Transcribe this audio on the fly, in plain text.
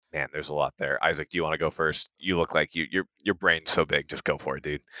Man, there's a lot there. Isaac, do you want to go first? You look like your brain's so big. Just go for it,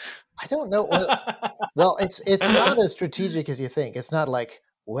 dude. I don't know. Well, it's not as strategic as you think. It's not like,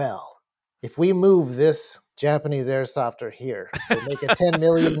 well, if we move this Japanese airsofter here, we'll make a 10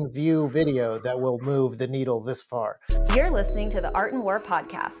 million view video that will move the needle this far. You're listening to the Art and War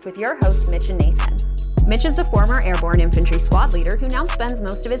podcast with your hosts, Mitch and Nathan. Mitch is a former airborne infantry squad leader who now spends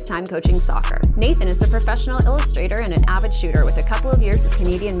most of his time coaching soccer. Nathan is a professional illustrator and an avid shooter with a couple of years of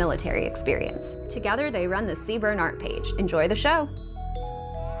Canadian military experience. Together, they run the Seaburn art page. Enjoy the show.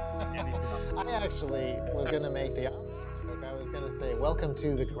 I actually was going to make the opposite joke. I was going to say, welcome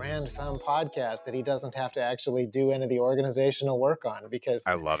to the Grand Thumb podcast that he doesn't have to actually do any of the organizational work on because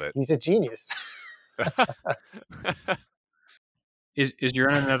I love it. He's a genius. Is your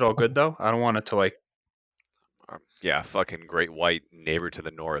internet all good, though? I don't want it to, like... Yeah, fucking great white neighbor to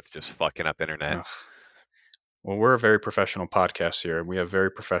the north just fucking up internet. Ugh. Well, we're a very professional podcast here, and we have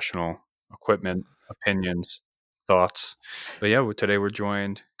very professional equipment, opinions, thoughts. But yeah, today we're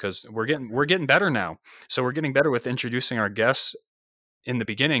joined because we're getting better now. So we're getting better with introducing our guests in the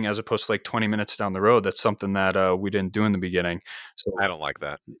beginning as opposed to like 20 minutes down the road. That's something that we didn't do in the beginning. So I don't like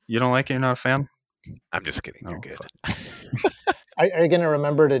that. You don't like it? You're not a fan? I'm just kidding. You're good. Are you going to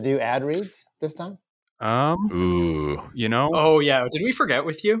remember to do ad reads this time? Ooh. You know? Oh, yeah. Did we forget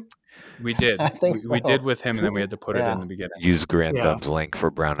with you? We did. I think so. We did with him, and then we had to put it in the beginning. Use Grand Thumb's link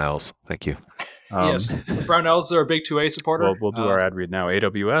for Brownells. Thank you. Yes. Brownells are a big 2A supporter. Well, we'll do our ad read now.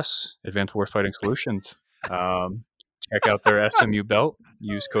 AWS, Advanced Warfighting Solutions. Check out their SMU belt.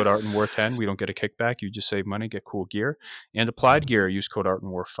 Use code ARTandWAR10. We don't get a kickback. You just save money, get cool gear. And Applied Gear, use code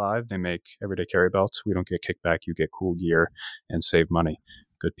ARTandWAR5. They make everyday carry belts. We don't get kickback. You get cool gear and save money.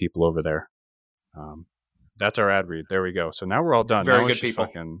 Good people over there. That's our ad read. There we go. So now we're all done. Very now good people.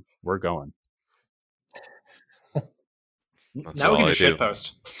 We're going. Now we can just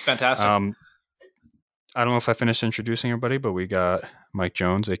shitpost. Fantastic. I don't know if I finished introducing everybody, but we got Mike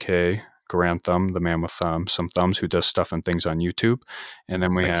Jones, a.k.a. Garand Thumb, the man with some thumbs who does stuff and things on YouTube. And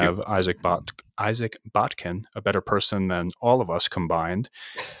then we have Isaac Botkin, a better person than all of us combined,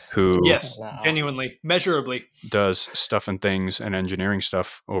 who yes, genuinely, measurably does stuff and things and engineering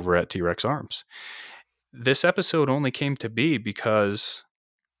stuff over at T-Rex Arms. This episode only came to be because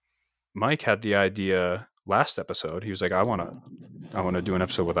Mike had the idea last episode. He was like, I want to do an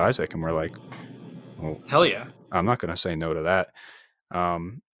episode with Isaac. And we're like, well, hell yeah. I'm not going to say no to that.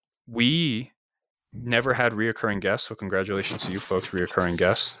 We never had reoccurring guests, so congratulations to you folks, reoccurring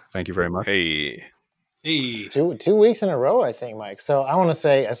guests. Thank you very much. Hey. 2 weeks in a row, I think, Mike. So I want to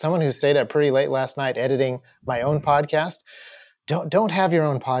say, as someone who stayed up pretty late last night editing my own podcast, don't have your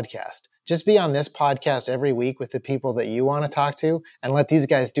own podcast. Just be on this podcast every week with the people that you want to talk to, and let these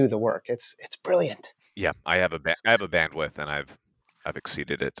guys do the work. It's brilliant. Yeah, I have a bandwidth, and I've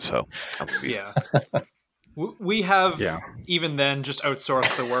exceeded it. So yeah. We have even then just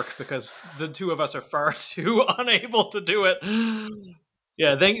outsourced the work because the two of us are far too unable to do it.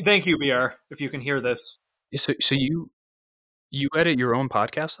 Yeah, thank you, BR, if you can hear this. So you edit your own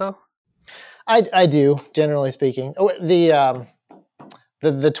podcast though? I do, generally speaking.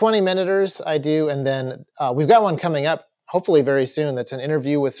 The 20-minuters I do, and then we've got one coming up hopefully very soon that's an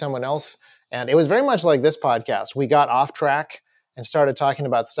interview with someone else. And it was very much like this podcast. We got off track and started talking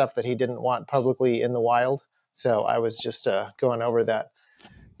about stuff that he didn't want publicly in the wild. So I was just going over that.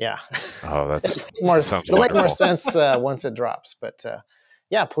 Yeah. Oh, it'll make more sense once it drops. But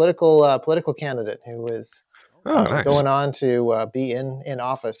political candidate who is nice. Going on to be in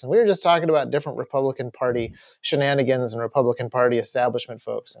office. And we were just talking about different Republican Party shenanigans and Republican Party establishment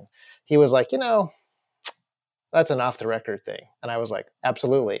folks. And he was like, that's an off-the-record thing. And I was like,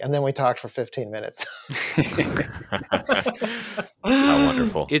 absolutely. And then we talked for 15 minutes. How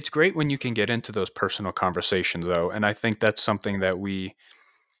wonderful. It's great when you can get into those personal conversations, though. And I think that's something that we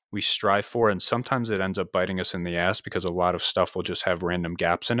strive for. And sometimes it ends up biting us in the ass because a lot of stuff will just have random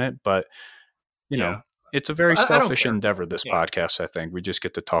gaps in it. But, you know, it's a very selfish endeavor, this podcast, I think. We just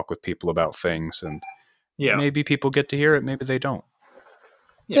get to talk with people about things. And maybe people get to hear it. Maybe they don't.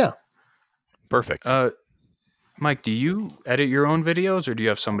 Yeah. Perfect. Mike, do you edit your own videos or do you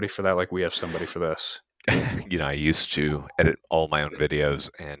have somebody for that like we have somebody for this? I used to edit all my own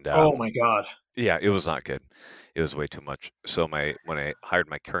videos. And oh, my God. Yeah, it was not good. It was way too much. So when I hired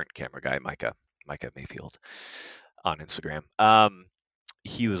my current camera guy, Micah Mayfield on Instagram,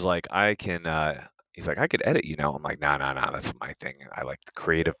 he was like, he's like, I could edit, I'm like, no, that's my thing. I like the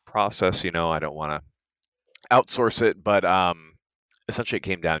creative process, I don't want to outsource it. But essentially it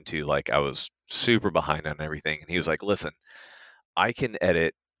came down to like I was super behind on everything. And he was like, listen, I can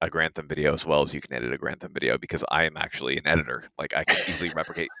edit a Grantham video as well as you can edit a Grantham video, because I am actually an editor. Like, I can easily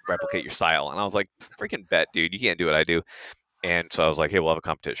replicate your style. And I was like, freaking bet, dude, you can't do what I do. And so I was like, hey, we'll have a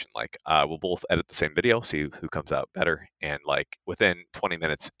competition. Like, we'll both edit the same video, see who comes out better. And like within 20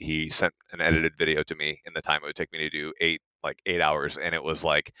 minutes, he sent an edited video to me in the time it would take me to do 8 hours. And it was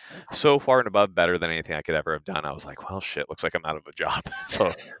like so far and above better than anything I could ever have done. I was like, well, shit, looks like I'm out of a job. So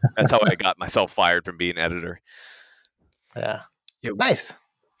that's how I got myself fired from being editor. Yeah. Nice.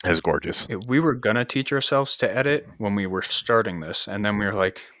 It was gorgeous. We were going to teach ourselves to edit when we were starting this. And then we were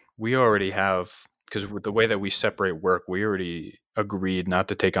like, we already have, because with the way that we separate work, we already agreed not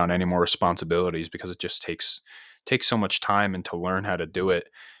to take on any more responsibilities because it just takes so much time, and to learn how to do it,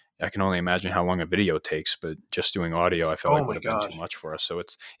 I can only imagine how long a video takes, but just doing audio, I felt like would have been too much for us. So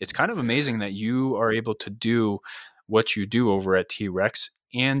it's kind of amazing that you are able to do what you do over at T-Rex,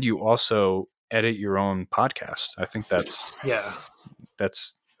 and you also edit your own podcast. I think that's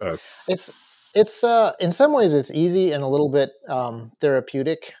it's in some ways it's easy and a little bit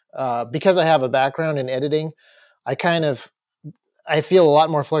therapeutic because I have a background in editing. I feel a lot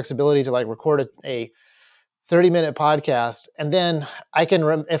more flexibility to like record a 30-minute podcast, and then I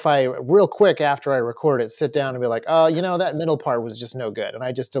can, if I real quick after I record it, sit down and be like, oh, that middle part was just no good, and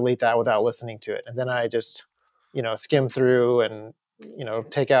I just delete that without listening to it, and then I just skim through and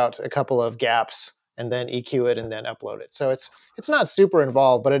take out a couple of gaps and then EQ it and then upload it. So it's not super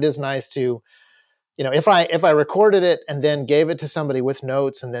involved, but it is nice to, if I recorded it and then gave it to somebody with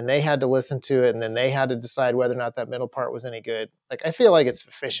notes and then they had to listen to it and then they had to decide whether or not that middle part was any good. Like, I feel like it's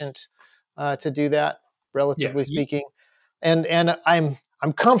efficient to do that, relatively speaking. And I'm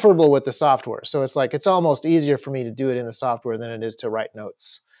comfortable with the software. So it's like, it's almost easier for me to do it in the software than it is to write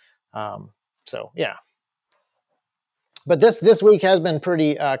notes. So yeah. But this week has been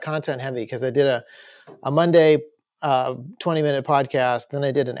pretty content heavy because I did a Monday 20-minute podcast. Then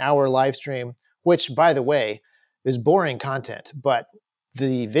I did an hour live stream, which, by the way, is boring content. But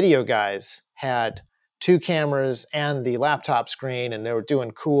the video guys had 2 cameras and the laptop screen, and they were doing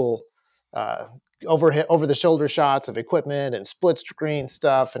cool over-the-shoulder shots of equipment and split screen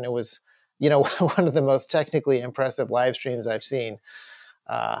stuff. And it was, one of the most technically impressive live streams I've seen.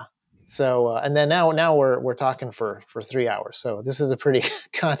 And then now we're talking for 3 hours. So this is a pretty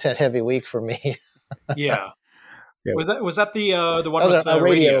content heavy week for me. Yeah. Was that the one with a the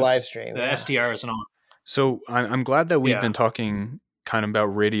radio radios, live stream, the SDRs and all? So I'm glad that we've been talking kind of about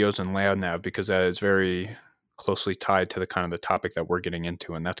radios and layout nav, because that is very closely tied to the kind of the topic that we're getting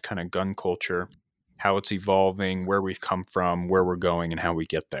into, and that's kind of gun culture, how it's evolving, where we've come from, where we're going, and how we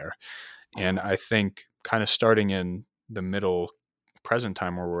get there. And I think kind of starting in the middle present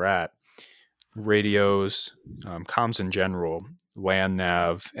time where we're at, radios, comms in general, land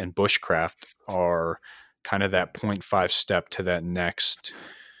nav, and bushcraft are kind of that 0.5 step to that next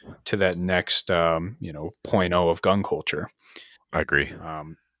 0.0 of gun culture. I agree.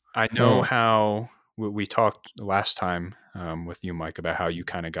 I know how we talked last time with you, Mike, about how you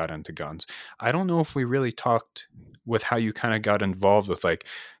kind of got into guns. I don't know if we really talked with how you kind of got involved with like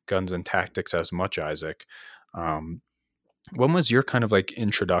guns and tactics as much, Isaac. When was your kind of like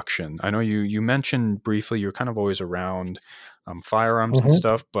introduction? I know you mentioned briefly you're kind of always around firearms and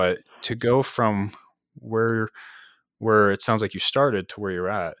stuff, but to go from where it sounds like you started to where you're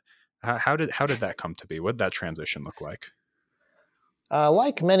at, how did that come to be? What did that transition look like?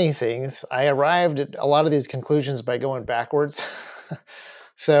 Like many things, I arrived at a lot of these conclusions by going backwards.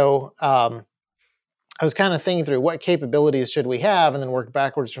 So I was kind of thinking through what capabilities should we have, and then worked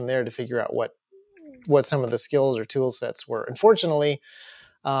backwards from there to figure out what some of the skills or tool sets were. Unfortunately,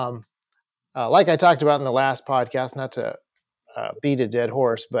 like I talked about in the last podcast, not to beat a dead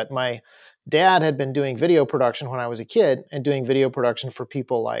horse, but my dad had been doing video production when I was a kid, and doing video production for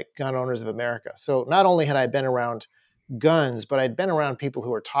people like Gun Owners of America. So not only had I been around guns, but I'd been around people who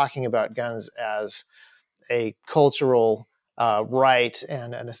were talking about guns as a cultural right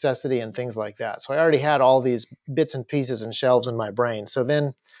and a necessity and things like that. So I already had all these bits and pieces and shelves in my brain. So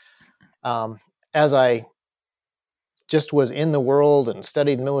then as I just was in the world and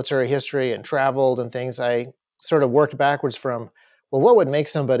studied military history and traveled and things, I sort of worked backwards from, well, what would make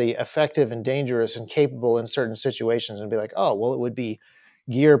somebody effective and dangerous and capable in certain situations, and be like, oh, well, it would be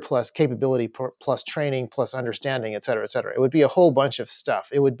gear plus capability plus training plus understanding, et cetera, et cetera. It would be a whole bunch of stuff.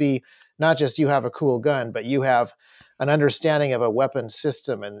 It would be not just you have a cool gun, but you have an understanding of a weapon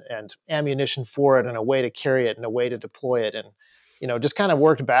system and ammunition for it and a way to carry it and a way to deploy it. And, just kind of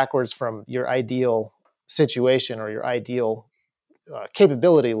worked backwards from your ideal situation or your ideal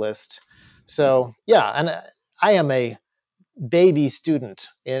capability list. So, yeah, and I am a baby student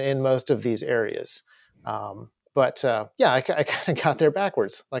in most of these areas. But yeah, I kind of got there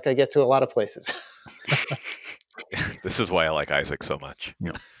backwards, like I get to a lot of places. This is why I like Isaac so much.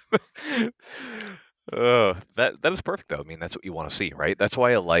 Yeah. That is perfect though. I mean, that's what you want to see, right? That's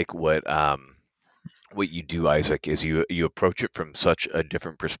why I like what you do, Isaac, is you approach it from such a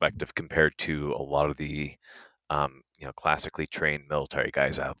different perspective compared to a lot of the classically trained military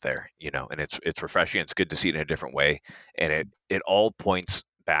guys out there, and it's refreshing. It's good to see it in a different way, and it all points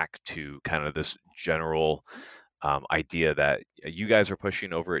back to kind of this general idea that you guys are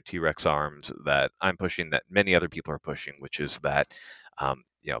pushing over at T-Rex Arms, that I'm pushing, that many other people are pushing, which is that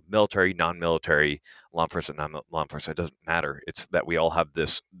military, non-military, law enforcement, non-law enforcement, it doesn't matter. It's that we all have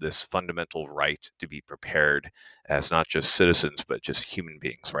this fundamental right to be prepared as not just citizens, but just human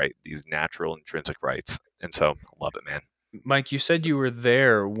beings, right? These natural intrinsic rights. And so, love it, man. Mike, you said you were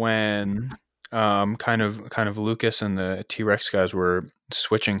there when kind of Lucas and the T-Rex guys were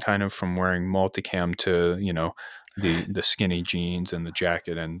switching kind of from wearing multicam to, the skinny jeans and the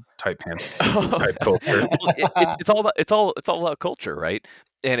jacket and tight pants type culture. It's all about culture, right?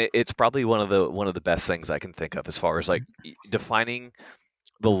 And it's probably one of the best things I can think of as far as like defining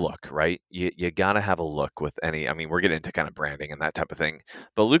the look, right? You gotta have a look with any. I mean, we're getting into kind of branding and that type of thing,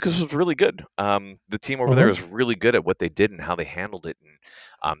 but Lucas was really good. The team over there was really good at what they did and how they handled it,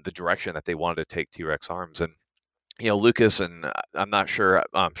 and the direction that they wanted to take T-Rex Arms. And Lucas, and I'm not sure.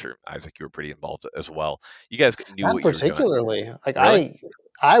 I'm sure Isaac, you were pretty involved as well. You guys knew Not what you were doing. particularly. Like Really?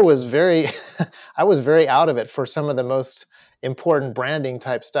 I was very, I was very out of it for some of the most important branding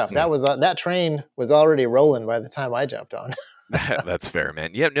type stuff. That was that train was already rolling by the time I jumped on. That's fair,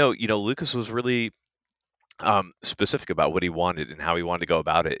 man. Yeah, no, Lucas was really specific about what he wanted and how he wanted to go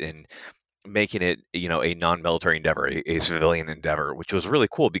about it, and making it, a non-military endeavor, a civilian endeavor, which was really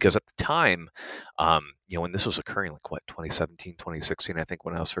cool because at the time, when this was occurring, like 2017, 2016, I think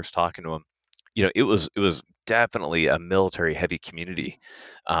when I was first talking to him, it was definitely a military heavy community,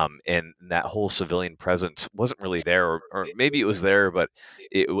 and that whole civilian presence wasn't really there, or maybe it was there, but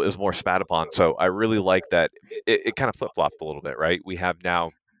it was more spat upon. So I really like that it kind of flip-flopped a little bit, right? We have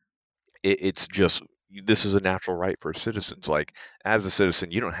now, it's just, this is a natural right for citizens. Like, as a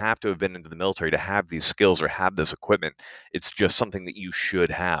citizen, you don't have to have been into the military to have these skills or have this equipment. It's just something that you should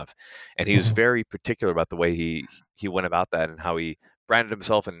have. And he was very particular about the way he went about that and how he branded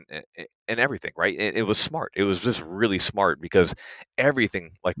himself and everything, right? And it was smart. It was just really smart because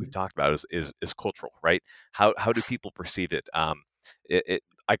everything, like we've talked about, is cultural, right? How do people perceive it?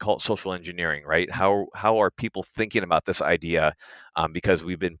 I call it social engineering, right? How are people thinking about this idea, because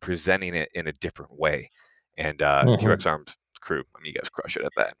we've been presenting it in a different way. And T-Rex Arms crew, I mean, you guys crush it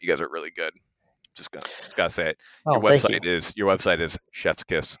at that. You guys are really good. Just gotta say it. Oh, Your website is Chef's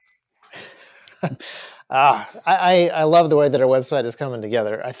Kiss. I love the way that our website is coming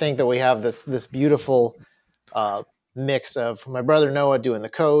together. I think that we have this beautiful mix of my brother Noah doing the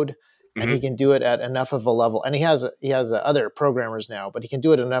code, and he can do it at enough of a level. And he has other programmers now, but he can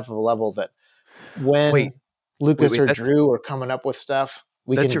do it at enough of a level that when Lucas or Drew are coming up with stuff,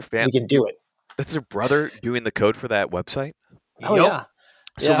 we can do it. That's your brother doing the code for that website? Oh, yeah.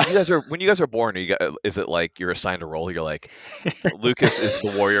 So when you guys are born, is it like you're assigned a role? You're like, Lucas is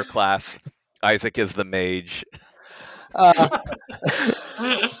the warrior class, Isaac is the mage.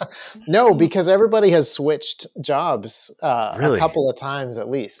 No, because everybody has switched jobs Really? a couple of times at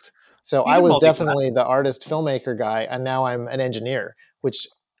least. So I was definitely the artist filmmaker guy, and now I'm an engineer, which,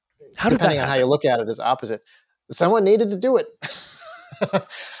 depending on how you look at it, is opposite. Someone needed to do it.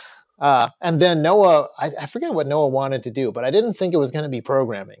 And then Noah, I forget what Noah wanted to do, but I didn't think it was going to be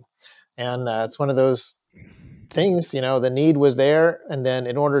programming. And it's one of those things, the need was there. And then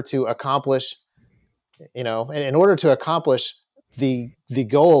in order to accomplish the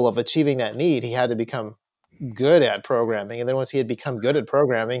goal of achieving that need, he had to become good at programming. And then once he had become good at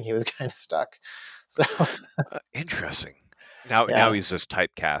programming, he was kind of stuck. So interesting. Now he's just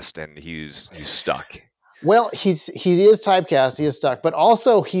typecast and he's stuck. Well, he is typecast, he is stuck, but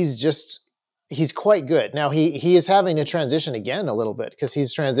also he's quite good. Now he is having to transition again a little bit because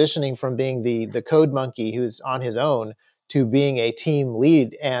he's transitioning from being the code monkey who's on his own to being a team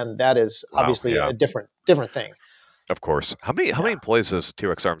lead, and that is obviously a different thing. Of course. How many employees does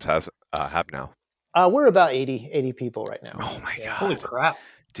T-Rex Arms have now? We're about 80 people right now. Oh my God. Holy crap.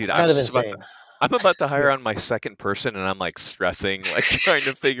 Dude, it's kind of insane. I'm about to hire on my second person and I'm like stressing, like trying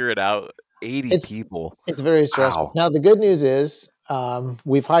to figure it out. 80 people. It's very stressful. Wow. Now the good news is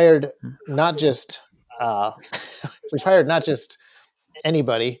we've hired not just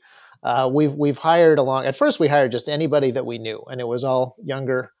anybody. We've hired along. At first, we hired just anybody that we knew, and it was all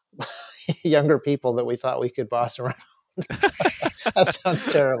younger people that we thought we could boss around. That sounds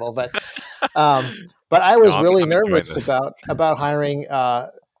terrible, but But I was No, really I'm enjoying nervous this. about hiring,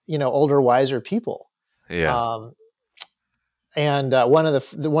 older, wiser people. Yeah. And one of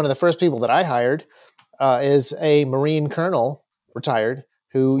the first people that I hired is a Marine colonel, retired,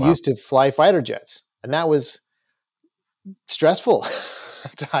 who Wow. used to fly fighter jets, and that was stressful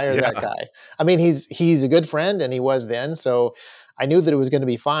to hire that Yeah. guy. I mean, he's a good friend, and he was then, so I knew that it was going to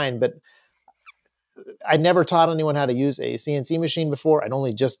be fine. But I'd never taught anyone how to use a CNC machine before. I'd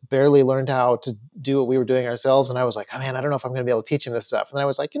only just barely learned how to do what we were doing ourselves, and I was like, oh man, I don't know if I'm going to be able to teach him this stuff. And then I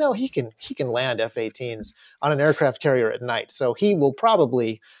was like, he can land F-18s on an aircraft carrier at night, so he will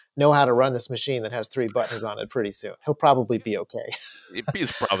probably know how to run this machine that has 3 buttons on it pretty soon. He'll probably be okay.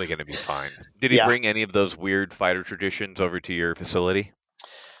 He's probably going to be fine. Did he Yeah. bring any of those weird fighter traditions over to your facility?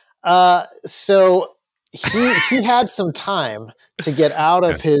 So he had some time to get out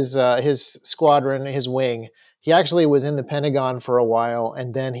of his squadron, his wing. He actually was in the Pentagon for a while,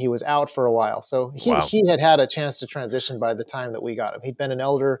 and then he was out for a while. So he had a chance to transition by the time that we got him. He'd been an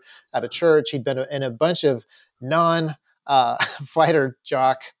elder at a church. He'd been in a bunch of non fighter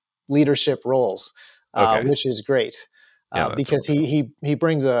jock leadership roles, which is great. Because he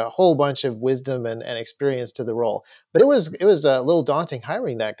brings a whole bunch of wisdom and experience to the role. But it was a little daunting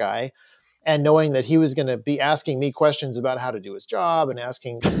hiring that guy, and knowing that he was going to be asking me questions about how to do his job, and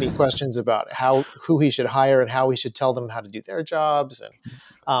asking me questions about who he should hire and how he should tell them how to do their jobs.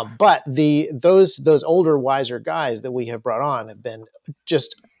 And but those older, wiser guys that we have brought on have been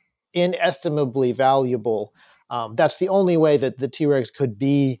just inestimably valuable. That's the only way that the T-Rex could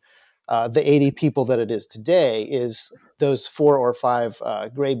be the 80 people that it is today, is those 4 or 5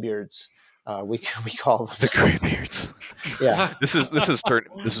 graybeards. We call them the graybeards. Yeah, this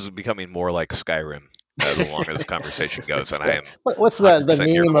is becoming more like Skyrim the longer this conversation goes, and I am. What's the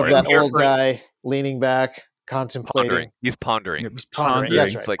meme of that Here old for- guy leaning back, contemplating? Pondering. He's pondering. He's Pondering. pondering.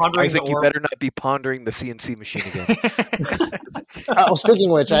 That's It's like, Pondering Isaac, the you orb. better not be pondering the CNC machine again. Well, speaking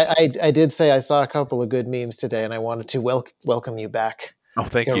of which, I did say I saw a couple of good memes today, and I wanted to welcome you back. Oh,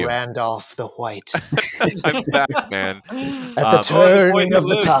 thank you. Randolph the White. I'm back, man. At the turning of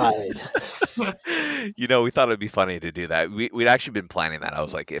the tide. We thought it'd be funny to do that. We'd actually been planning that. I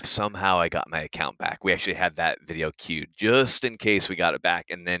was like, if somehow I got my account back, we actually had that video queued just in case we got it back.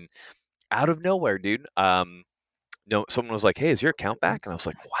 And then out of nowhere, dude, someone was like, hey, is your account back? And I was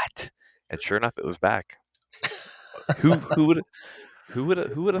like, what? And sure enough, it was back. Who would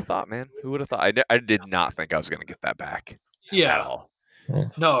have thought, man? Who would have thought? I did not think I was going to get that back. Yeah. At all.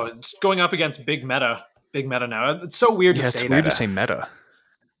 No, it's going up against big meta now. It's so weird to say it's weird that. to say meta.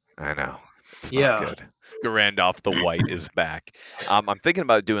 I know. It's not good. Randolph the White is back. I'm thinking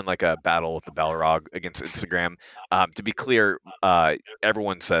about doing like a battle with the Balrog against Instagram. To be clear,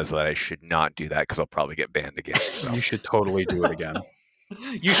 everyone says that I should not do that because I'll probably get banned again. So. You should totally do it again.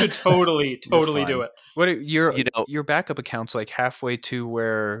 You should totally do it. What your backup account's like halfway to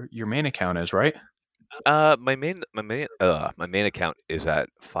where your main account is, right? My main account is at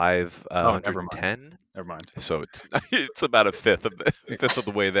 510. Never mind. So it's about a fifth of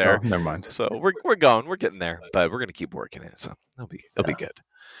the way there. Oh, never mind. So we're getting there, but we're gonna keep working it. So it'll be good.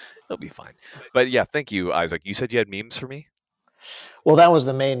 It'll be fine. But yeah, thank you, Isaac. You said you had memes for me. Well, that was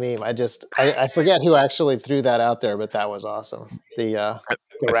the main meme. I forget who actually threw that out there, but that was awesome. The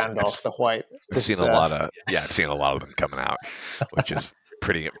Randolph the White. I've seen a lot of them coming out, which is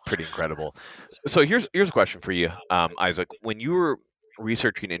pretty incredible. So here's a question for you, Isaac. When you were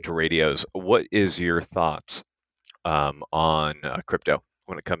researching into radios, what is your thoughts on crypto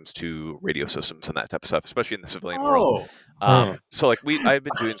when it comes to radio systems and that type of stuff, especially in the civilian world? So like I've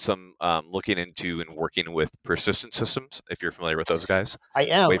been doing some looking into and working with persistent systems. If you're familiar with those guys, I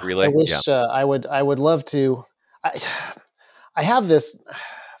am. Wave relay. I wish I would love to. I have this.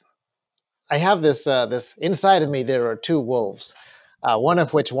 This inside of me. There are 2 wolves. One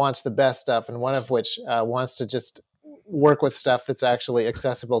of which wants the best stuff, and one of which wants to just work with stuff that's actually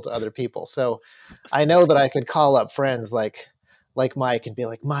accessible to other people. So I know that I could call up friends like Mike and be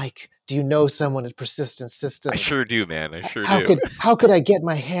like, Mike, do you know someone at Persistent Systems? I sure do, man. I sure do. How could I get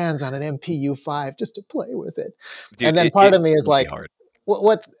my hands on an MPU-5 just to play with it? Dude, and then part of me is like, hard.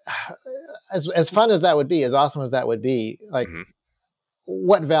 what as fun as that would be, as awesome as that would be, like,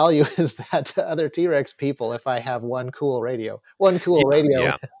 what value is that to other T-Rex people if I have one cool radio?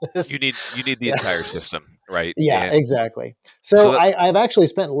 Yeah. You need the entire system, right? Yeah, exactly. So I've actually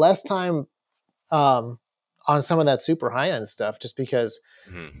spent less time on some of that super high-end stuff just because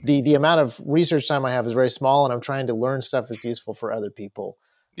the amount of research time I have is very small, and I'm trying to learn stuff that's useful for other people.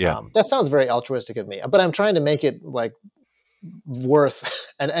 Yeah. That sounds very altruistic of me, but I'm trying to make it like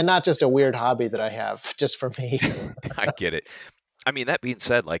worth and not just a weird hobby that I have just for me. I get it. I mean, that being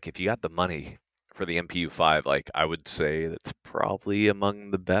said, like if you got the money for the MPU-5, like I would say that's probably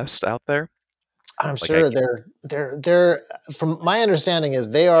among the best out there. I'm Like sure they're from my understanding is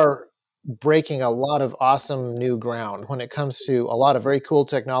they are breaking a lot of awesome new ground when it comes to a lot of very cool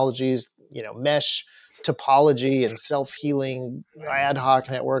technologies, mesh topology and self-healing ad hoc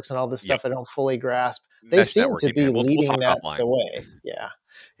networks and all this Yep. stuff I don't fully grasp. They Mesh seem to networking, be man. We'll leading talk that offline. the way. Yeah.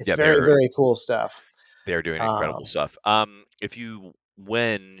 It's Yeah, very, very cool stuff. they're doing incredible stuff. If you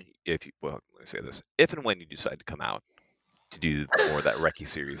well, let me say this: if and when you decide to come out to do more of that Recce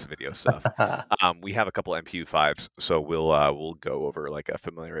series video stuff, we have a couple MPU-5s, so we'll go over like a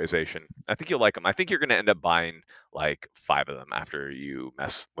familiarization. I think you'll like them. I think you're going to end up buying like 5 of them after you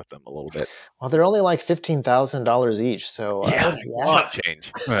mess with them a little bit. Well, they're only like $15,000 each, so yeah, yeah.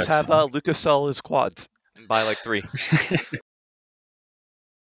 change. Just have Lucas sell his quads and buy like 3.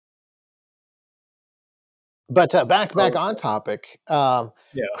 But back on topic,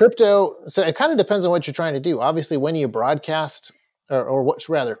 crypto. So it kind of depends on what you're trying to do. Obviously, when you broadcast, or what's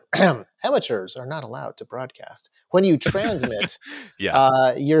rather, amateurs are not allowed to broadcast. When you transmit,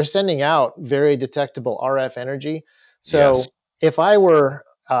 you're sending out very detectable RF energy. So if I were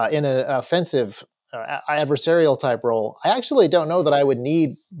in an offensive adversarial type role, I actually don't know that I would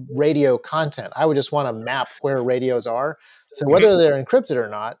need radio content. I would just want to map where radios are. So whether they're encrypted or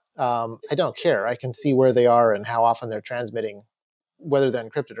not, I don't care. I can see where they are and how often they're transmitting, whether they're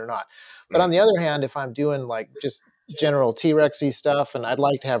encrypted or not. But on the other hand, if I'm doing like just general T-Rexy stuff and I'd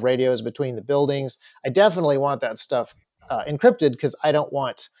like to have radios between the buildings, I definitely want that stuff encrypted because I don't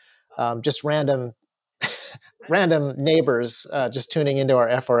want just random neighbors just tuning into our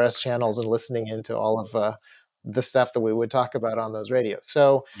FRS channels and listening into all of the stuff that we would talk about on those radios.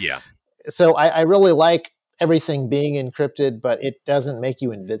 So I really like everything being encrypted, but it doesn't make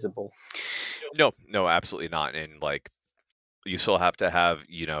you invisible. No, absolutely not. And like, you still have to have,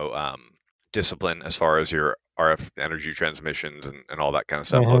 discipline as far as your RF energy transmissions and all that kind of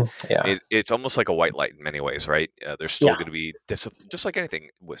stuff. Mm-hmm. It's almost like a white light in many ways, right? There's still going to be discipline, just like anything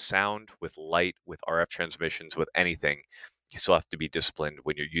with sound, with light, with RF transmissions, with anything. You still have to be disciplined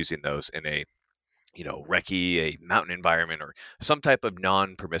when you're using those in a recce, a mountain environment, or some type of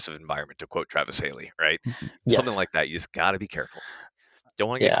non-permissive environment, to quote Travis Haley, right? Something like that. You just got to be careful. Don't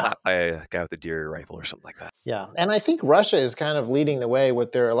want to get clapped by a guy with a deer rifle or something like that. Yeah, and I think Russia is kind of leading the way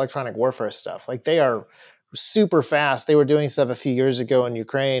with their electronic warfare stuff. Like, they are super fast. They were doing stuff a few years ago in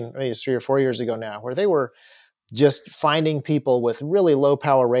Ukraine, maybe it's 3 or 4 years ago now, where they were just finding people with really low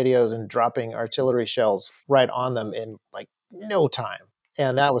power radios and dropping artillery shells right on them in like no time.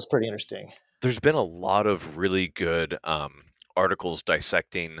 And that was pretty interesting. There's been a lot of really good articles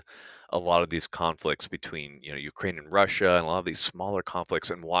dissecting a lot of these conflicts between Ukraine and Russia, and a lot of these smaller conflicts,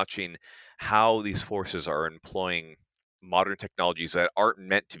 and watching how these forces are employing modern technologies that aren't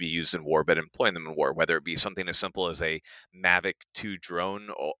meant to be used in war, but employing them in war, whether it be something as simple as a Mavic 2 drone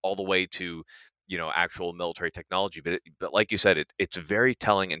all the way to actual military technology. But like you said, it's very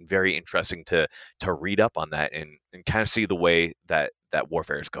telling and very interesting to read up on that and kind of see the way that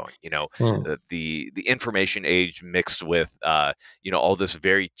warfare is going. The information age mixed with all this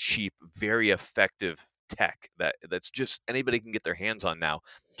very cheap, very effective tech that's just anybody can get their hands on now.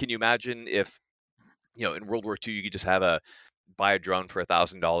 Can you imagine if in World War II you could just buy a drone for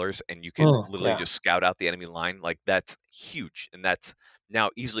 $1,000 and you could literally just scout out the enemy line? Like, that's huge, and that's now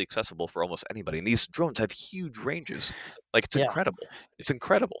easily accessible for almost anybody. And these drones have huge ranges. Like, it's incredible. It's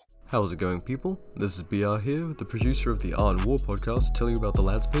incredible. How's it going, people? This is BR here, the producer of the Art and War podcast, telling you about the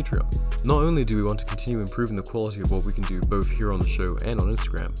Lads Patreon. Not only do we want to continue improving the quality of what we can do both here on the show and on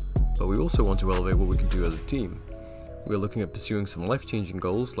Instagram, but we also want to elevate what we can do as a team. We're looking at pursuing some life-changing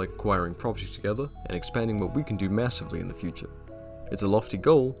goals like acquiring property together and expanding what we can do massively in the future. It's a lofty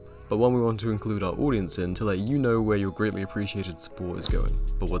goal, but one we want to include our audience in to let you know where your greatly appreciated support is going.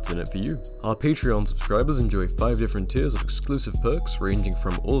 But what's in it for you? Our Patreon subscribers enjoy 5 different tiers of exclusive perks, ranging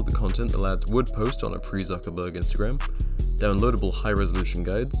from all of the content the lads would post on a pre-Zuckerberg Instagram, downloadable high-resolution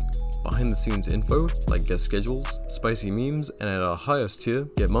guides, behind-the-scenes info like guest schedules, spicy memes, and at our highest tier,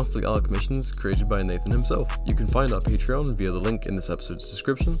 get monthly art commissions created by Nathan himself. You can find our Patreon via the link in this episode's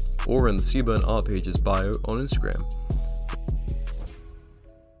description, or in the Seaburn Art Page's bio on Instagram.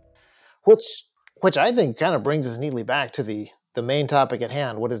 Which I think kind of brings us neatly back to the main topic at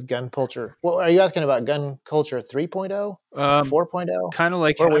hand. What is gun culture? Well, are you asking about gun culture 3.0? 4.0? Kind of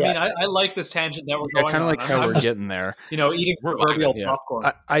like, I like this tangent that we're going kind of on. like how we're getting there. Eating proverbial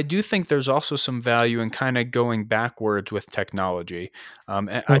popcorn. I do think there's also some value in kind of going backwards with technology.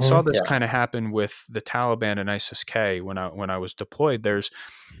 I saw this kind of happen with the Taliban and ISIS-K when I was deployed.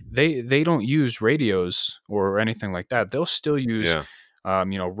 They don't use radios or anything like that. They'll still use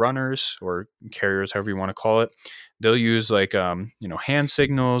runners or carriers, however you want to call it. They'll use like hand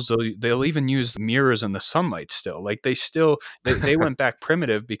signals. They'll even use mirrors in the sunlight still. Like they went back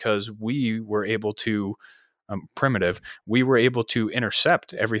primitive because we were able to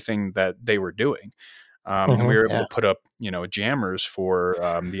intercept everything that they were doing. And we were able to put up, jammers for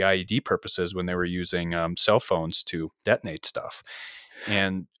the IED purposes when they were using cell phones to detonate stuff.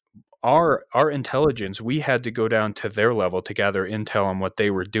 And our intelligence, we had to go down to their level to gather intel on what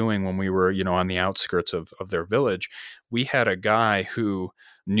they were doing when we were, on the outskirts of their village. We had a guy who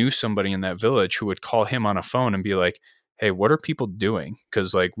knew somebody in that village who would call him on a phone and be like, hey, what are people doing?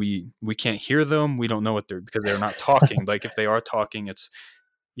 Because like we can't hear them. We don't know because they're not talking. Like if they are talking, it's,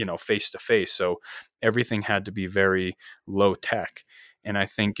 face to face. So everything had to be very low tech. And I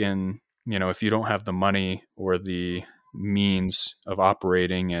think if you don't have the money or the means of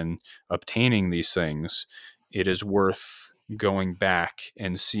operating and obtaining these things, it is worth going back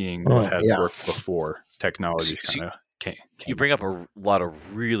and seeing what had worked before technology kind of came. You bring up a lot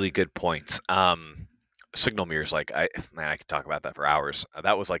of really good points. Signal mirrors, I could talk about that for hours.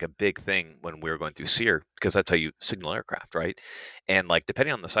 That was like a big thing when we were going through SEER, because that's how you signal aircraft, right? And like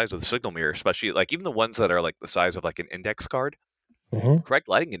depending on the size of the signal mirror, especially like even the ones that are like the size of like an index card, correct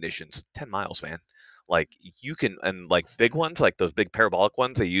lighting conditions, 10 miles, man. Like you can, and like big ones, like those big parabolic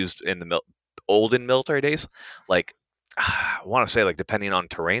ones they used in the olden military days, like I want to say like depending on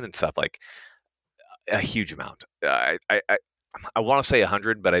terrain and stuff, like a huge amount. I want to say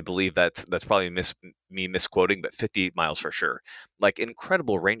 100, but I believe that's probably me misquoting, but 50 miles for sure. Like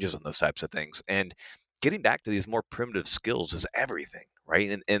incredible ranges on those types of things. And getting back to these more primitive skills is everything,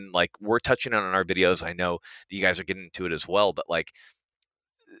 right? And like we're touching on in our videos. I know that you guys are getting into it as well, but like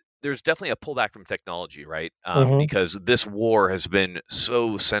there's definitely a pullback from technology, right? Because this war has been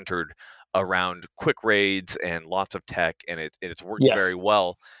so centered around quick raids and lots of tech, and it's worked very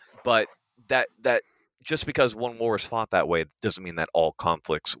well. But that just because one war is fought that way doesn't mean that all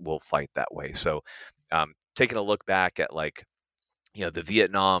conflicts will fight that way. So taking a look back at like, the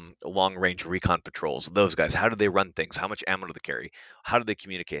Vietnam long-range recon patrols, those guys, how do they run things? How much ammo do they carry? How do they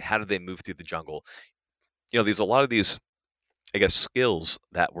communicate? How do they move through the jungle? There's a lot of these, I guess, skills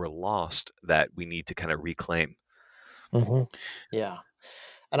that were lost that we need to kind of reclaim. Yeah.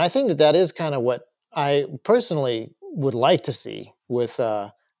 And I think that is kind of what I personally would like to see with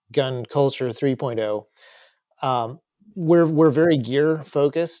gun culture 3.0. We're very gear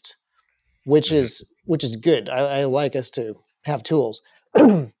focused, which is good. I like us to have tools,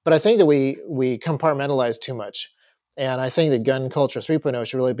 but I think that we compartmentalize too much. And I think that gun culture 3.0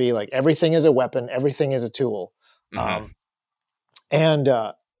 should really be like everything is a weapon, everything is a tool. And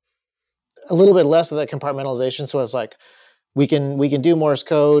a little bit less of that compartmentalization. So it's like we can do Morse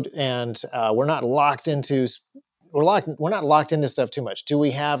code, and we're not locked into stuff too much. Do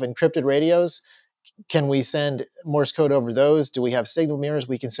we have encrypted radios? Can we send Morse code over those? Do we have signal mirrors?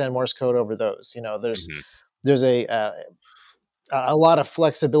 We can send Morse code over those. There's a lot of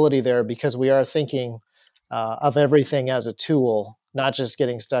flexibility there, because we are thinking of everything as a tool, not just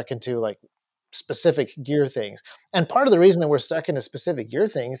getting stuck into like specific gear things. And part of the reason that we're stuck into specific gear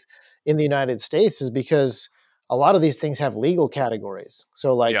things in the United States is because a lot of these things have legal categories.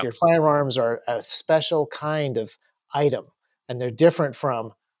 So like your firearms are a special kind of item, and they're different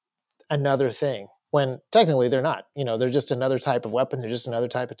from another thing, when technically they're not. They're just another type of weapon. They're just another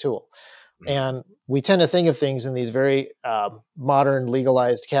type of tool. And we tend to think of things in these very modern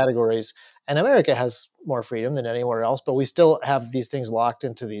legalized categories. And America has more freedom than anywhere else, but we still have these things locked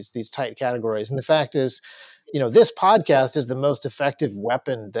into these tight categories. And the fact is, this podcast is the most effective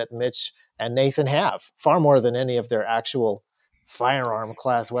weapon that Mitch and Nathan have, far more than any of their actual firearm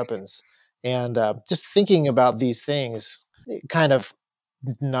class weapons. And just thinking about these things kind of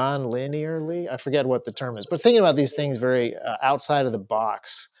non-linearly, I forget what the term is, but thinking about these things very outside of the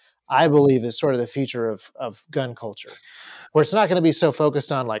box, I believe is sort of the future of gun culture, where it's not going to be so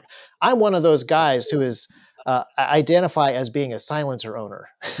focused on like, I'm one of those guys who is identify as being a silencer owner.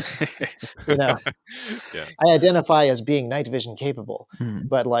 I identify as being night vision capable,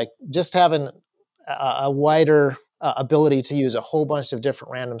 but like just having a wider ability to use a whole bunch of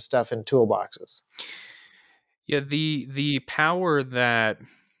different random stuff in toolboxes. Yeah, the power that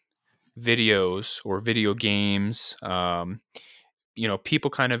videos or video games, people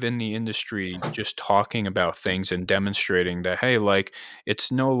kind of in the industry just talking about things and demonstrating that, hey, like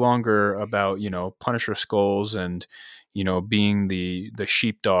it's no longer about, Punisher skulls and, being the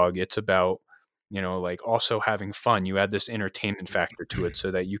sheepdog. It's about, like also having fun. You add this entertainment factor to it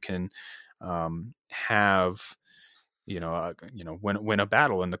so that you can have win a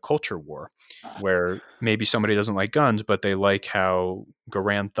battle in the culture war, where maybe somebody doesn't like guns, but they like how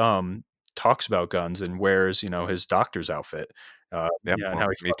Garand Thumb talks about guns and wears, his doctor's outfit, Yep, and well, how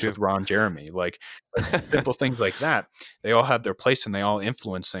he me fucks too. with Ron Jeremy, like simple things like that. They all have their place and they all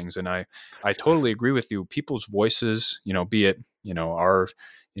influence things. And I totally agree with you. People's voices, be it, our,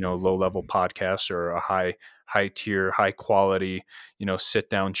 low level podcasts or a high tier, high quality, sit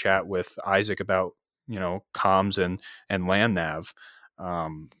down chat with Isaac about, comms and land nav.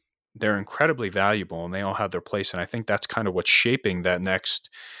 They're incredibly valuable and they all have their place. And I think that's kind of what's shaping that next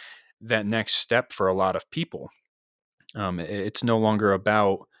step for a lot of people. It's no longer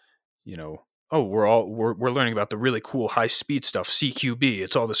about, oh, we're learning about the really cool high speed stuff, CQB.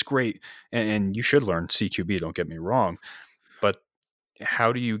 It's all this great, and you should learn CQB. Don't get me wrong, but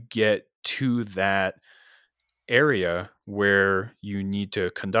how do you get to that area where you need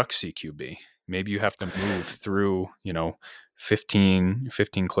to conduct CQB? Maybe you have to move through, 15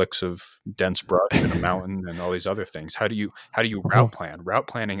 clicks of dense brush and a mountain and all these other things. How do you route plan? Route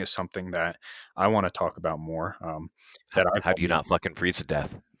planning is something that I want to talk about more. How do you not fucking freeze to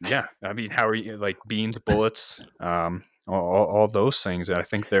death? Yeah, I mean, how are you, like beans, bullets, all those things? And I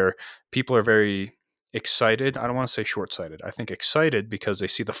think people are very excited. I don't want to say short-sighted. I think excited because they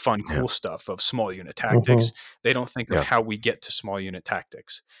see the fun, cool stuff of small unit tactics. They don't think of how we get to small unit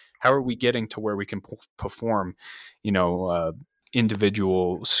tactics. How are we getting to where we can perform,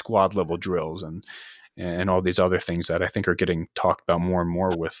 individual squad level drills and all these other things that I think are getting talked about more and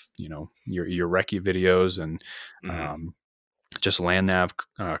more with, your recce videos and just land nav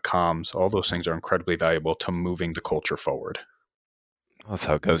comms. All those things are incredibly valuable to moving the culture forward. That's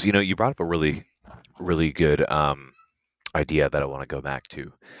how it goes. You brought up a really, really good idea that I want to go back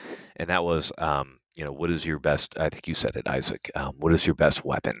to, and that was, what is your best? I think you said it, Isaac. What is your best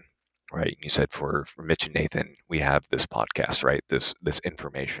weapon, right? And you said for Mitch and Nathan, we have this podcast, right? This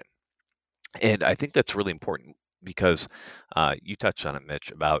information, and I think that's really important because you touched on it,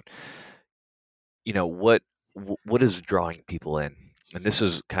 Mitch, about what is drawing people in. And this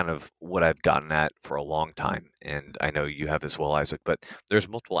is kind of what I've gotten at for a long time, and I know you have as well, Isaac. But there's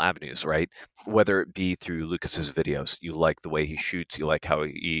multiple avenues, right? Whether it be through Lucas's videos, you like the way he shoots, you like how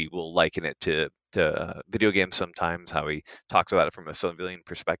he will liken it to video games sometimes, how he talks about it from a civilian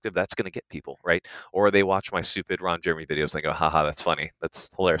perspective. That's going to get people, right? Or they watch my stupid Ron Jeremy videos and they go, haha, that's funny, that's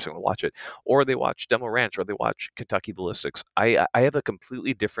hilarious, I'm going to watch it. Or they watch Demo Ranch, or they watch Kentucky Ballistics. I have a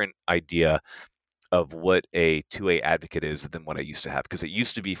completely different idea of what a 2A advocate is than what I used to have, because it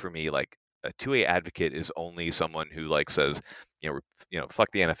used to be for me like a 2A advocate is only someone who like says, fuck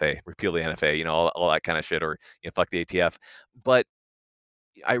the NFA, repeal the NFA, all that kind of shit, or fuck the ATF. But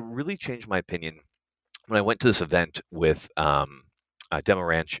I really changed my opinion when I went to this event with Demo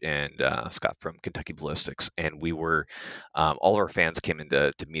Ranch and Scott from Kentucky Ballistics, and we were all of our fans came in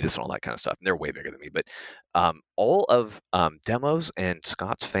to meet us and all that kind of stuff. And they're way bigger than me, but all of Demo's and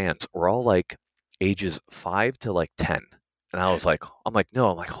Scott's fans were all like ages 5 to like 10. And I'm like,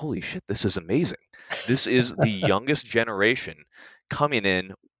 holy shit, this is amazing. This is the youngest generation coming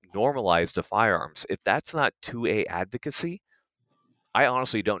in, normalized to firearms. If that's not 2A advocacy, I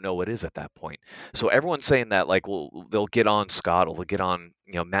honestly don't know what is at that point. So everyone's saying that, like, well, they'll get on Scott, or they'll get on,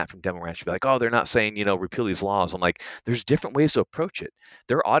 Matt from Demo Ranch, be like, oh, they're not saying, repeal these laws. I'm like, there's different ways to approach it.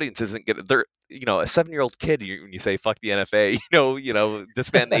 Their audience isn't gonna, they're, a 7-year-old kid, when you say fuck the NFA,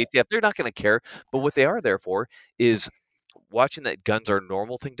 disband the ATF, they're not going to care. But what they are there for is watching that guns are a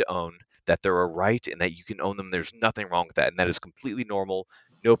normal thing to own, that they're a right, and that you can own them. There's nothing wrong with that, and that is completely normal,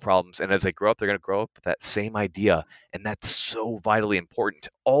 no problems. And as they grow up, they're going to grow up with that same idea, and that's so vitally important.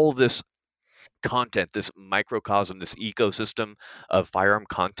 All this content, this microcosm, this ecosystem of firearm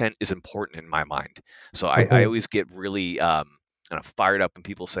content is important in my mind. So I always get really kind of fired up when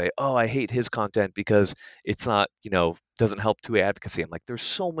people say, oh, I hate his content because it's not, doesn't help 2A advocacy. I'm like, there's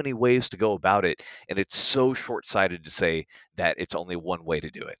so many ways to go about it, and it's so short-sighted to say that it's only one way to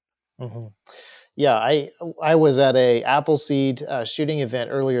do it. Yeah, I was at a Appleseed shooting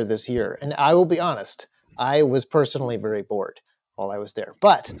event earlier this year, and I will be honest, I was personally very bored while I was there.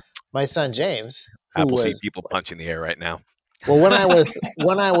 But my son James, who Appleseed was people punching the air right now. Well, when I was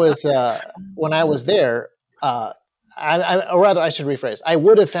there, or rather, I should rephrase. I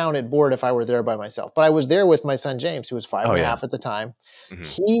would have found it bored if I were there by myself, but I was there with my son James, who was 5.5 at the time.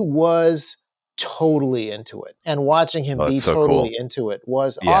 He was totally into it, and watching him be so totally cool. into it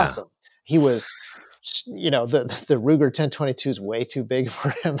was awesome. He was, the Ruger 1022 is way too big for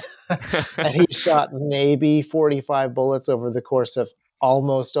him, and he shot maybe 45 bullets over the course of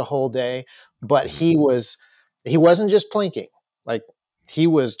almost a whole day. But he wasn't just plinking. Like, he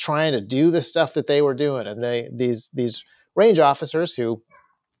was trying to do the stuff that they were doing, and these range officers who,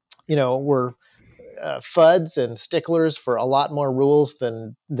 were fuds and sticklers for a lot more rules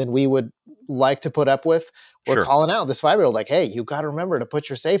than we would like to put up with, were calling out this 5-year-old like, hey, you got to remember to put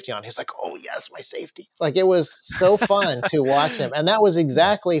your safety on. He's like, oh yes, my safety. Like, it was so fun to watch him. And that was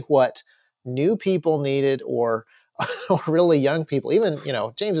exactly what new people needed, or really young people. Even,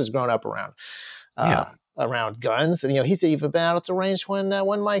 James has grown up around guns, and he's even been out at the range when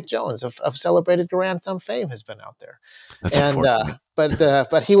Mike Jones of celebrated Garand Thumb fame has been out there. That's and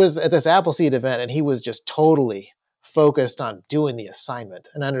but he was at this Appleseed event, and he was just totally focused on doing the assignment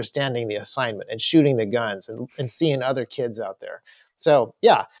and understanding the assignment and shooting the guns and seeing other kids out there. So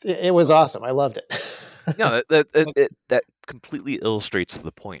yeah, it was awesome. I loved it. Yeah, that completely illustrates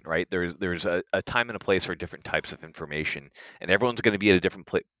the point, right? There's a time and a place for different types of information, and everyone's going to be at a different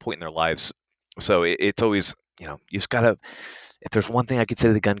point in their lives. So it's always, you just gotta. If there's one thing I could say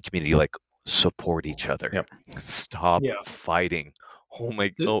to the gun community, like, support each other. Yep. Stop fighting. Oh my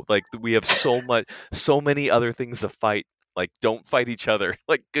god! Like, we have so many other things to fight. Like, don't fight each other.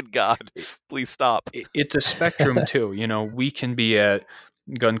 Like, good God, please stop. It's a spectrum too. We can be at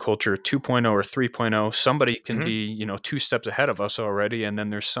gun culture 2.0 or 3.0. Somebody can be, 2 steps ahead of us already. And then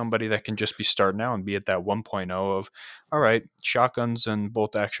there's somebody that can just be starting out and be at that 1.0 of, all right, shotguns and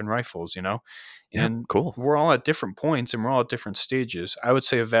bolt action rifles, and cool. We're all at different points and we're all at different stages. I would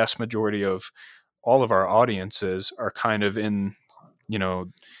say a vast majority of all of our audiences are kind of in,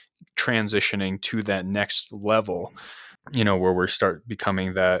 transitioning to that next level, where we start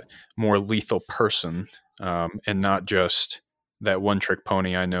becoming that more lethal person, and not just that one trick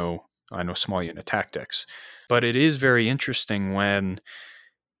pony. I know small unit tactics, but it is very interesting when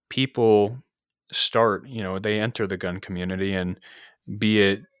people start, they enter the gun community, and be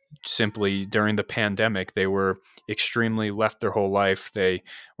it simply during the pandemic, they were extremely left their whole life. They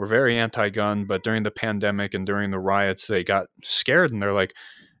were very anti-gun, but during the pandemic and during the riots, they got scared, and they're like,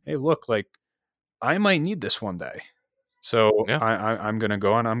 hey, look, like, I might need this one day. So I'm going to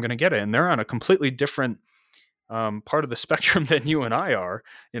go and I'm going to get it. And they're on a completely different part of the spectrum than you and I are.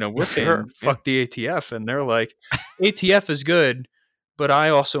 We're saying fuck the ATF, and they're like, ATF is good, but I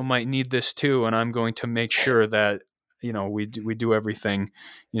also might need this too, and I'm going to make sure that we do everything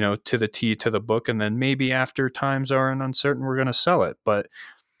to the T, to the book, and then maybe after times are uncertain, we're going to sell it. But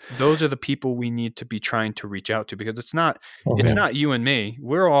those are the people we need to be trying to reach out to, because it's not you and me.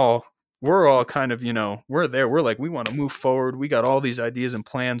 We're all kind of, we're there. We're like, we want to move forward. We got all these ideas and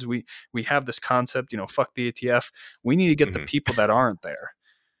plans. We have this concept, fuck the ATF. We need to get the people that aren't there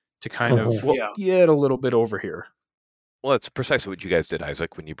to kind of get a little bit over here. Well, that's precisely what you guys did,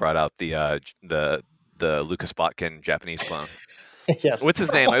 Isaac, when you brought out the Lucas Botkin Japanese clone. Yes. What's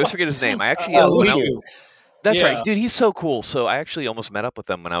his name? I always forget his name. I actually that's right, dude. He's so cool. So I actually almost met up with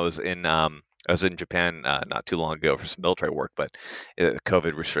him when I was in Japan not too long ago for some military work, but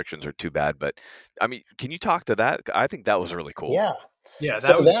COVID restrictions are too bad. But I mean, can you talk to that? I think that was really cool. Yeah.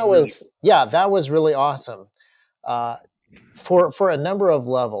 So that was really awesome. For a number of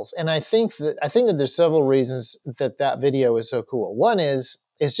levels, and I think that there's several reasons that video is so cool. One is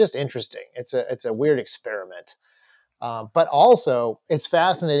it's just interesting. It's a weird experiment, but also it's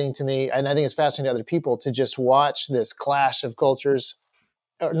fascinating to me, and I think it's fascinating to other people to just watch this clash of cultures,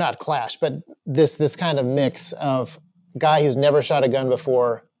 or not clash, but this kind of mix of guy who's never shot a gun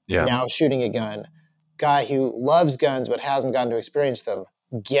before, now shooting a gun, guy who loves guns but hasn't gotten to experience them,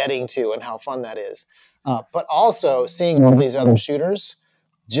 getting to, and how fun that is. But also seeing all these other shooters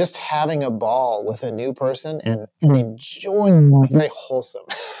just having a ball with a new person and enjoying life, very wholesome.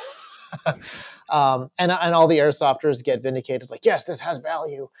 And all the airsofters get vindicated, like, yes, this has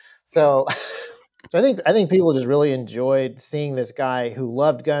value. So I think people just really enjoyed seeing this guy who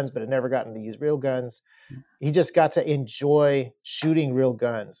loved guns but had never gotten to use real guns. He just got to enjoy shooting real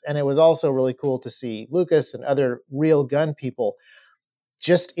guns. And it was also really cool to see Lucas and other real gun people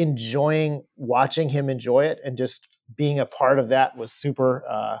just enjoying watching him enjoy it, and just being a part of that was super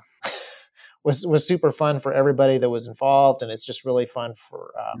was super fun for everybody that was involved. And it's just really fun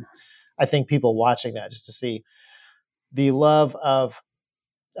for I think people watching that, just to see the love of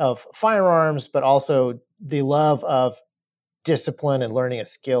firearms, but also the love of discipline and learning a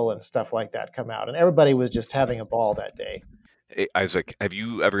skill and stuff like that come out. And everybody was just having a ball that day. Hey, Isaac, have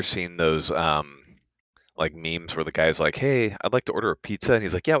you ever seen those like memes where the guy's like, hey, I'd like to order a pizza, and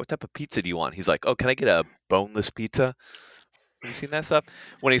he's like, yeah, what type of pizza do you want? He's like, oh, can I get a boneless pizza? Have you seen that stuff?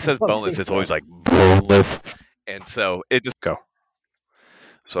 When he says boneless, it's always like boneless. And so it just go.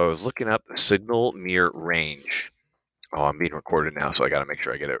 So I was looking up signal near range. Oh, I'm being recorded now, so I got to make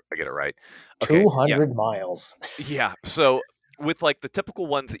sure I get it right. Okay, 200 miles. Yeah. So with like the typical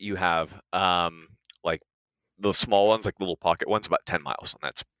ones that you have, like the small ones, like little pocket ones, about 10 miles, and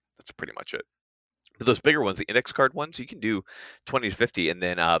that's pretty much it. But those bigger ones, the index card ones, you can do 20 to 50, and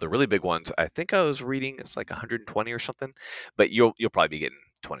then the really big ones, I think I was reading it's like 120 or something, but you'll probably be getting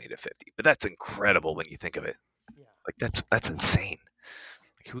 20 to 50. But that's incredible when you think of it. Like that's insane.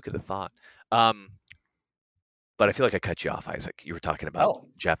 Like, who could have thought? But I feel like I cut you off, Isaac. You were talking about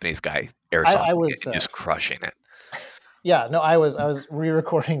Japanese guy I airsofting was it and just crushing it. Yeah, no, I was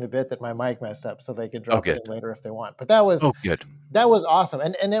re-recording the bit that my mic messed up, so they could drop it in later if they want. But that was good. That was awesome,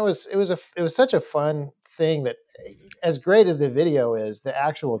 and it was such a fun thing that, as great as the video is, the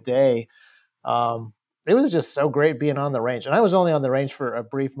actual day, it was just so great being on the range. And I was only on the range for a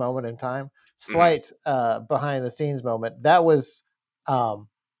brief moment in time. Slight behind the scenes moment. That was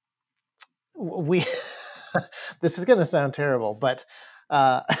we. This is going to sound terrible, but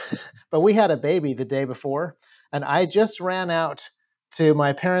we had a baby the day before. And I just ran out to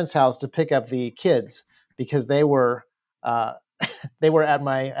my parents' house to pick up the kids because they were at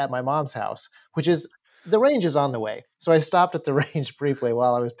my mom's house, which is the range is on the way. So I stopped at the range briefly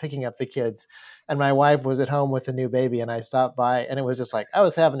while I was picking up the kids, and my wife was at home with the new baby, and I stopped by, and it was just like I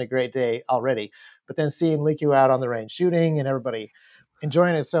was having a great day already. But then seeing Liku out on the range shooting and everybody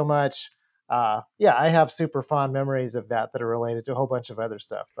enjoying it so much. I have super fond memories of that are related to a whole bunch of other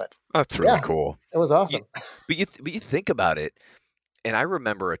stuff. But that's really cool. It was awesome. But you think about it, and I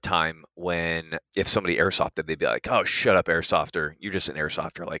remember a time when if somebody airsofted, they'd be like, "Oh, shut up, airsofter! You're just an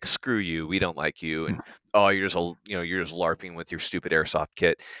airsofter. Like, screw you. We don't like you." And you're just LARPing with your stupid airsoft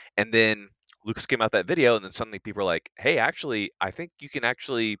kit. And then Lucas came out that video, and then suddenly people are like, "Hey, actually, I think you can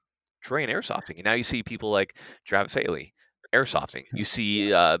actually train airsofting." And now you see people like Travis Haley airsofting. You see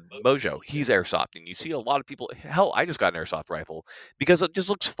Mojo, he's airsofting. You see a lot of people. Hell, I just got an airsoft rifle because it just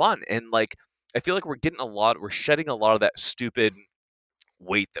looks fun. And like, I feel like we're shedding a lot of that stupid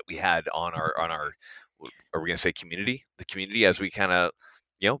weight that we had on our are we gonna say the community as we kind of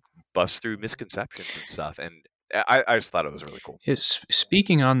bust through misconceptions and stuff. And I just thought it was really cool.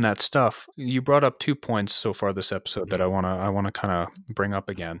 Speaking on that stuff, you brought up 2 points so far this episode that I wanna kind of bring up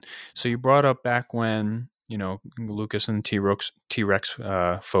again. So you brought up back when Lucas and T-Rex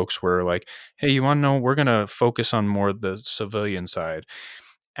folks were like, "Hey, you want to know? We're gonna focus on more the civilian side."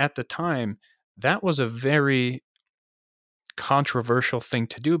 At the time, that was a very controversial thing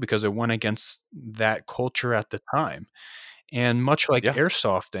to do because it went against that culture at the time. And much like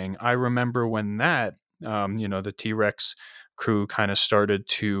airsofting, I remember when that, the T-Rex crew kind of started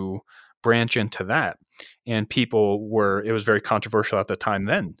to branch into that, and it was very controversial at the time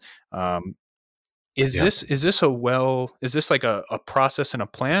then. Is this like a process and a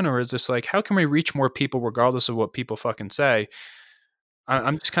plan, or is this like, how can we reach more people regardless of what people fucking say?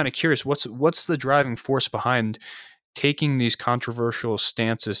 I'm just kind of curious, what's the driving force behind taking these controversial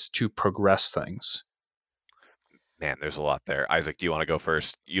stances to progress things? Man, there's a lot there. Isaac, do you want to go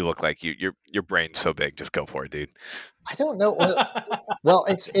first? You look like your brain's so big. Just go for it, dude. I don't know. Well,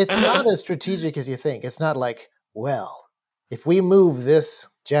 it's not as strategic as you think. It's not like, well, if we move this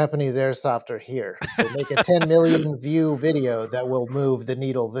Japanese airsofter here, we'll make a 10 million view video that will move the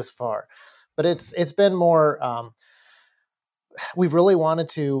needle this far. But it's been more. We've really wanted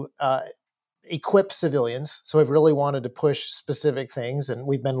to equip civilians, so we've really wanted to push specific things, and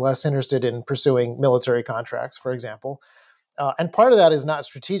we've been less interested in pursuing military contracts, for example. And part of that is not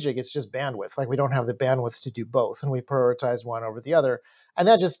strategic; it's just bandwidth. Like, we don't have the bandwidth to do both, and we prioritized one over the other. And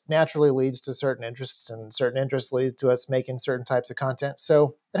that just naturally leads to certain interests, and certain interests lead to us making certain types of content.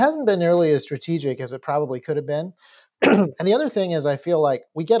 So it hasn't been nearly as strategic as it probably could have been. And the other thing is, I feel like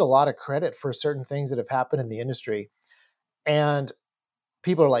we get a lot of credit for certain things that have happened in the industry. And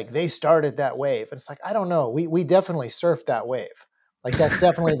people are like, they started that wave. And it's like, I don't know. We definitely surfed that wave. Like, that's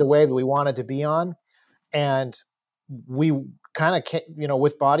definitely the wave that we wanted to be on. And we kind of,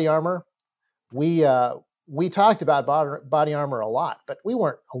 with body armor, we talked about body armor a lot, but we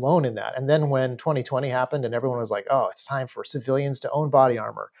weren't alone in that. And then when 2020 happened and everyone was like, oh, it's time for civilians to own body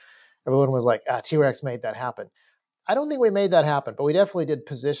armor, everyone was like, T-Rex made that happen. I don't think we made that happen, but we definitely did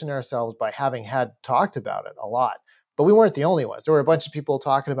position ourselves by having had talked about it a lot. But we weren't the only ones. There were a bunch of people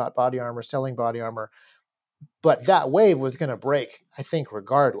talking about body armor, selling body armor. But that wave was going to break, I think,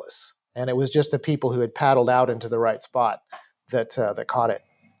 regardless. And it was just the people who had paddled out into the right spot that caught it.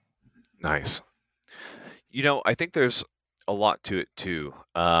 Nice. I think there's a lot to it too.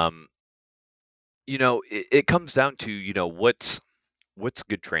 It comes down to, what's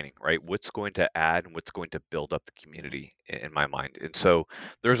good training, right? What's going to add and what's going to build up the community in my mind. And so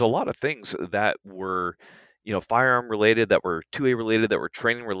there's a lot of things that were, firearm related, that were 2A related, that were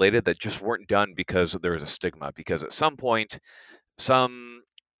training related, that just weren't done because there was a stigma. Because at some point, some,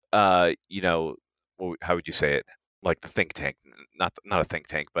 how would you say it? Like the think tank, not a think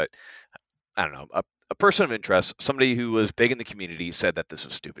tank, but I don't know, a person of interest, somebody who was big in the community said that this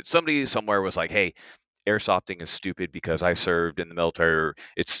was stupid. Somebody somewhere was like, hey, airsofting is stupid because I served in the military, or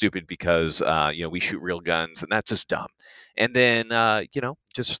it's stupid because, we shoot real guns, and that's just dumb. And then,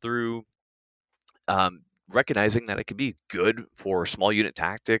 just through recognizing that it could be good for small unit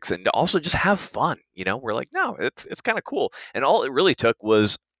tactics and to also just have fun. We're like, no, it's kind of cool. And all it really took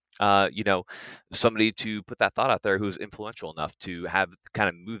was, somebody to put that thought out there who's influential enough to have kind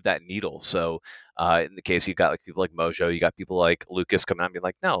of move that needle. So in the case, you got like people like Mojo, you got people like Lucas coming out and being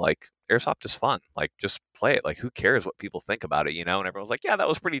like, no, like airsoft is fun. Like just play it. Like who cares what people think about it? And everyone's like, yeah, that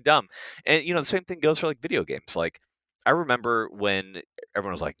was pretty dumb. And the same thing goes for like video games. Like I remember when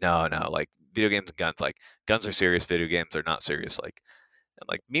everyone was like, no, like video games and guns, like guns are serious, video games are not serious. Like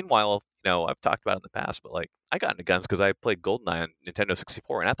meanwhile, I've talked about it in the past, but like I got into guns because I played GoldenEye on Nintendo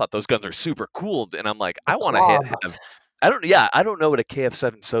 64, and I thought those guns are super cool. And I'm like, I want to have. I don't know what a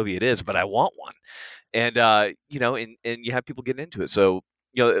KF7 Soviet is, but I want one. And and you have people getting into it. So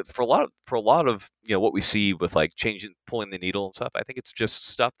for a lot of what we see with like pulling the needle and stuff, I think it's just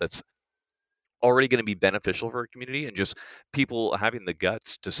stuff that's already going to be beneficial for our community, and just people having the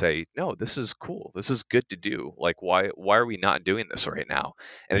guts to say, no, this is cool, this is good to do. Like why are we not doing this right now?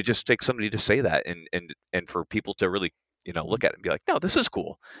 And it just takes somebody to say that, and for people to really look at it and be like, no, this is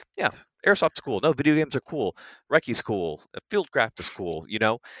cool. Yeah, airsoft's cool. No, video games are cool. Reki's cool. Fieldcraft is cool.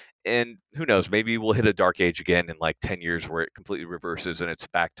 And who knows, maybe we'll hit a dark age again in like 10 years where it completely reverses and it's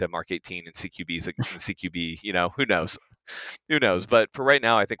back to Mark 18 and CQBs and CQB. Who knows? Who knows? But for right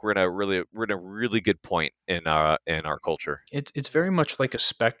now, I think we're in a really good point in our culture. It's very much like a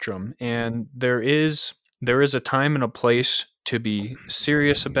spectrum, and there is a time and a place to be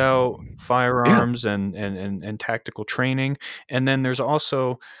serious about firearms and tactical training, and then there's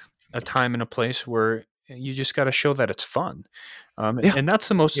also a time and a place where you just got to show that it's fun. And that's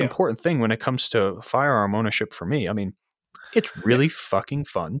the most important thing when it comes to firearm ownership for me. I mean, it's really fucking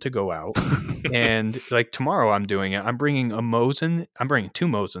fun to go out. And like tomorrow I'm doing it. I'm bringing a Mosin. I'm bringing 2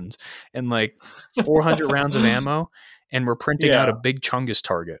 Mosins and like 400 rounds of ammo. And we're printing out a big Chungus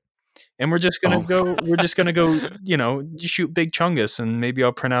target. And we're just going to go, shoot big Chungus, and maybe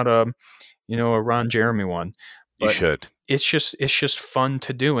I'll print out a Ron Jeremy one. But you should. It's just fun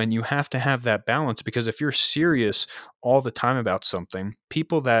to do, and you have to have that balance, because if you're serious all the time about something,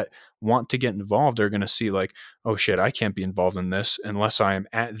 people that want to get involved are going to see like, oh shit, I can't be involved in this unless I am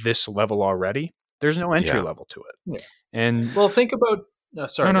at this level already. There's no entry level to it. Yeah. And well, think about.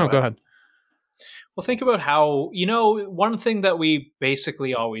 Sorry. No, go ahead. Well, think about how one thing that we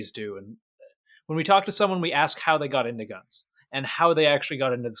basically always do, and when we talk to someone, we ask how they got into guns and how they actually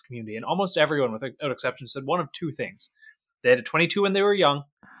got into this community. And almost everyone, without exception, said one of 2 things. They had a 22 when they were young,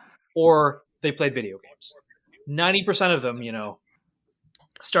 or they played video games. 90% of them,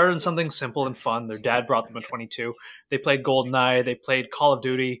 started in something simple and fun. Their dad brought them a 22. They played GoldenEye. They played Call of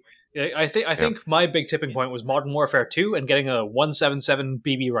Duty. I think my big tipping point was Modern Warfare 2 and getting a 177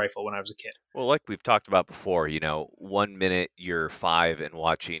 BB rifle when I was a kid. Well, like we've talked about before, 1 minute you're 5 and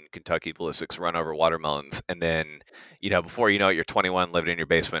watching Kentucky Ballistics run over watermelons, and then, before you know it, you're 21 living in your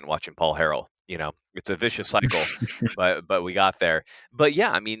basement watching Paul Harrell. It's a vicious cycle, but we got there. But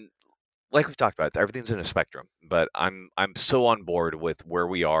yeah, I mean, like we've talked about, everything's in a spectrum. But I'm so on board with where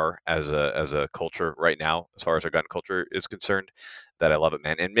we are as a culture right now, as far as our gun culture is concerned, that I love it,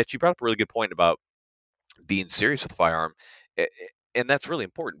 man. And Mitch, you brought up a really good point about being serious with the firearm, and that's really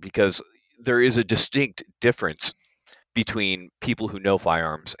important, because there is a distinct difference between people who know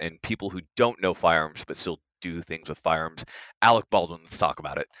firearms and people who don't know firearms but still do things with firearms. Alec Baldwin, let's talk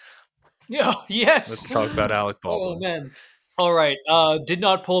about it. Yeah, yes. Let's talk about Alec Baldwin. Oh man. All right. Did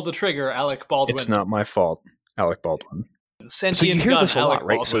not pull the trigger, Alec Baldwin. It's not my fault, Alec Baldwin. So you hear this a lot,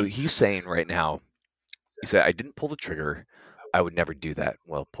 right? So he's saying right now, he said, I didn't pull the trigger. I would never do that.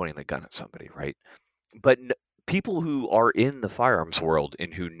 Well, pointing a gun at somebody, right? But people who are in the firearms world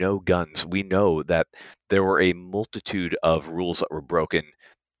and who know guns, we know that there were a multitude of rules that were broken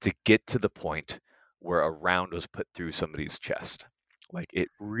to get to the point where a round was put through somebody's chest. Like, it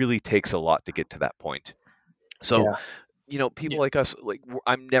really takes a lot to get to that point. So, people like us, like,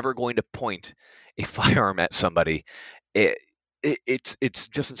 I'm never going to point a firearm at somebody. It's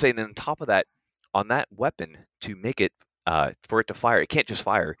just insane. And on top of that, on that weapon, to make it for it to fire, it can't just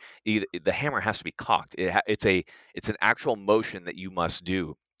fire. The hammer has to be cocked. It's an actual motion that you must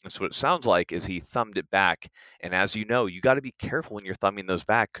do. And so what it sounds like is he thumbed it back. And as you know, you got to be careful when you're thumbing those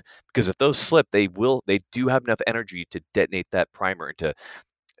back, because if those slip, they do have enough energy to detonate that primer and to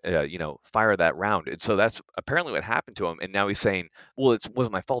fire that round. And so that's apparently what happened to him. And now he's saying, well, it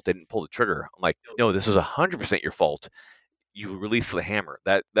wasn't my fault. I didn't pull the trigger. I'm like, no, this is 100% your fault. You release the hammer.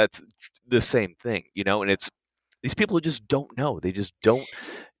 That's the same thing, and it's these people who just don't know. They just don't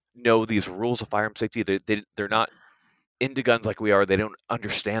know these rules of firearm safety. They're not into guns like we are. They don't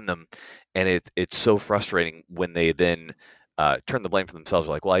understand them, and it's so frustrating when they then turn the blame for themselves.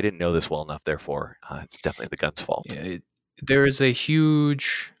 Like, well, I didn't know this well enough, therefore it's definitely the gun's fault. Yeah, there is a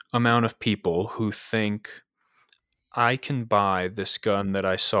huge amount of people who think I can buy this gun that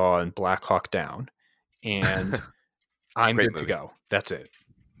I saw in Black Hawk Down, and I'm good to go. That's it.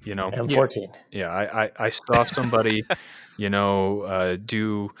 M14. Yeah, I saw somebody,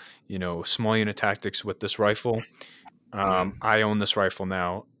 do small unit tactics with this rifle. I own this rifle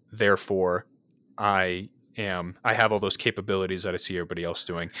now, therefore I have all those capabilities that I see everybody else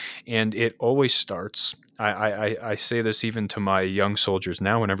doing. And it always starts, I say this even to my young soldiers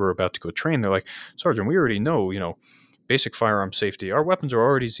now whenever we're about to go train. They're like, Sergeant, we already know, basic firearm safety. Our weapons are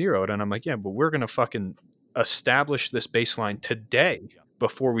already zeroed. And I'm like, yeah, but we're going to fucking establish this baseline today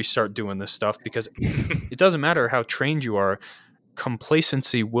before we start doing this stuff, because it doesn't matter how trained you are,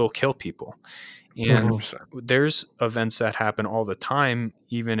 complacency will kill people. And there's events that happen all the time,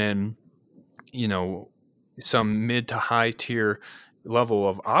 even in, some mid to high tier level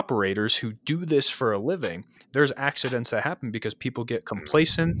of operators who do this for a living. There's accidents that happen because people get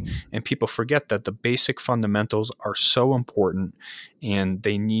complacent and people forget that the basic fundamentals are so important and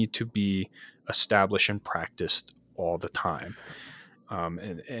they need to be established and practiced all the time.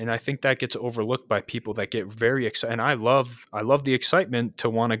 And I think that gets overlooked by people that get very excited. And I love the excitement to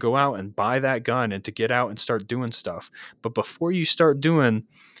want to go out and buy that gun and to get out and start doing stuff. But before you start doing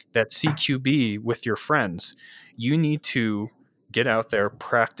that CQB with your friends, you need to get out there,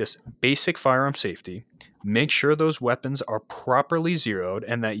 practice basic firearm safety, make sure those weapons are properly zeroed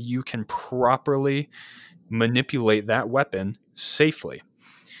and that you can properly manipulate that weapon safely.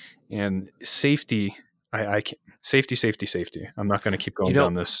 And safety, I can safety. I'm not going to keep going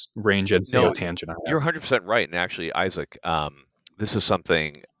down this range and tangent. You're 100% right. And actually, Isaac, this is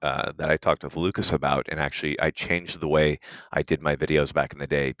something that I talked with Lucas about, and actually I changed the way I did my videos back in the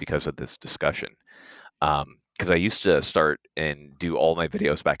day because of this discussion. Because I used to start and do all my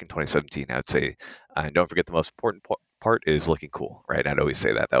videos back in 2017. I would say, and don't forget the most important part is looking cool, right? I'd always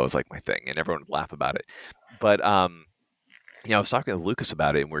say that was like my thing, and everyone would laugh about it. But I was talking to Lucas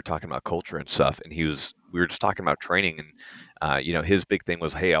about it, and we were talking about culture and stuff, and we were just talking about training, and his big thing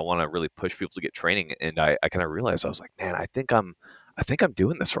was, hey, I want to really push people to get training, and I kind of realized, I was like, man, I think I'm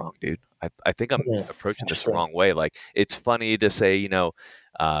doing this wrong, dude. I think I'm approaching this the wrong way. Like, it's funny to say,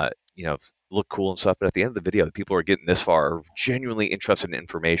 look cool and stuff, but at the end of the video, the people who are getting this far are genuinely interested in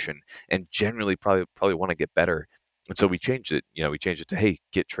information and genuinely probably want to get better. And so we changed it. We changed it to, hey,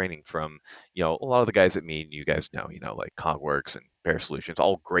 get training from, a lot of the guys that me and you guys know, like Cogworks and Bear Solutions,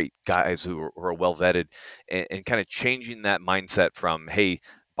 all great guys who are well vetted, and kind of changing that mindset from, hey,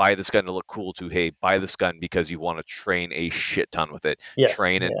 buy this gun to look cool, to, hey, buy this gun because you want to train a shit ton with it. Yes,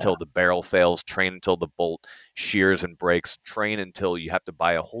 train until the barrel fails, train until the bolt shears and breaks, train until you have to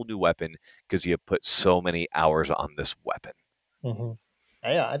buy a whole new weapon because you have put so many hours on this weapon. Mm-hmm.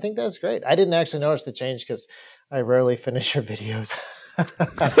 Yeah, I think that's great. I didn't actually notice the change because I rarely finish your videos.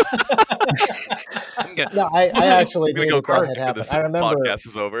 No, I actually knew that had happened. I remember podcast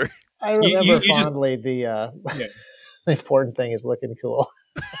is over. I remember fondly the important thing is looking cool.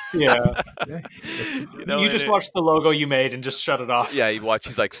 Yeah. You just watched the logo you made and just shut it off. Yeah, you watch.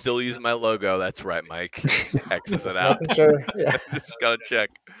 He's like, still using my logo. That's right, Mike. X's it out. Sure. Yeah. Just gotta check.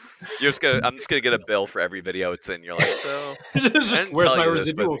 I'm just gonna get a bill for every video it's in. You're like, so just where's my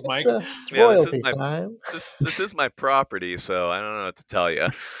residuals, Mike? It's royalty time. This is my property, so I don't know what to tell you.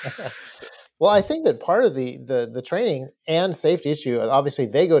 Well, I think that part of the training and safety issue, obviously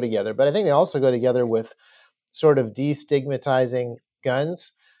they go together, but I think they also go together with sort of destigmatizing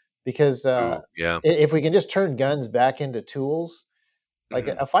guns, because if we can just turn guns back into tools, like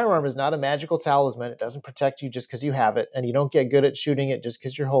a firearm is not a magical talisman. It doesn't protect you just because you have it, and you don't get good at shooting it just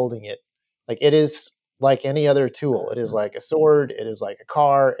because you're holding it. Like, it is like any other tool. It is like a sword. It is like a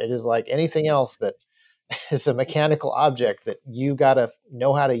car. It is like anything else that is a mechanical object that you got to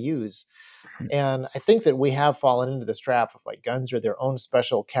know how to use. And I think that we have fallen into this trap of, like, guns are their own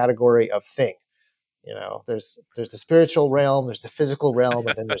special category of thing. There's the spiritual realm, there's the physical realm,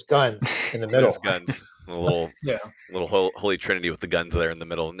 and then there's guns in the middle. There's guns, a little holy trinity with the guns there in the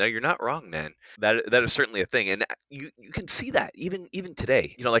middle. No, you're not wrong, man. That is certainly a thing, and you can see that even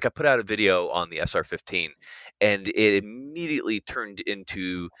today. Like, I put out a video on the SR-15, and it immediately turned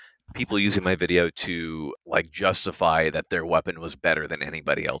into people using my video to like justify that their weapon was better than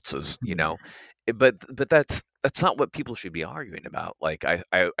anybody else's, you know. But that's not what people should be arguing about. Like I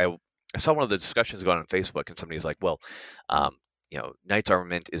saw one of the discussions going on Facebook, and somebody's like, well, um, you know, Knight's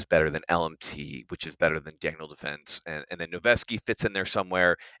Armament is better than LMT, which is better than Daniel Defense, and then Noveski fits in there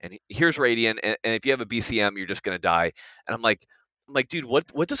somewhere, and here's Radiant, and if you have a BCM, you're just gonna die. And I'm like, dude,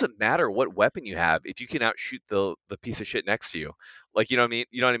 what does it matter what weapon you have if you can outshoot the piece of shit next to you? Like, you know what I mean?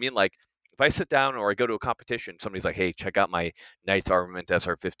 You know what I mean? Like, if I sit down or I go to a competition, somebody's like, hey, check out my Knight's Armament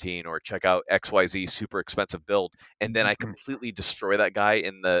SR15 or check out XYZ super expensive build, and then I completely destroy that guy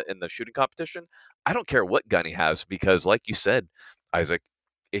in the shooting competition. I don't care what gun he has, because like you said, Isaac,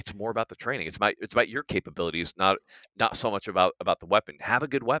 it's more about the training. It's about your capabilities, not so much about the weapon. Have a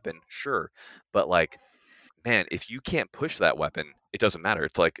good weapon, sure, but like, man, if you can't push that weapon, it doesn't matter.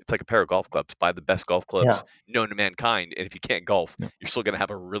 It's like a pair of golf clubs. Buy the best golf clubs known to mankind, and if you can't golf, you're still going to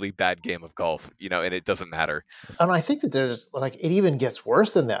have a really bad game of golf, you know, and it doesn't matter. And I think that there's like, it even gets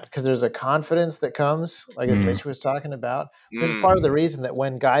worse than that, because there's a confidence that comes, like as Mitch was talking about. This is part of the reason that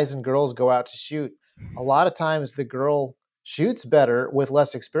when guys and girls go out to shoot, a lot of times the girl shoots better with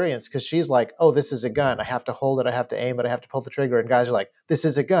less experience, because she's like, oh, this is a gun. I have to hold it. I have to aim it. I have to pull the trigger. And guys are like, this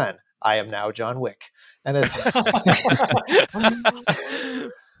is a gun. I am now John Wick. And it's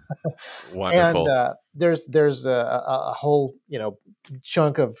wonderful. And there's a whole, you know,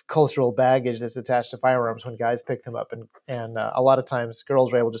 chunk of cultural baggage that's attached to firearms when guys pick them up, and a lot of times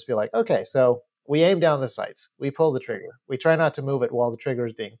girls are able to just be like, okay, so we aim down the sights, we pull the trigger, we try not to move it while the trigger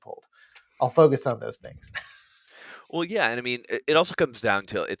is being pulled. I'll focus on those things. Well, yeah, and I mean, it also comes down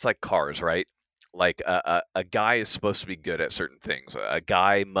to, it's like cars, right? Like a guy is supposed to be good at certain things. A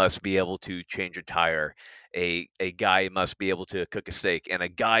guy must be able to change a tire. A guy must be able to cook a steak, and a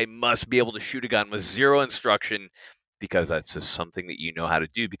guy must be able to shoot a gun with zero instruction, because that's just something that you know how to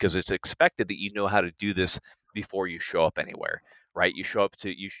do, because it's expected that you know how to do this before you show up anywhere, right? You show up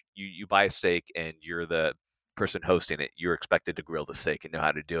to you buy a steak, and you're the person hosting it. You're expected to grill the steak and know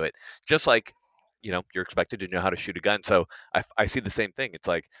how to do it, just like, you know, you're expected to know how to shoot a gun. So I see the same thing. It's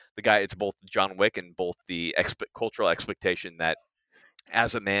like the guy, it's both John Wick and both the cultural expectation that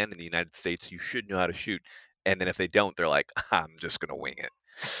as a man in the United States, you should know how to shoot. And then if they don't, they're like, I'm just going to wing it.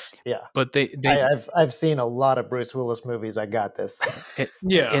 Yeah. But I've seen a lot of Bruce Willis movies. I got this.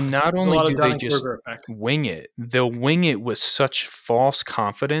 Yeah. And not only do they just wing it, they'll wing it with such false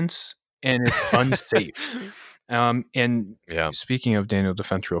confidence, and it's unsafe. And speaking of Daniel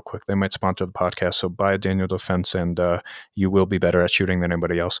Defense real quick, they might sponsor the podcast, so buy a Daniel Defense and you will be better at shooting than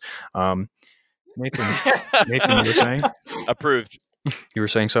anybody else. Nathan, you were saying? Approved. You were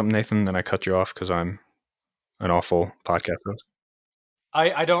saying something, Nathan, then I cut you off because I'm an awful podcast host.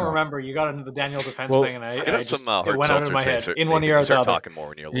 I don't remember. You got into the Daniel Defense thing, and I just it went out of my head. In one ear or the other. Talking more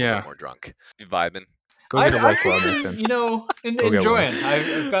when you're a little bit more drunk. You vibing. Go get a White Claw, Nathan. You know, enjoying.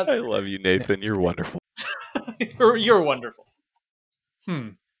 I've got. I love you, Nathan. You're wonderful. You're wonderful.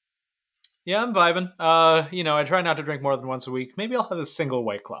 Yeah, I'm vibing. You know, I try not to drink more than once a week. Maybe I'll have a single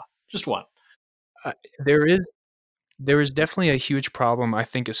White Claw, just one. There is definitely a huge problem, I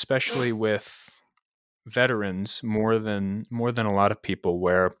think, especially with veterans more than a lot of people,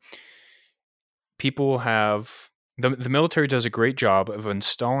 where people have the military does a great job of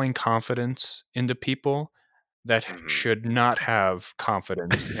installing confidence into people that should not have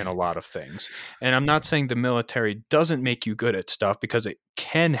confidence in a lot of things. And I'm not saying the military doesn't make you good at stuff, because it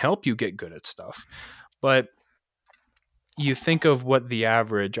can help you get good at stuff. But you think of what the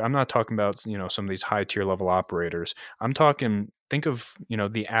average, I'm not talking about, you know, some of these high tier level operators. Think of, you know,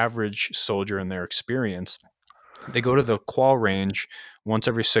 the average soldier in their experience. They go to the qual range once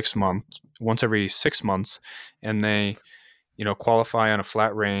every 6 months, and they, you know, qualify on a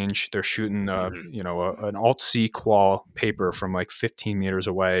flat range. They're shooting, you know, an Alt-C qual paper from like 15 meters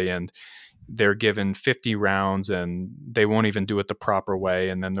away, and they're given 50 rounds, and they won't even do it the proper way.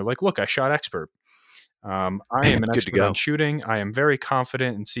 And then they're like, look, I shot expert. I am an expert on shooting. I am very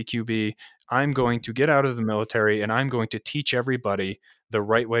confident in CQB. I'm going to get out of the military, and I'm going to teach everybody the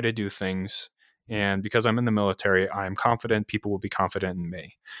right way to do things. And because I'm in the military, I'm confident people will be confident in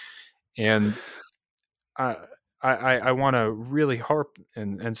me. And I want to really harp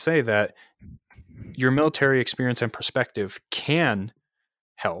and say that your military experience and perspective can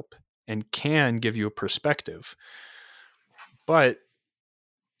help and can give you a perspective. But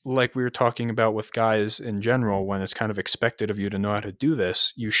like we were talking about with guys in general, when it's kind of expected of you to know how to do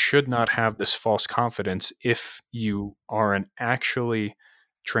this, you should not have this false confidence if you are an actually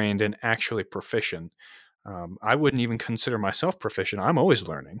trained and actually proficient. I wouldn't even consider myself proficient. I'm always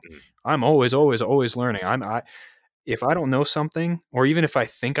learning. I'm always learning. if I don't know something, or even if I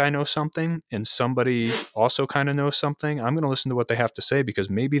think I know something and somebody also kind of knows something, I'm going to listen to what they have to say because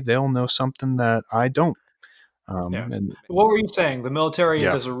maybe they'll know something that I don't. Yeah. And What were you saying? The military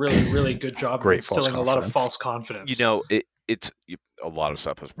Yeah. does a really, really good job of Great false instilling a lot of confidence. false confidence. You know, it's a lot of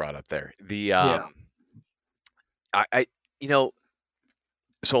stuff was brought up there. The Yeah. I you know,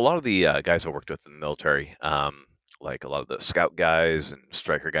 so a lot of the guys I worked with in the military, like a lot of the scout guys and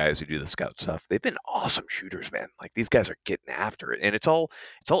striker guys who do the scout stuff, they've been awesome shooters, man. Like these guys are getting after it, and it's all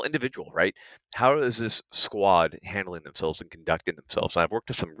individual, right? How is this squad handling themselves and conducting themselves? And I've worked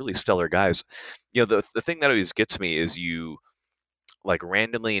with some really stellar guys. You know, the thing that always gets me is you like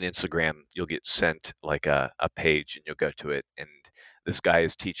randomly in Instagram, you'll get sent like a page, and you'll go to it, and this guy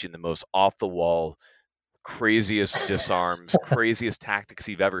is teaching the most off the wall craziest disarms, craziest tactics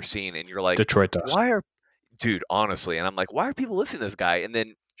you've ever seen, and you're like, Detroit Dust. why are, dude, honestly, and I'm like, why are people listening to this guy? And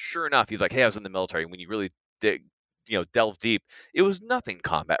then, sure enough, he's like, hey, I was in the military. When you really delve deep, it was nothing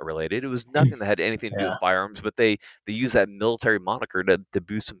combat related. It was nothing that had anything to do with firearms, but they use that military moniker to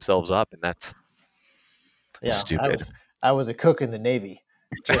boost themselves up, and that's stupid. I was a cook in the Navy.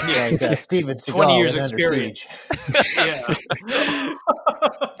 Just like Steven 20 years Seagal in Under experience. Siege. Yeah.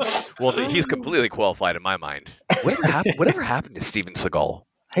 Well, he's completely qualified in my mind. Whatever happened to Steven Seagal?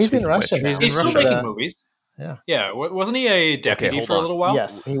 He's in Russia now. He's still making movies. Yeah. Yeah. Wasn't he a deputy hold for a on. little while?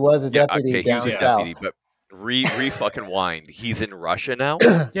 Yes, he was a deputy he down was a south. deputy, but re fucking wind. He's in Russia now.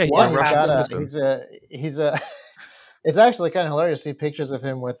 Yeah, he's a. It's actually kind of hilarious to see pictures of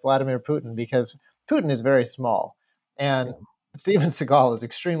him with Vladimir Putin because Putin is very small, and Steven Seagal is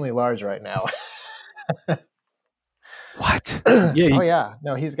extremely large right now. What?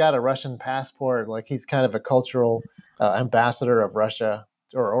 No, he's got a Russian passport. Like he's kind of a cultural ambassador of Russia,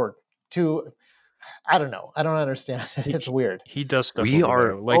 or to. I don't know. I don't understand it. It's weird. He does stuff. We over are-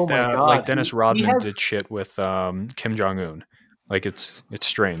 there. Like Oh my that. God. Like Dennis He Rodman has- did shit with Kim Jong Un. Like it's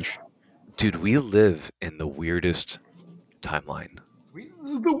strange. Dude, we live in the weirdest timeline. This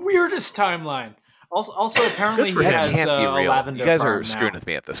is the weirdest timeline. Also apparently Good for he him. has Can't be a real. lavender You guys farm are screwing now. with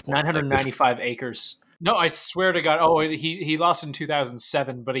me at this It's point. Like, 995 acres. No, I swear to God. Oh, he lost in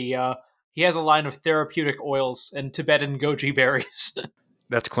 2007, but he has a line of therapeutic oils and Tibetan goji berries.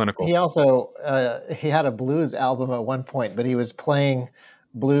 That's clinical. He also he had a blues album at one point, but he was playing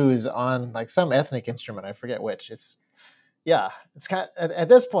blues on like some ethnic instrument. I forget which. It's kind of, at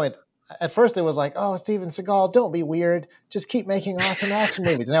this point. At first, it was like, "Oh, Steven Seagal, don't be weird. Just keep making awesome action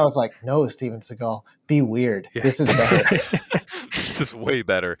movies." And I was like, "No, Steven Seagal, be weird. Yeah. This is better." this is way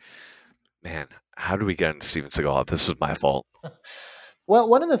better. Man, how do we get into Steven Seagal? This is my fault. Well,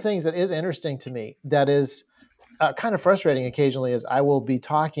 one of the things that is interesting to me that is kind of frustrating occasionally is I will be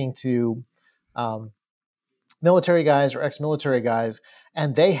talking to military guys or ex-military guys,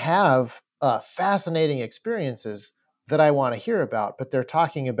 and they have fascinating experiences that I want to hear about, but they're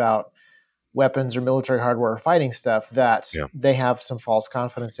talking about weapons or military hardware or fighting stuff that they have some false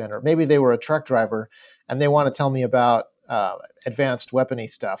confidence in, or maybe they were a truck driver and they want to tell me about advanced weapony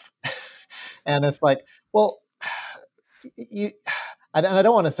stuff. And it's like, well, I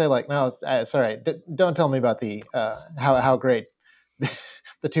don't want to say like, no, sorry, don't tell me about the how great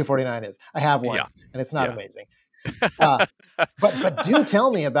the 249 is. I have one, and it's not amazing. But do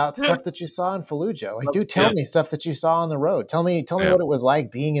tell me about stuff that you saw in Fallujah. Like, do tell me stuff that you saw on the road. Tell me what it was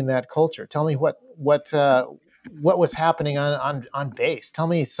like being in that culture. Tell me what was happening on base. Tell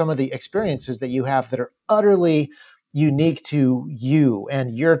me some of the experiences that you have that are utterly unique to you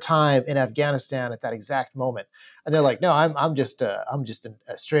and your time in Afghanistan at that exact moment. And they're like, no, I'm just a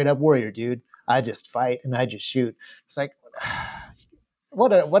straight up warrior, dude. I just fight and I just shoot. It's like,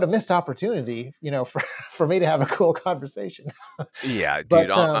 what a missed opportunity, for me to have a cool conversation. Yeah, dude.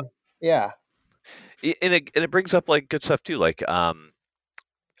 But, And it brings up like good stuff too. Like a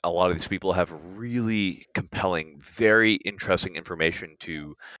lot of these people have really compelling, very interesting information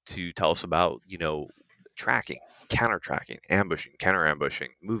to tell us about, tracking, counter tracking, ambushing, counter ambushing,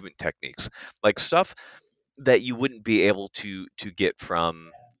 movement techniques, like stuff that you wouldn't be able to get from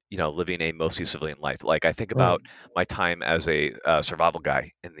living a mostly civilian life. Like I think about my time as a survival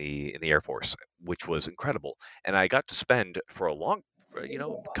guy in the Air Force, which was incredible, and I got to spend for a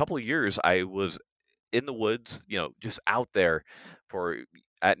couple of years. I was in the woods, just out there for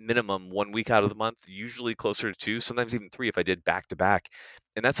at minimum 1 week out of the month, usually closer to 2, sometimes even 3 if I did back to back,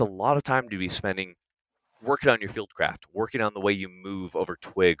 and that's a lot of time to be spending working on your field craft, working on the way you move over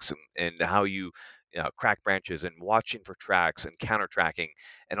twigs and how you crack branches and watching for tracks and counter tracking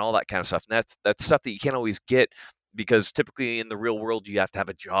and all that kind of stuff. And that's stuff that you can't always get because typically in the real world you have to have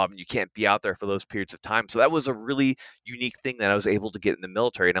a job and you can't be out there for those periods of time. So that was a really unique thing that I was able to get in the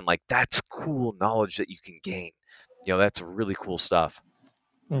military. And I'm like, that's cool knowledge that you can gain. That's really cool stuff.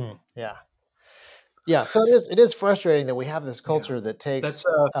 Yeah. Yeah. So it is frustrating that we have this culture that takes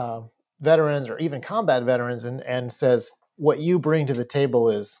That's veterans or even combat veterans and says what you bring to the table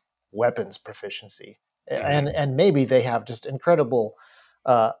is weapons proficiency, and maybe they have just incredible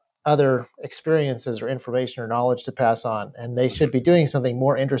uh, other experiences or information or knowledge to pass on, and they should be doing something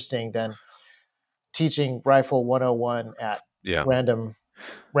more interesting than teaching rifle 101 at Yeah.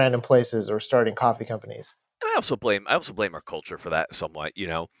 random places or starting coffee companies. And I also blame our culture for that somewhat,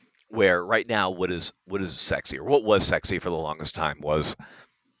 where right now what is sexy, or what was sexy for the longest time was,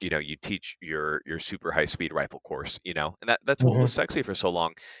 you teach your super high speed rifle course, and that's what was sexy for so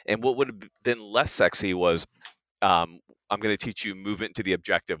long. And what would have been less sexy was, I'm going to teach you movement into the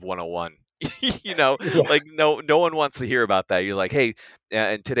objective 101. Yeah. Like no one wants to hear about that. You're like, hey,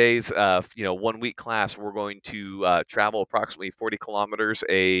 in today's 1 week class, we're going to travel approximately 40 kilometers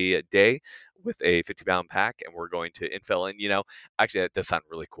a day with a 50-pound pack, and we're going to infill in. Actually, that does sound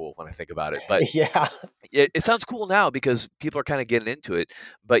really cool when I think about it. But Yeah. it sounds cool now because people are kind of getting into it.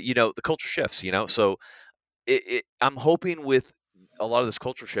 But the culture shifts. So I'm hoping with a lot of this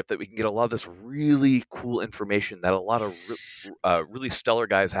culture shift that we can get a lot of this really cool information that a lot of really stellar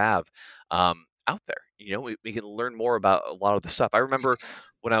guys have out there. We can learn more about a lot of the stuff. I remember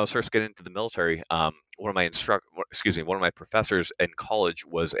when I was first getting into the military, one of my professors in college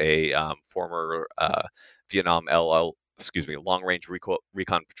was a former Vietnam long range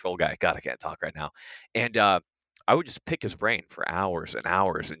recon patrol guy. God, I can't talk right now. And I would just pick his brain for hours and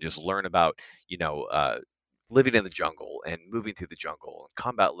hours and just learn about, living in the jungle and moving through the jungle and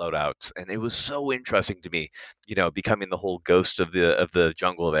combat loadouts. And it was so interesting to me, becoming the whole ghost of the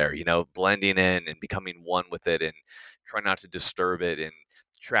jungle there, blending in and becoming one with it and trying not to disturb it and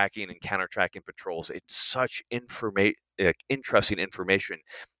tracking and counter tracking patrols. It's such interesting information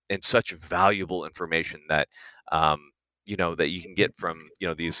and such valuable information that, that you can get from,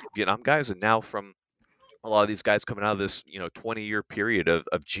 these Vietnam guys, and now from a lot of these guys coming out of this 20-year period of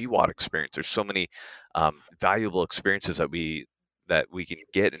GWAT experience. There's so many valuable experiences that we can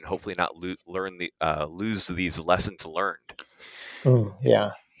get, and hopefully not lose these lessons learned.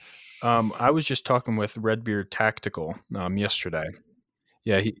 Yeah. I was just talking with Redbeard Tactical yesterday.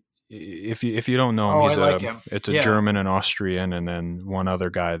 Yeah, if you don't know him, I like him. It's a German and Austrian, and then one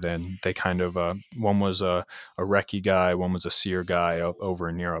other guy. Then they kind of one was a recce guy, one was a seer guy over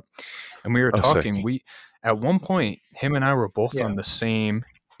in Europe, and we were talking. Sick. At one point, him and I were both on the same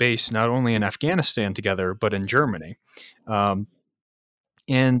base, not only in Afghanistan together, but in Germany.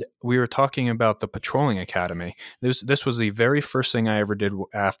 And we were talking about the patrolling academy. This was the very first thing I ever did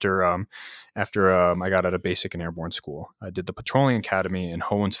after I got out of basic and airborne school. I did the patrolling academy in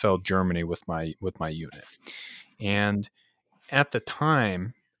Hohenfeld, Germany, with my unit. And at the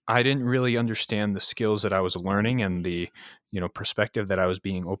time, I didn't really understand the skills that I was learning and the perspective that I was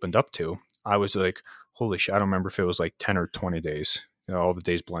being opened up to. I was like, holy shit! I don't remember if it was like 10 or 20 days. All the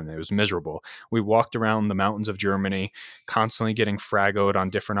days blended. It was miserable. We walked around the mountains of Germany, constantly getting fragoed on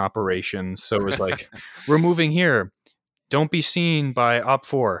different operations. So it was like, we're moving here. Don't be seen by Op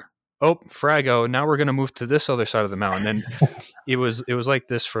 4. Oh, frago. Now we're going to move to this other side of the mountain. And it was like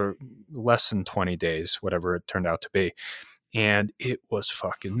this for less than 20 days, whatever it turned out to be. And it was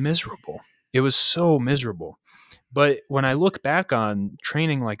fucking miserable. It was so miserable. But when I look back on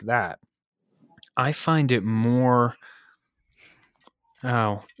training like that, I find it more...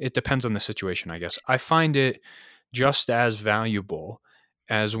 it depends on the situation, I guess. I find it just as valuable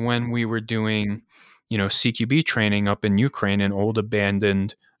as when we were doing, CQB training up in Ukraine in old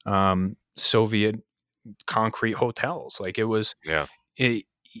abandoned Soviet concrete hotels. Like it was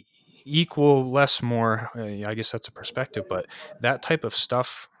equal, less, more. I guess that's a perspective, but that type of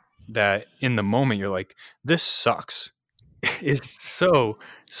stuff that in the moment you're like, this sucks, is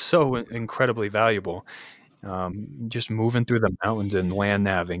so incredibly valuable. Just moving through the mountains and land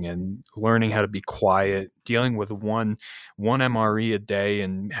naving and learning how to be quiet, dealing with one MRE a day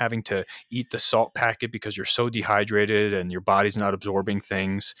and having to eat the salt packet because you're so dehydrated and your body's not absorbing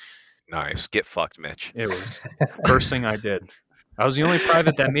things. Nice. Get fucked, Mitch. It was the first thing I did. I was the only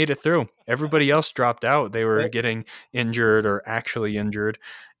private that made it through. Everybody else dropped out. They were getting injured or actually injured.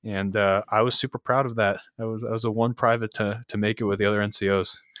 And I was super proud of that. I was the one private to make it with the other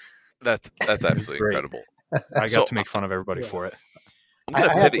NCOs. That's absolutely incredible. I got to make fun of everybody for it. I'm going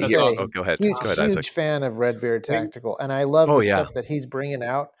to pivot here. Say, go ahead. Huge, go ahead, huge Isaac. Fan of Redbeard Tactical, and I love the stuff that he's bringing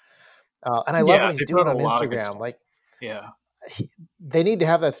out. And I love what he's doing on Instagram. Like, they need to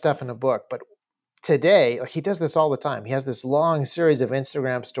have that stuff in a book. But today, he does this all the time. He has this long series of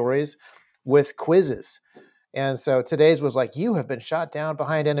Instagram stories with quizzes, And so today's was like, you have been shot down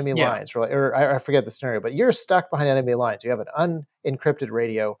behind enemy lines, or I forget the scenario, but you're stuck behind enemy lines. You have an unencrypted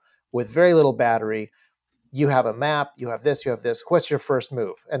radio with very little battery. You have a map, you have this. What's your first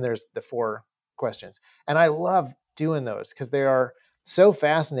move? And there's the 4 questions. And I love doing those because they are so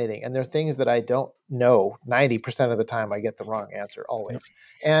fascinating. And they're things that I don't know. 90% of the time I get the wrong answer, always.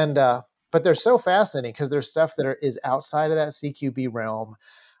 And, but they're so fascinating because there's stuff that is outside of that CQB realm.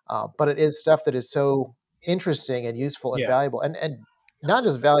 But it is stuff that is so interesting and useful and valuable, and not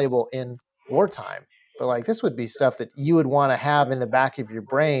just valuable in wartime, but like this would be stuff that you would want to have in the back of your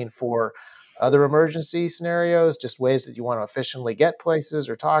brain for other emergency scenarios, just ways that you want to efficiently get places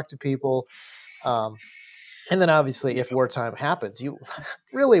or talk to people. And then obviously if wartime happens, you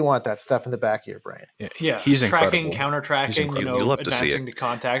really want that stuff in the back of your brain. Yeah. He's tracking, incredible. counter-tracking, You'd love to see advancing to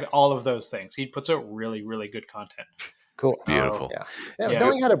contact, all of those things. He puts out really, really good content. Cool. Beautiful.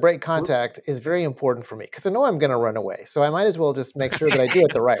 Knowing how to break contact is very important for me because I know I'm going to run away. So I might as well just make sure that I do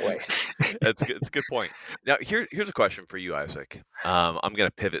it the right way. That's good. It's a good point. Now, here's a question for you, Isaac. I'm going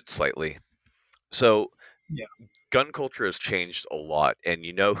to pivot slightly. So, gun culture has changed a lot, and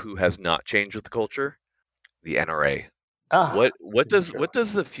you know who has not changed with the culture? The NRA. What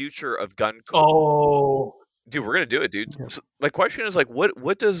does the future of gun culture? Oh, dude, we're gonna do it, dude. So my question is like,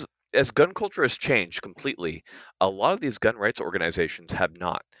 what does, as gun culture has changed completely, a lot of these gun rights organizations have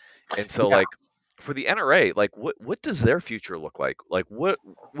not, and so like for the NRA, like what does their future look like? Like what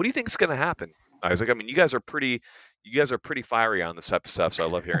do you think is gonna happen, Isaac? I mean, you guys are pretty fiery on this type of stuff, so I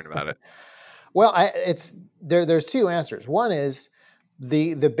love hearing about it. Well, there's 2 answers. One is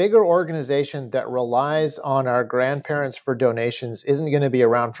the bigger organization that relies on our grandparents for donations isn't going to be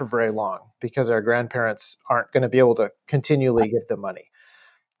around for very long because our grandparents aren't going to be able to continually give them money.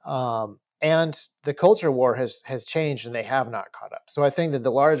 And the culture war has changed and they have not caught up. So I think that the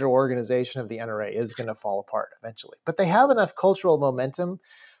larger organization of the NRA is going to fall apart eventually. But they have enough cultural momentum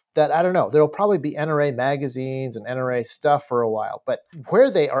that, I don't know, there'll probably be NRA magazines and NRA stuff for a while. But where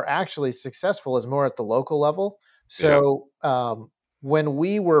they are actually successful is more at the local level. So when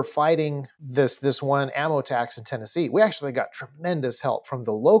we were fighting this one ammo tax in Tennessee, we actually got tremendous help from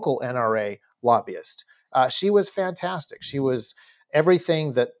the local NRA lobbyist. She was fantastic. She was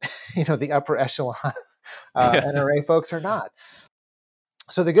everything that the upper echelon NRA folks are not.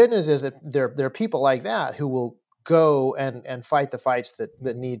 So the good news is that there are people like that who will go and fight the fights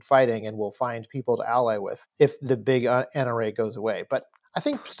that need fighting and will find people to ally with if the big NRA goes away. But I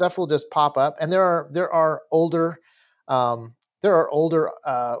think stuff will just pop up, and there are older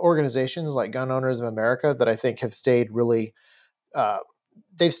organizations like Gun Owners of America that I think have stayed really.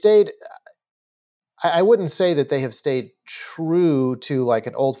 They've stayed. I wouldn't say that they have stayed true to like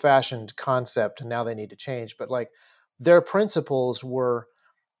an old-fashioned concept, and now they need to change. But like their principles were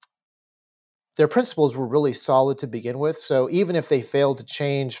really solid to begin with. So even if they failed to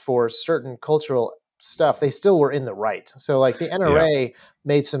change for certain cultural stuff, they still were in the right. So like the NRA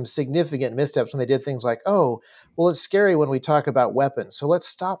made some significant missteps when they did things like, oh, well, it's scary when we talk about weapons, so let's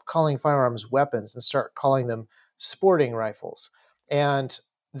stop calling firearms weapons and start calling them sporting rifles. And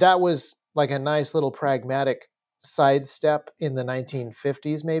that was like a nice little pragmatic sidestep in the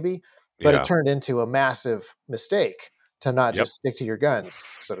 1950s maybe, but it turned into a massive mistake to not just stick to your guns,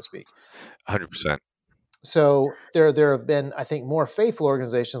 so to speak. 100%. So there have been, I think, more faithful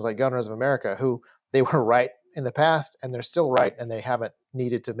organizations like Gun Owners of America who they were right in the past and they're still right and they haven't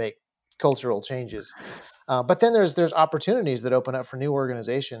needed to make cultural changes. But then there's opportunities that open up for new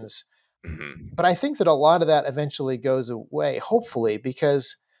organizations. Mm-hmm. But I think that a lot of that eventually goes away, hopefully,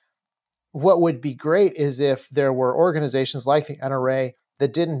 because what would be great is if there were organizations like the NRA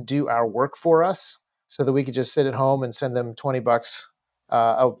that didn't do our work for us so that we could just sit at home and send them $20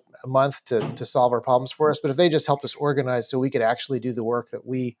 a month to solve our problems for us. But if they just helped us organize so we could actually do the work that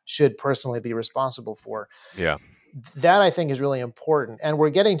we should personally be responsible for, that I think is really important. And we're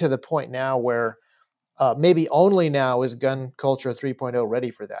getting to the point now where maybe only now is gun culture 3.0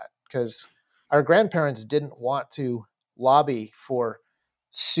 ready for that, because our grandparents didn't want to lobby for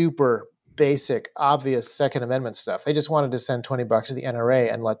super basic, obvious Second Amendment stuff. They just wanted to send $20 to the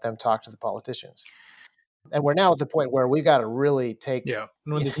NRA and let them talk to the politicians. And we're now at the point where we got to really take, we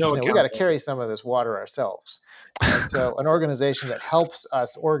got to carry some of this water ourselves. And so an organization that helps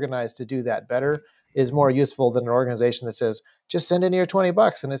us organize to do that better is more useful than an organization that says, just send in your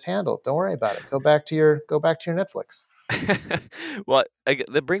 $20 and it's handled. Don't worry about it. Go back to your Netflix. Well,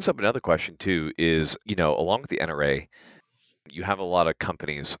 that brings up another question too, is, along with the NRA, you have a lot of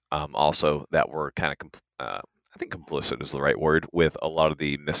companies also that were kind of, I think complicit is the right word, with a lot of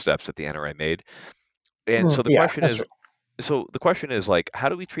the missteps that the NRA made. And so the question is, so the question is like, how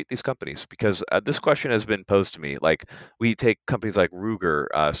do we treat these companies? Because this question has been posed to me. Like, we take companies like Ruger,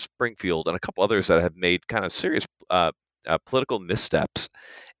 Springfield, and a couple others that have made kind of serious political missteps.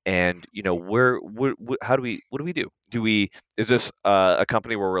 And how do we? What do we do? Is this a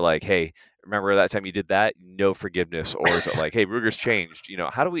company where we're like, hey, remember that time you did that? No forgiveness, or is it like, hey, Ruger's changed?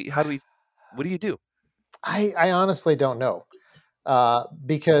 How do we? What do you do? I honestly don't know.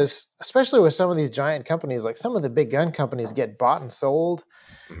 Because especially with some of these giant companies, like some of the big gun companies get bought and sold,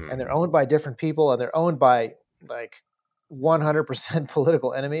 and they're owned by different people, and they're owned by like 100%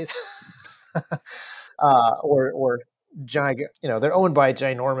 political enemies, or giant. They're owned by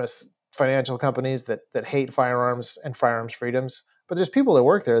ginormous financial companies that hate firearms and firearms freedoms. But there's people that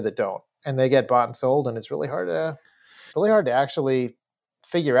work there that don't, and they get bought and sold, and it's really hard to actually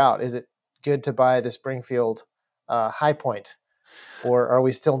figure out, is it good to buy the Springfield High Point, or are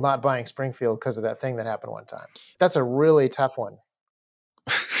we still not buying Springfield because of that thing that happened one time? That's a really tough one.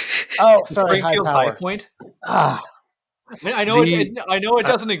 Oh, sorry, Springfield High Power. High Point. Ah, I know it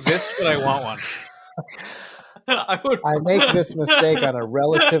doesn't exist, but I want one. I make this mistake on a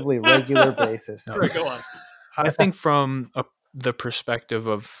relatively regular basis. Sorry, go on. I think from the perspective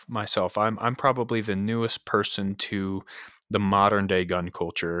of myself, I'm probably the newest person to the modern day gun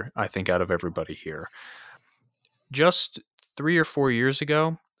culture, I think, out of everybody here. Just 3 or 4 years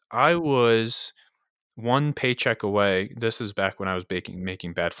ago, I was one paycheck away. This is back when I was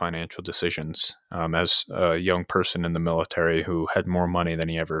making bad financial decisions as a young person in the military who had more money than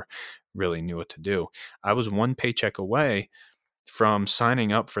he ever really knew what to do. I was one paycheck away from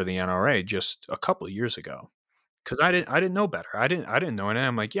signing up for the NRA just a couple of years ago, because I didn't know better. I didn't know anything.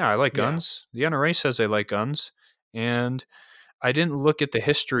 I'm like, yeah, I like guns. The NRA says they like guns, and I didn't look at the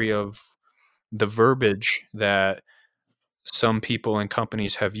history of the verbiage that some people and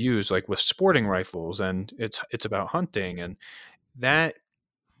companies have used, like with sporting rifles, and it's about hunting, and that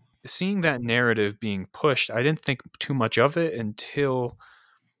seeing that narrative being pushed, I didn't think too much of it until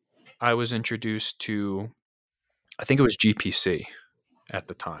I was introduced to, I think it was GPC at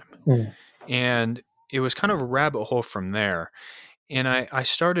the time. And it was kind of a rabbit hole from there. And I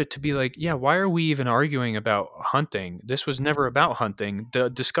started to be like, yeah, why are we even arguing about hunting? This was never about hunting. The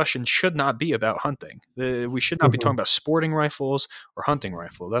discussion should not be about hunting. We should not be talking about sporting rifles or hunting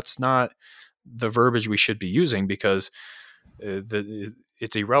rifle. That's not the verbiage we should be using, because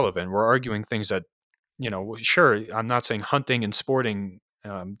it's irrelevant. We're arguing things that, sure, I'm not saying hunting and sporting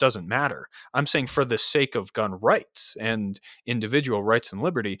doesn't matter. I'm saying for the sake of gun rights and individual rights and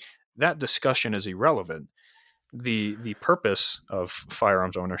liberty, that discussion is irrelevant. The purpose of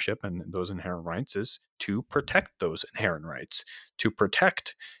firearms ownership and those inherent rights is to protect those inherent rights, to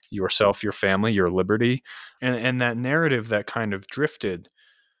protect yourself, your family, your liberty, and that narrative that kind of drifted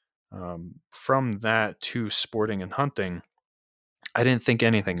from that to sporting and hunting. I didn't think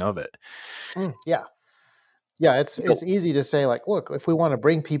anything of it. Yeah. It's easy to say, like, look, if we want to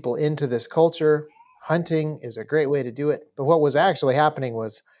bring people into this culture, hunting is a great way to do it. But what was actually happening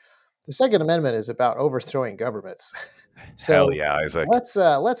was, the Second Amendment is about overthrowing governments. So Hell yeah, Isaac.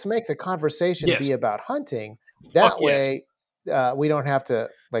 let's make the conversation be about hunting. That way, we don't have to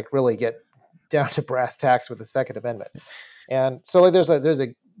like really get down to brass tacks with the Second Amendment. And so like,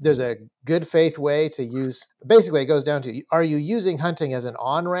 there's a good faith way to use. Basically, it goes down to, are you using hunting as an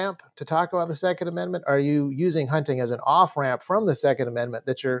on ramp to talk about the Second Amendment? Are you using hunting as an off ramp from the Second Amendment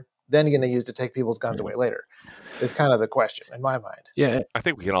that you're then going to use to take people's guns away later? Is kind of the question in my mind. Yeah, I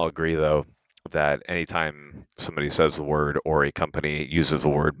think we can all agree, though, that anytime somebody says the word or a company uses the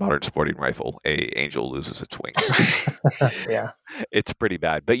word modern sporting rifle, a angel loses its wings. Yeah. It's pretty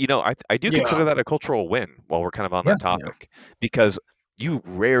bad. But, I do consider that a cultural win while we're kind of on that topic, because you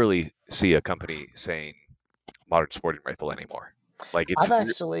rarely see a company saying modern sporting rifle anymore. Like,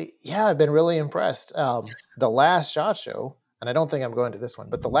 I've been really impressed. The last SHOT Show, and I don't think I'm going to this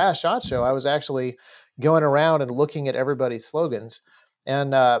one, but the last SHOT Show, I was actually going around and looking at everybody's slogans.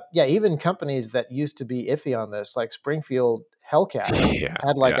 And even companies that used to be iffy on this, like Springfield Hellcat,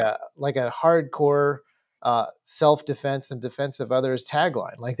 had like a hardcore self-defense and defense of others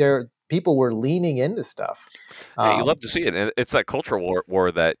tagline. Like people were leaning into stuff. You love to see it. And it's that cultural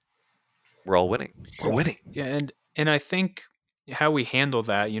war that we're all winning. We're winning. Yeah, and I think how we handle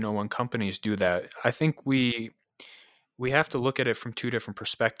that, when companies do that, I think we have to look at it from two different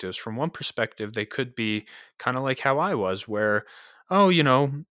perspectives. From one perspective, they could be kind of like how I was, where,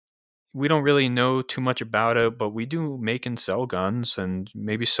 we don't really know too much about it, but we do make and sell guns, and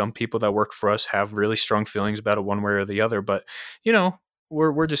maybe some people that work for us have really strong feelings about it one way or the other, but,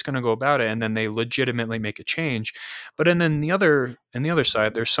 we're just going to go about it, and then they legitimately make a change. But and then the other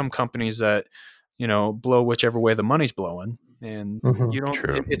side, there's some companies that, blow whichever way the money's blowing. And Mhm. you don't.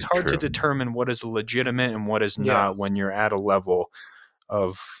 True, It's hard to true. determine what is legitimate and what is Yeah. not when you're at a level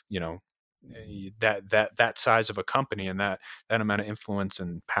of that size of a company and that amount of influence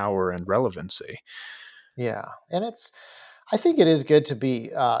and power and relevancy. Yeah, and I think it is good to be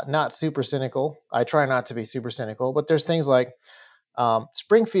not super cynical. I try not to be super cynical, but there's things like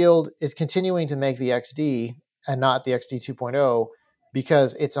Springfield is continuing to make the XD and not the XD 2.0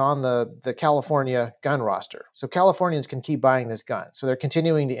 because it's on the California gun roster. So Californians can keep buying this gun. So they're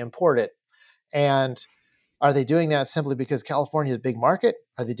continuing to import it. And are they doing that simply because California is a big market?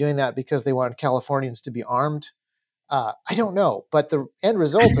 Are they doing that because they want Californians to be armed? I don't know. But the end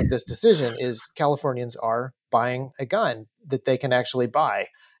result of this decision is Californians are buying a gun that they can actually buy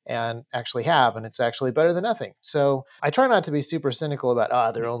and actually have, and it's actually better than nothing. So I try not to be super cynical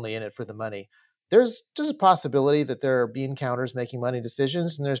about, they're only in it for the money. There's just a possibility that there are bean counters making money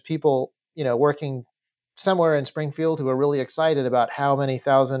decisions, and there's people, working somewhere in Springfield who are really excited about how many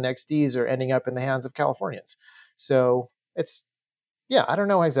thousand XDs are ending up in the hands of Californians. So I don't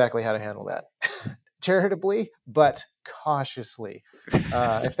know exactly how to handle that. Charitably, but cautiously,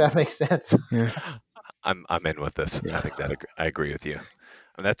 if that makes sense. Yeah. I'm in with this. Yeah. I think that I agree with you.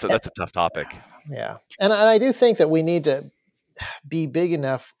 I mean, that's a tough topic. Yeah, and I do think that we need to be big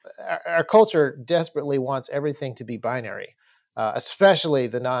enough. Our culture desperately wants everything to be binary, especially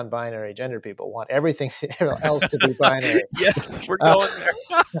the non-binary gender people want everything else to be binary. Yeah, we're going there.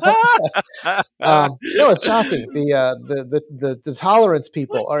 It's shocking. The tolerance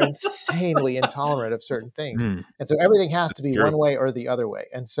people are insanely intolerant of certain things, and so everything has to be one way or the other way.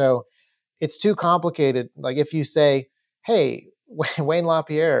 And so it's too complicated. Like if you say, "Hey, Wayne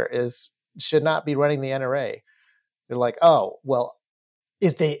LaPierre should not be running the NRA," they're like, "Oh, well,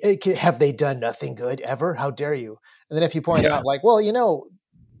 have they done nothing good ever? How dare you?" And then if you point out, like, well,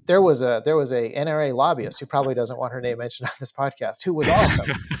 there was a NRA lobbyist who probably doesn't want her name mentioned on this podcast, who was awesome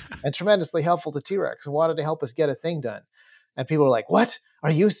and tremendously helpful to T-Rex and wanted to help us get a thing done. And people are like, "What?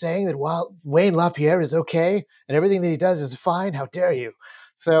 Are you saying that while Wayne LaPierre is okay and everything that he does is fine? How dare you?"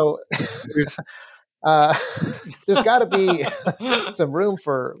 So there's got to be some room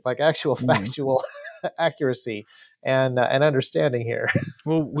for like actual factual accuracy and understanding here.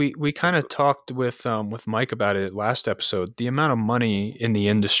 Well, we kind of talked with Mike about it last episode. The amount of money in the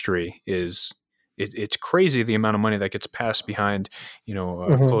industry it's crazy, the amount of money that gets passed behind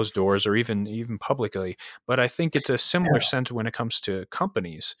closed doors or even publicly. But I think it's a similar sense when it comes to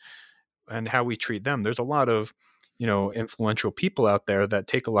companies and how we treat them. There's a lot of influential people out there that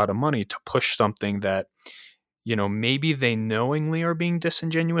take a lot of money to push something that maybe they knowingly are being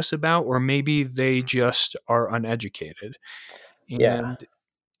disingenuous about, or maybe they just are uneducated. And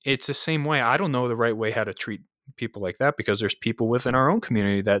it's the same way. I don't know the right way how to treat people like that, because there's people within our own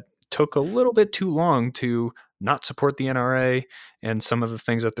community that took a little bit too long to not support the NRA and some of the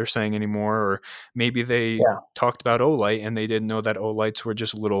things that they're saying anymore. Or maybe they talked about Olight and they didn't know that Olights were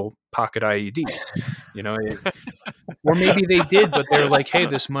just little pocket IEDs, or maybe they did, but they're like, "Hey,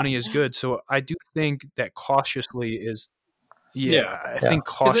 this money is good." So I do think that cautiously is, I think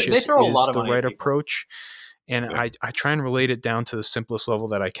cautious is the right approach. And I try and relate it down to the simplest level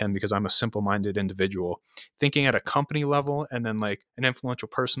that I can, because I'm a simple-minded individual, thinking at a company level and then like an influential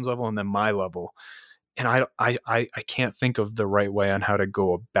person's level and then my level. And I can't think of the right way on how to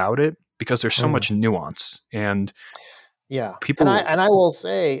go about it, because there's so much nuance. And people, and I will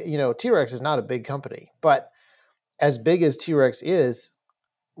say, T-Rex is not a big company, but as big as T-Rex is,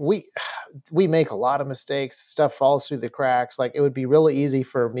 we make a lot of mistakes. Stuff falls through the cracks. Like, it would be really easy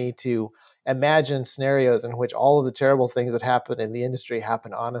for me to imagine scenarios in which all of the terrible things that happen in the industry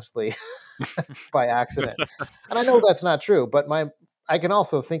happen honestly by accident. And I know that's not true, but I can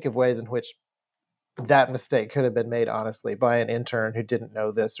also think of ways in which that mistake could have been made honestly by an intern who didn't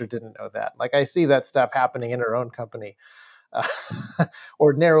know this or didn't know that. Like, I see that stuff happening in our own company,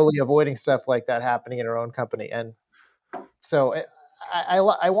 or narrowly avoiding stuff like that happening in our own company. And so I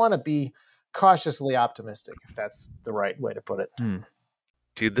want to be cautiously optimistic, if that's the right way to put it.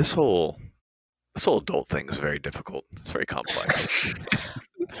 Dude, this whole adult thing is very difficult. It's very complex.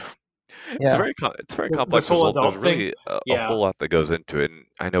 It's very complex. This whole adult There's really a whole lot that goes into it. And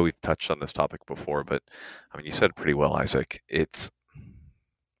I know we've touched on this topic before, but I mean, you said it pretty well, Isaac.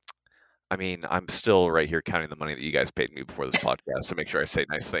 I'm still right here counting the money that you guys paid me before this podcast to make sure I say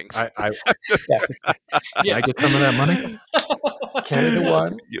nice things. I get some of that money. Carry the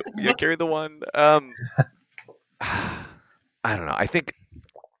one. Yeah, carry the one. I don't know. I think,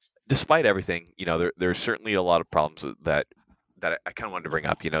 despite everything, there's certainly a lot of problems that I kind of wanted to bring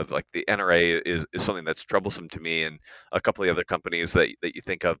up. Like the NRA is something that's troublesome to me, and a couple of the other companies that you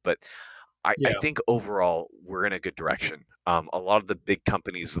think of. But I Yeah. think overall we're in a good direction. A lot of the big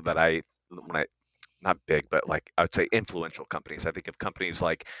companies that not big, but like I would say influential companies. I think of companies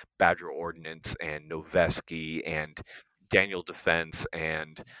like Badger Ordnance and Noveski and Daniel Defense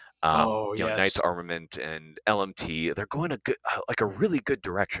and Oh, Knights yes. Armament and LMT. They're going a really good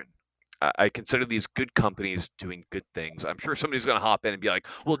direction. I consider these good companies doing good things. I'm sure somebody's going to hop in and be like,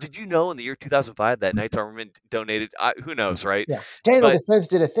 "Well, did you know in the year 2005 that Knights Armament donated?" Who knows, right? Yeah. Daniel But Defense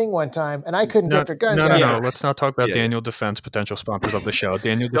did a thing one time, and I couldn't get their guns out. No. Let's not talk about Yeah. Daniel Defense, potential sponsors of the show.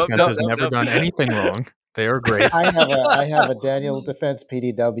 Daniel No, Defense no, has no, never no. done anything wrong. They are great. I have a Daniel Defense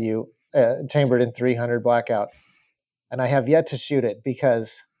PDW chambered in 300 blackout, and I have yet to shoot it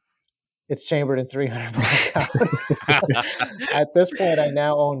because it's chambered in 300 blackout. At this point, I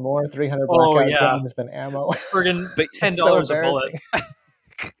now own more 300 blackout guns than ammo. Friggin' $10 so a bullet.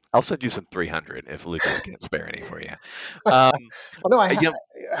 I'll send you some 300 if Lucas can't spare any for you. Well, no,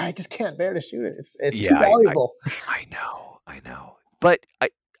 I just can't bear to shoot it. It's too valuable. I know. But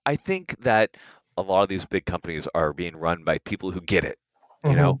I think that a lot of these big companies are being run by people who get it,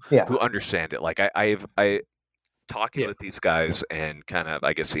 who understand it. Like I talking with these guys and kind of,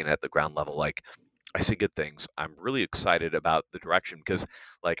 I guess, seeing it at the ground level, like I see good things. I'm really excited about the direction because,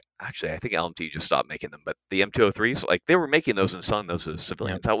 like, actually, I think LMT just stopped making them, but the M203s, like, they were making those and selling those to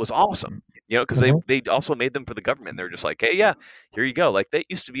civilians. That was awesome, because they also made them for the government. They're just like, hey, yeah, here you go. Like, that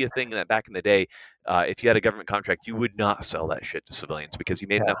used to be a thing that back in the day, if you had a government contract, you would not sell that shit to civilians because you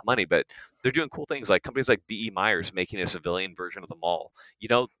made enough money. But they're doing cool things, like companies like B.E. Myers making a civilian version of the mall.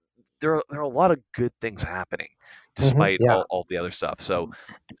 There are a lot of good things happening despite all the other stuff. So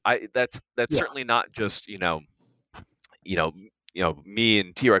that's certainly not just me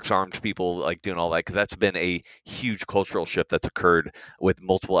and T-Rex Armed people like doing all that, because that's been a huge cultural shift that's occurred with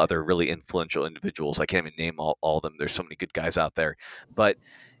multiple other really influential individuals. I can't even name all of them. There's so many good guys out there, but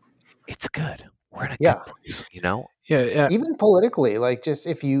it's good. We're in a good place, Yeah. Even politically, like, just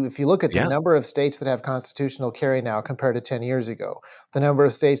if you look at the number of states that have constitutional carry now compared to 10 years ago, the number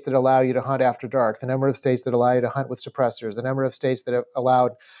of states that allow you to hunt after dark, the number of states that allow you to hunt with suppressors, the number of states that have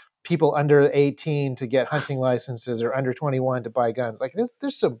allowed people under 18 to get hunting licenses or under 21 to buy guns. Like,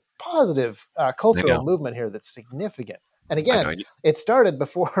 there's some positive cultural movement here that's significant. And again, it started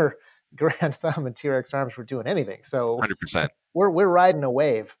before Grand Thumb and T-Rex Arms were doing anything. So 100%. We're riding a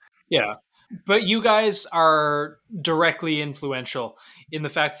wave. Yeah. But you guys are directly influential in the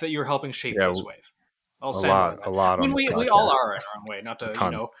fact that you're helping shape this wave. I'll stand a lot. I mean, we all are in our own way, not to,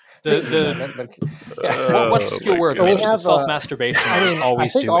 what's your word? We have self-masturbation. I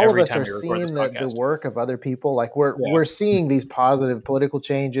think all of us are seeing the work of other people. Like we're seeing these positive political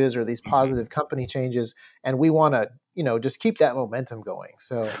changes or these positive company changes, and we want to, just keep that momentum going.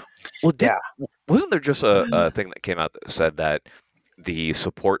 So, wasn't there just a thing that came out that said that the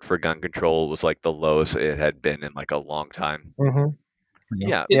support for gun control was like the lowest it had been in like a long time?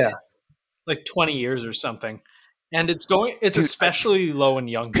 Like 20 years or something, and it's especially low in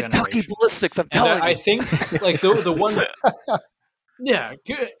young Kentucky generations. ballistics, I'm telling you. I think like the one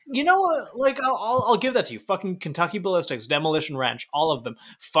like I'll give that to you. Fucking Kentucky Ballistics, Demolition Ranch, all of them.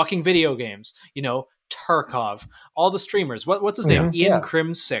 Fucking video games, Tarkov, all the streamers. What's his name? Ian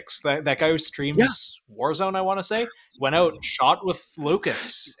Crim6, that guy who streams Warzone, I want to say, went out, shot with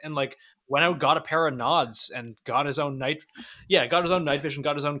Lucas, and like went out, got a pair of nods, and got his own night vision,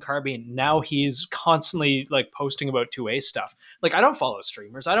 got his own carbine. Now he's constantly like posting about 2A stuff. Like, I don't follow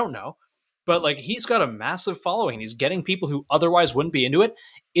streamers, I don't know, but like he's got a massive following. He's getting people who otherwise wouldn't be into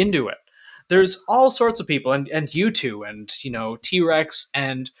it. There's all sorts of people, and you two, and T-Rex,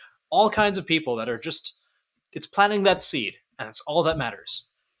 and all kinds of people that are just, it's planting that seed, and it's all that matters.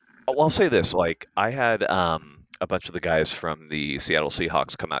 Well, I'll say this, like, I had a bunch of the guys from the Seattle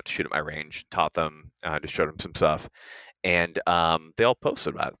Seahawks come out to shoot at my range, taught them, just showed them some stuff, and they all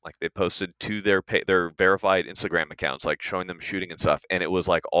posted about it. Like, they posted to their verified Instagram accounts, like showing them shooting and stuff, and it was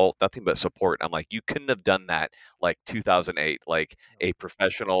like nothing but support. I'm like, you couldn't have done that like 2008, like a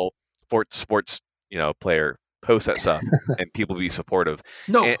professional sports player post that stuff and people be supportive.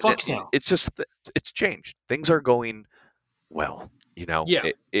 No, it's just, it's changed. Things are going well.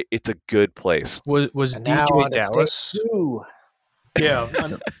 It's a good place. Was DJ Dallas? Yeah.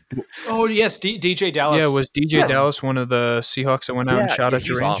 Oh yes, DJ Dallas. Yeah, was DJ Dallas one of the Seahawks that went out and shot at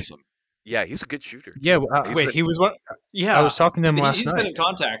your range? Awesome. Yeah, he's a good shooter. Yeah. He was one. Yeah, I was talking to him last night. He's been in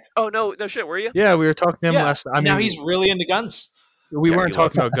contact. Oh no shit, were you? Yeah, we were talking to him last night. Now he's really into guns. We weren't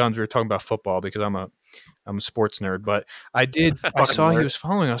talking about guns. We were talking about football because I'm a sports nerd. But I saw he was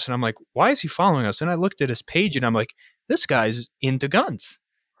following us, and I'm like, why is he following us? And I looked at his page, and I'm like, this guy's into guns,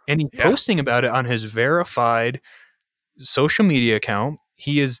 and he's posting about it on his verified social media account.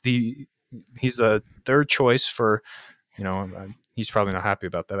 He is the he's the third choice for, he's probably not happy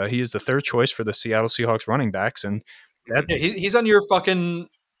about that, but he is the third choice for the Seattle Seahawks running backs, and that he's on your fucking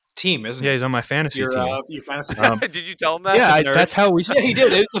team, isn't he? Yeah, he's on my fantasy team. Your fantasy Did you tell him that? Yeah, that's how we. Yeah, he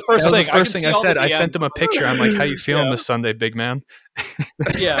did. It's the first thing. I said. I sent him a picture. I'm like, "How you feeling this Sunday, big man?"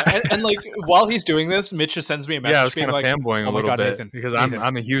 Yeah, and like while he's doing this, Mitch just sends me a message. Yeah, I was kind of fanboying a little bit Nathan, because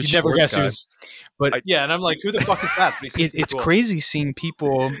I'm a huge. You never guess guy. who's. But yeah, and I'm like, who the fuck is that? It's cool. crazy seeing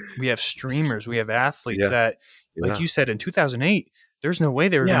people. We have streamers. We have athletes that, like you said, in 2008. There's no way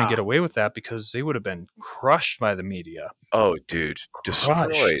they were going to get away with that because they would have been crushed by the media. Oh, dude.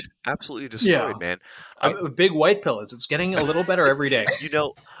 Destroyed. Absolutely destroyed, man. Big white pill is. It's getting a little better every day.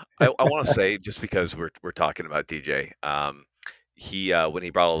 I want to say, just because we're talking about DJ, he when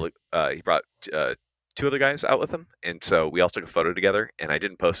he brought two other guys out with him, and so we all took a photo together, and I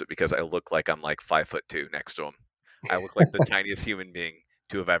didn't post it because I look like I'm like 5'2" next to him. I look like the tiniest human being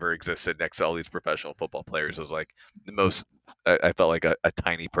to have ever existed next to all these professional football players. It was like the most. I felt like a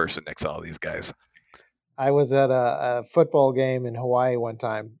tiny person next to all these guys. I was at a football game in Hawaii one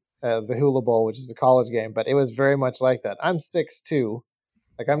time, the Hula Bowl, which is a college game, but it was very much like that. I'm 6'2",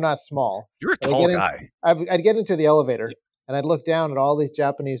 like I'm not small. You're a tall guy. I'd get into the elevator and I'd look down at all these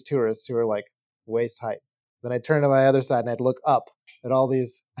Japanese tourists who are like waist height. Then I'd turn to my other side and I'd look up at all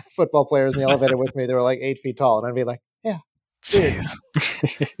these football players in the elevator with me. They were like 8 feet tall, and I'd be like, yeah. Jeez.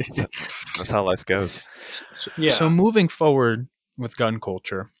 That's how life goes. So moving forward with gun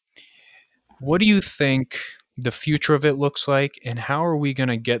culture, what do you think the future of it looks like, and how are we going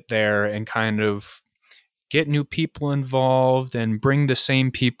to get there and kind of get new people involved and bring the same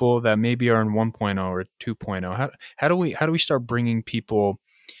people that maybe are in 1.0 or 2.0? How do we start bringing people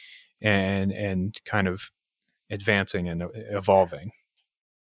and kind of advancing and evolving?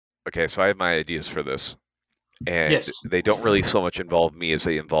 Okay, so I have my ideas for this. And they don't really so much involve me as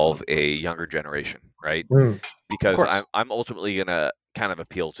they involve a younger generation, right? Because I'm ultimately going to kind of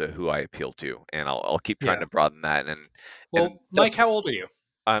appeal to who I appeal to, and I'll keep trying to broaden that. And Mike, how old are you?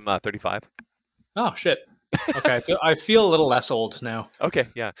 I'm 35. Oh shit. Okay, I feel a little less old now. Okay,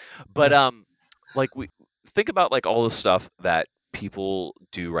 yeah, but like we think about like all the stuff that people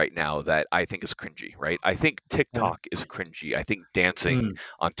do right now that I think is cringy, right? I think TikTok is cringy. I think dancing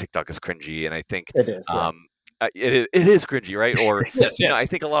on TikTok is cringy, and I think it is. It is cringy, right? Or yes. I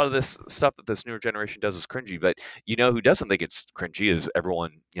think a lot of this stuff that this newer generation does is cringy, but who doesn't think it's cringy is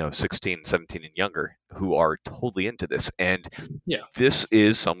everyone 16, 17 and younger who are totally into this. And this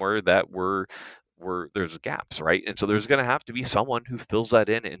is somewhere that we're there's gaps, right? And so there's going to have to be someone who fills that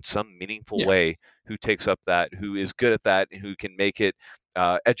in some meaningful way, who takes up that, who is good at that, and who can make it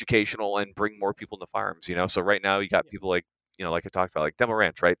educational and bring more people into firearms. So right now you got people like like I talked about, like Demo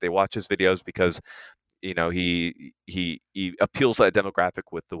Ranch, right? They watch his videos because he appeals to that demographic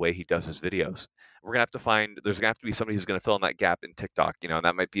with the way he does his videos. There's gonna have to be somebody who's going to fill in that gap in TikTok, and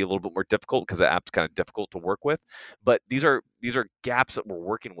that might be a little bit more difficult because the app's kind of difficult to work with. But these are gaps that we're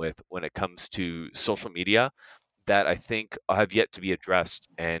working with when it comes to social media that I think have yet to be addressed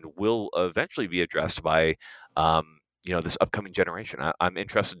and will eventually be addressed by this upcoming generation. I'm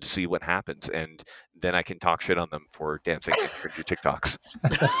interested to see what happens, and then I can talk shit on them for dancing and cringy TikToks.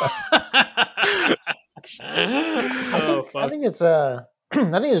 I think it's I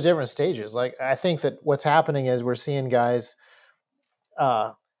think there's different stages. Like, I think that what's happening is we're seeing guys,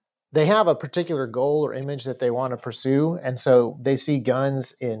 they have a particular goal or image that they want to pursue, and so they see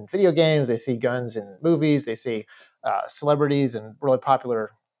guns in video games, they see guns in movies, they see celebrities and really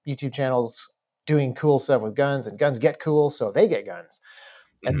popular YouTube channels doing cool stuff with guns, and guns get cool, so they get guns.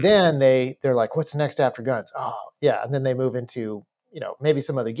 And then they're like, what's next after guns? Oh, yeah. And then they move into, maybe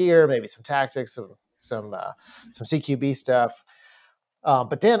some other gear, maybe some tactics, some CQB stuff.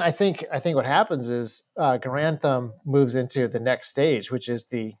 But then I think what happens is Garand moves into the next stage, which is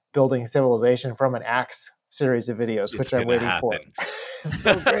the building civilization from an axe series of videos, which I'm waiting for. It's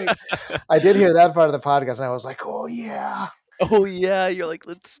so great. I did hear that part of the podcast, and I was like, oh, yeah. Oh yeah, you're like,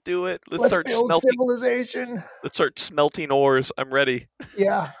 let's do it. Let's start build smelting civilization. Let's start smelting ores. I'm ready.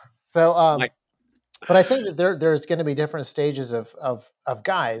 Yeah. So, but I think that there's going to be different stages of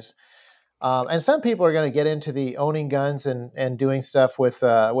guys, and some people are going to get into the owning guns and doing stuff with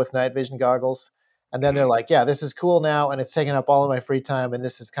night vision goggles, and then they're like, yeah, this is cool now, and it's taking up all of my free time, and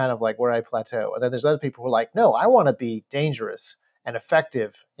this is kind of like where I plateau. And then there's other people who are like, no, I want to be dangerous and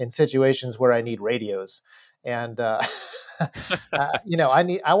effective in situations where I need radios. And I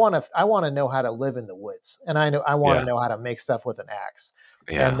want to know how to live in the woods, and I want to know how to make stuff with an axe.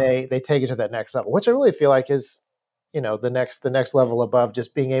 Yeah. And they take it to that next level, which I really feel like is, the next level above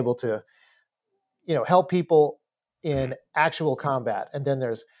just being able to, help people in actual combat, and then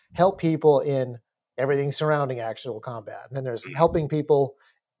there's help people in everything surrounding actual combat, and then there's helping people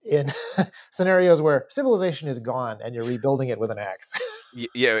in scenarios where civilization is gone and you're rebuilding it with an axe.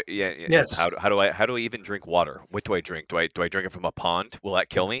 Yeah. Yes. How do I even drink water? What do I drink? Do I drink it from a pond? Will that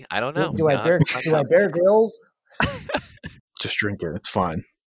kill me? I don't know. Do I Bear Grylls? Just drink it. It's fine.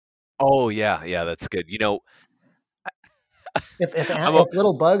 Oh yeah, that's good. If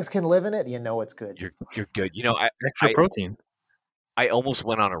little bugs can live in it, it's good. You're good. Extra protein. I almost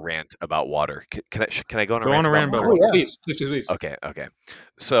went on a rant about water. Can I go on a Go rant on a about rant about water? water. Please. Okay.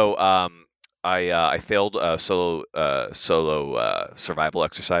 So I failed a solo survival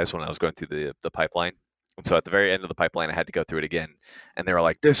exercise when I was going through the pipeline, and so at the very end of the pipeline, I had to go through it again, and they were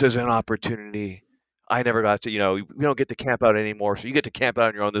like, "This is an opportunity. I never got to, we don't get to camp out anymore, so you get to camp out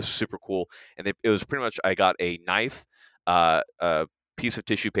on your own. This is super cool." And it was pretty much, I got a knife, a piece of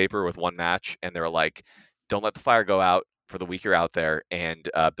tissue paper with one match, and they were like, "Don't let the fire go out for the week you're out there, and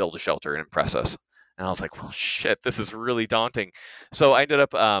build a shelter and impress us." And I was like, "Well, shit, this is really daunting." So I ended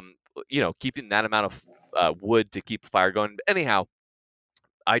up, keeping that amount of wood to keep the fire going. Anyhow,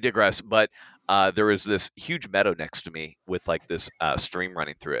 I digress. But there was this huge meadow next to me with like this stream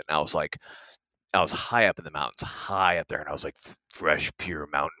running through it, and I was high up in the mountains, high up there, and I was like, "Fresh, pure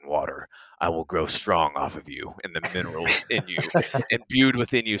mountain water. I will grow strong off of you, and the minerals in you, imbued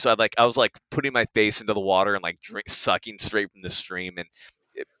within you." So I was like putting my face into the water and like sucking straight from the stream, and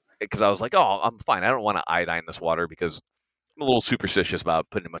because I was like, "Oh, I'm fine. I don't want to iodine this water because I'm a little superstitious about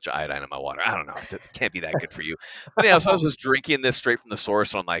putting a bunch of iodine in my water. I don't know. It can't be that good for you." But yeah, so I was just drinking this straight from the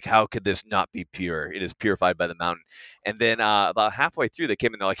source. And I'm like, how could this not be pure? It is purified by the mountain. And then about halfway through, they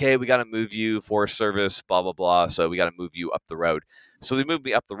came in. They're like, "Hey, we got to move you, Forest Service, blah, blah, blah. So we got to move you up the road." So they moved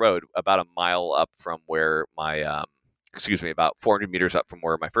me up the road about a mile up from where about 400 meters up from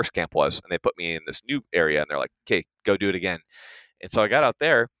where my first camp was. And they put me in this new area. And they're like, "Okay, go do it again." And so I got out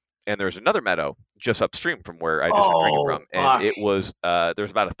there, and there was another meadow just upstream from where I just been drinking from, and it was there was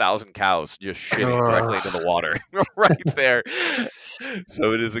about 1,000 cows just shitting directly into the water right there.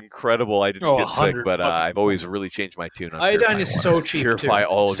 So it is incredible. I didn't get sick, but I've always really changed my tune on iodine is so cheap. Purify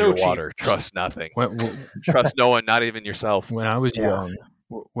all of so your cheap. water. Trust nothing. Trust no one, not even yourself. When I was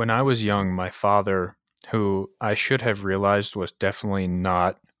young, my father, who I should have realized was definitely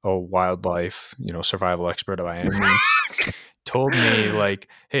not a wildlife, survival expert by any means, told me like,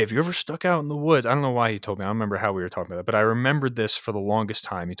 "Hey, have you ever stuck out in the woods?" I don't know why he told me. I don't remember how we were talking about it, but I remembered this for the longest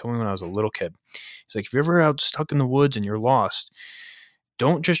time. He told me when I was a little kid. He's like, "If you're ever out stuck in the woods and you're lost,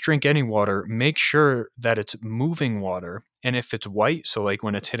 don't just drink any water. Make sure that it's moving water. And if it's white, so like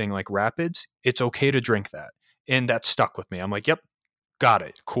when it's hitting like rapids, it's okay to drink that." And that stuck with me. I'm like, "Yep, got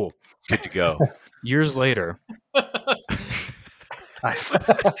it. Cool. Good to go." Years later,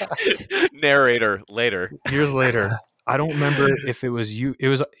 narrator later. Years later, I don't remember if it was you. It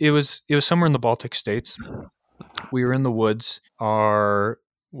was somewhere in the Baltic states. We were in the woods.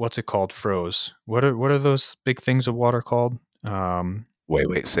 What's it called? Froze. What are those big things of water called?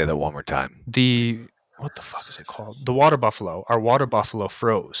 Wait. Say that one more time. What the fuck is it called? The water buffalo. Our water buffalo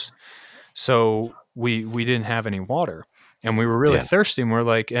froze. So we didn't have any water. And we were really thirsty, and we're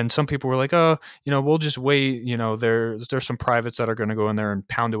like, and some people were like, "Oh, we'll just wait. There's some privates that are going to go in there and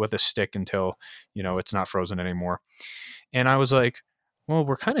pound it with a stick until, it's not frozen anymore." And I was like, "Well,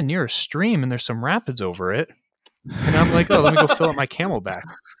 we're kind of near a stream, and there's some rapids over it." And I'm like, "Oh, let me go fill up my Camelback."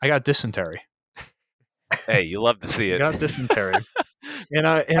 I got dysentery. Hey, you love to see it. I got dysentery. And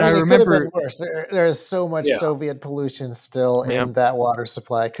I it remember could have been worse. There is so much Soviet pollution still in that water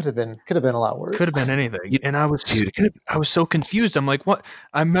supply. Could have been a lot worse. Could have been anything. And I was so confused. I'm like, what?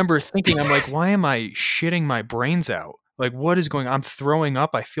 I remember thinking, I'm like, why am I shitting my brains out? Like, what is going on? I'm throwing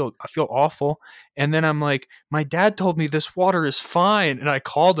up. I feel awful. And then I'm like, my dad told me this water is fine. And I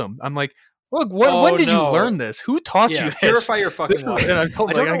called him. I'm like, "Look, when did you learn this? Who taught you this? Purify your fucking water." And I'm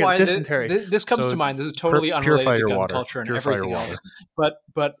told, I don't know I got why dysentery. This comes to mind. This is totally unrelated to gun culture and everything else.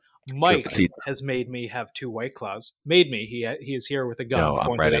 But Mike has made me have 2 White Claws. Made me. He is here with a gun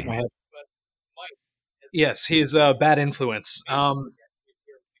pointed at my head. Yes, he's a bad influence. I'm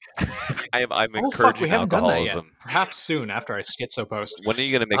encouraging we haven't done that yet. Perhaps soon after I schizo-post. When are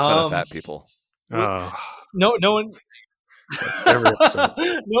you going to make fun of fat people? No one.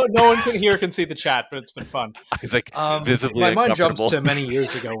 no one can see the chat, but it's been fun. He's like visibly my mind jumps to many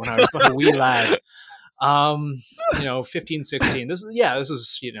years ago when I was a wee lad. 15, 16. This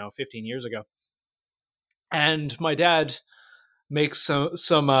is 15 years ago. And my dad makes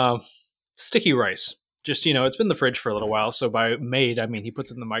some sticky rice. Just it's been in the fridge for a little while, so by made I mean he puts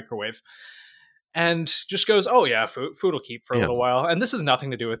it in the microwave. and just goes, "Oh yeah, food will keep for a little while." And this has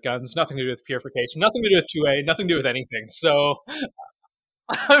nothing to do with guns, nothing to do with purification, nothing to do with 2A, nothing to do with anything. So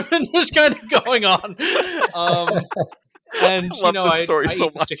I've been just kind of going on. And I eat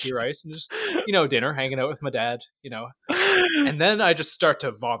the sticky rice and just dinner, hanging out with my dad, and then I just start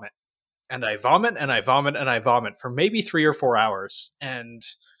to vomit, and I vomit and I vomit and I vomit for maybe 3 or 4 hours, and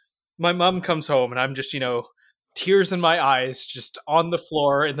my mom comes home and I'm just tears in my eyes, just on the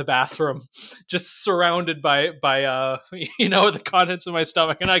floor in the bathroom, just surrounded by the contents of my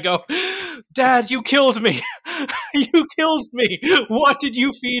stomach, and I go, "Dad, you killed me. You killed me. What did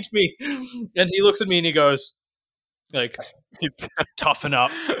you feed me?" And he looks at me and he goes, like, "Toughen up.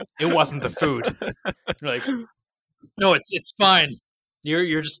 It wasn't the food." Like, "No, it's fine.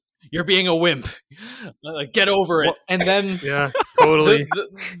 You're being a wimp. Get over it." And then totally.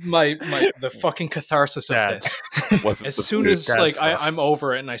 The fucking catharsis of this. As soon as I'm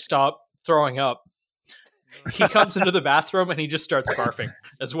over it and I stop throwing up, he comes into the bathroom and he just starts barfing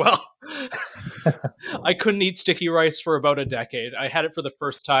as well. I couldn't eat sticky rice for about a decade. I had it for the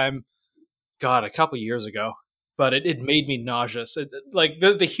first time, a couple years ago. But it made me nauseous.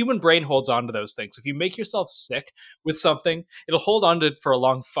 The human brain holds on to those things. If you make yourself sick with something, it'll hold on to it for a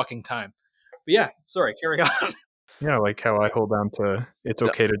long fucking time. But yeah, sorry, carry on. Yeah, like how I hold on to it's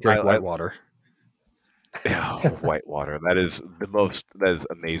okay to drink white water. Oh, white water. That is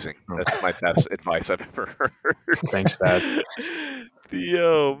amazing. That's my best advice I've ever heard. Thanks, Dad.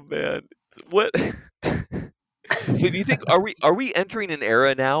 Oh, man. What... So do you think are we entering an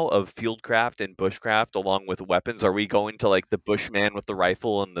era now of fieldcraft and bushcraft along with weapons? Are we going to like the bushman with the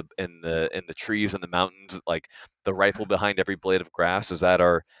rifle and the trees and the mountains, like the rifle behind every blade of grass? Is that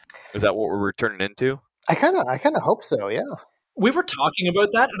what we're returning into? I kind of hope so, yeah. We were talking about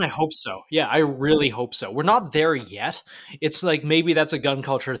that, and I hope so. Yeah, I really hope so. We're not there yet. It's like maybe that's a gun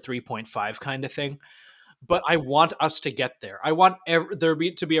culture 3.5 kind of thing. But I want us to get there. I want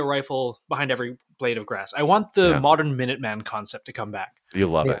to be a rifle behind every blade of grass. I want the modern Minuteman concept to come back. You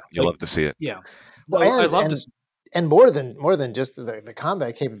love it. You love to see it. Yeah. Well, I love to. And more than just the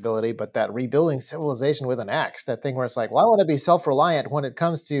combat capability, but that rebuilding civilization with an axe. That thing where it's like, well, I want to be self-reliant when it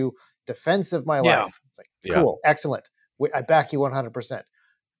comes to defense of my life. It's like, cool, excellent. I back you 100%.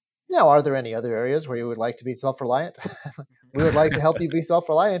 Now, are there any other areas where you would like to be self-reliant? We would like to help you be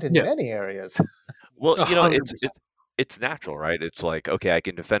self-reliant in many areas. Well, it's natural, right? It's like, okay, I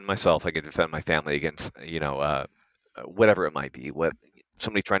can defend myself. I can defend my family against, whatever it might be. What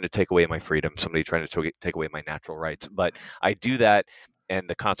somebody trying to take away my freedom, somebody trying to take away my natural rights. But I do that, and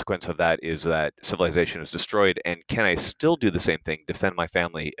the consequence of that is that civilization is destroyed. And can I still do the same thing, defend my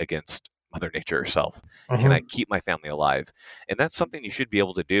family against Mother Nature herself? Mm-hmm. Can I keep my family alive? And that's something you should be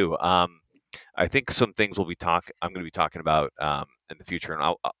able to do. I think some things I'm going to be talking about in the future, and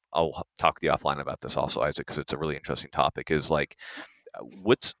I'll talk to you offline about this also, Isaac, because it's a really interesting topic. Is like,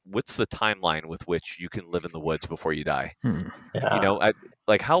 what's the timeline with which you can live in the woods before you die? Yeah.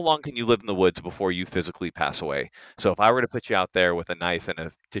 Like how long can you live in the woods before you physically pass away? So if I were to put you out there with a knife and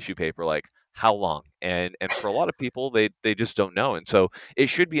a tissue paper, like how long? And for a lot of people, they just don't know, and so it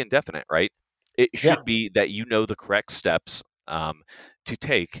should be indefinite, right? It should be that you know the correct steps to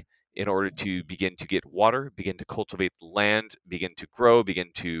take in order to begin to get water, begin to cultivate the land, begin to grow, begin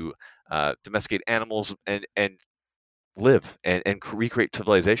to domesticate animals, and live and recreate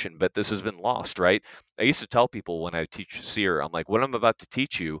civilization. But this has been lost, right? I used to tell people when I teach SEER, I'm like, what I'm about to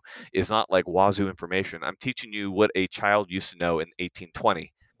teach you is not like wazoo information. I'm teaching you what a child used to know in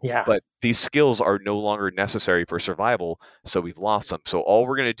 1820. Yeah. But these skills are no longer necessary for survival, so we've lost them. So all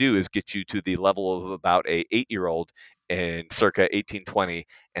we're going to do is get you to the level of about a 8-year-old in circa 1820,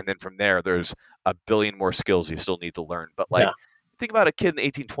 and then from there, there's a billion more skills you still need to learn. But think about a kid in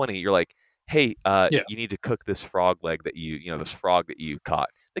 1820. You're like, hey, you need to cook this frog leg that this frog that you caught.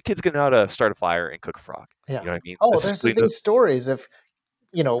 The kid's going to know how to start a fire and cook a frog. Yeah. You know what I mean? Oh, there's these stories of,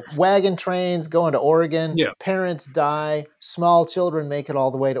 wagon trains going to Oregon, parents die, small children make it all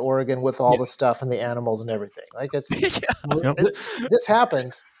the way to Oregon with all the stuff and the animals and everything. Like it's, this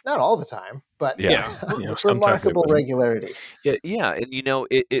happened, not all the time, but with remarkable regularity. Yeah. And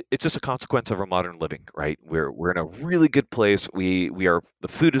it's just a consequence of our modern living, right? We're in a really good place. The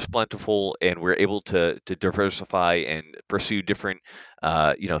food is plentiful, and we're able to diversify and pursue different,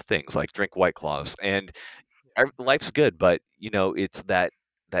 things like drink White Claws, and life's good. But it's that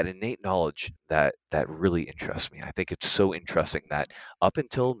innate knowledge that really interests me. I think it's so interesting that up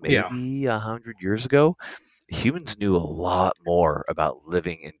until maybe 100 years ago, humans knew a lot more about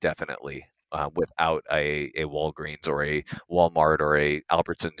living indefinitely without a Walgreens or a Walmart or a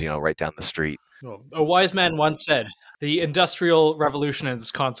Albertsons, right down the street. A wise man once said, The Industrial Revolution and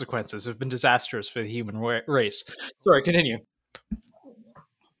its consequences have been disastrous for the human race. Sorry, continue.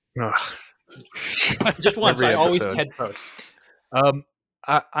 Just once, I always TED post.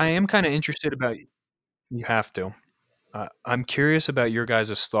 I am kind of interested about. You have to. I'm curious about your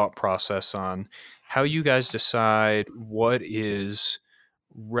guys' thought process on how you guys decide what is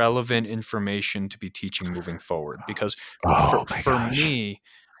relevant information to be teaching moving forward. Because for me,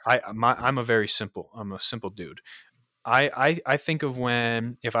 I'm a simple dude. I think of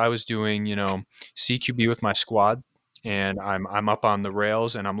if I was doing, CQB with my squad and I'm up on the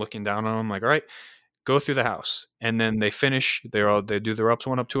rails and I'm looking down on them like, all right, go through the house. And then they finish, they do their ups,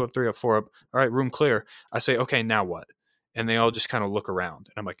 1 up, 2 up, 3 up, 4 up. All right, room clear. I say, okay, now what? And they all just kind of look around.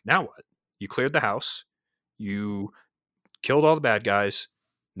 And I'm like, now what? You cleared the house. You killed all the bad guys.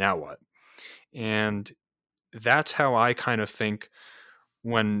 Now what? And that's how I kind of think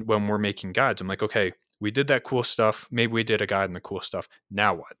when we're making guides. I'm like, okay, we did that cool stuff. Maybe we did a guide on the cool stuff.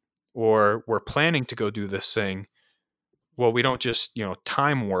 Now what? Or we're planning to go do this thing. Well, we don't just,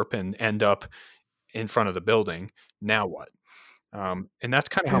 time warp and end up in front of the building. Now what? And that's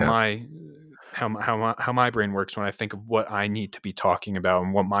kind of how my brain works when I think of what I need to be talking about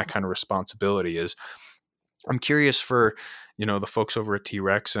and what my kind of responsibility is. I'm curious for, the folks over at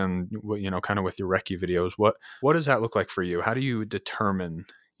T-Rex and, kind of with your Recce videos, what does that look like for you? How do you determine,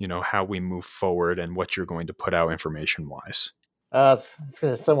 how we move forward and what you're going to put out information wise? It's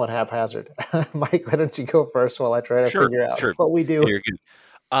somewhat haphazard. Mike, why don't you go first while I try to figure out what we do? Yeah, you're good.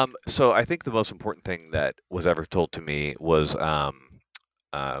 So I think the most important thing that was ever told to me was by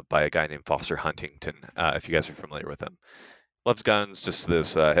a guy named Foster Huntington. If you guys are familiar with him, loves guns. Just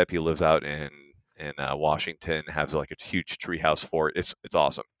this hippie, lives out in Washington, has like a huge treehouse fort. It's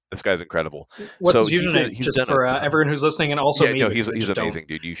awesome. This guy's incredible. What's his username? Just for everyone who's listening, and also me. No, he's amazing,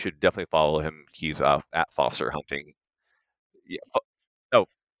 dude. You should definitely follow him. He's at Foster Hunting. Yeah.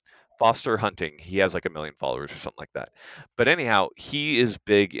 Foster Hunting. He has like 1 million followers or something like that. But anyhow, he is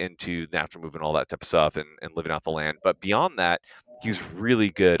big into natural movement, all that type of stuff, and living off the land. But beyond that, he's really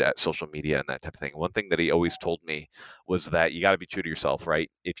good at social media and that type of thing. One thing that he always told me was that you got to be true to yourself,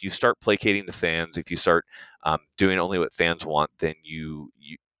 right? If you start placating the fans, if you start doing only what fans want, then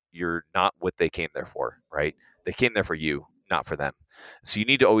you're not what they came there for, right? They came there for you, not for them. So you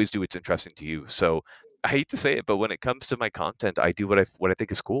need to always do what's interesting to you. So I hate to say it, but when it comes to my content, I do what I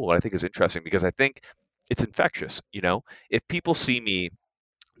think is cool, what I think is interesting, because I think it's infectious. If people see me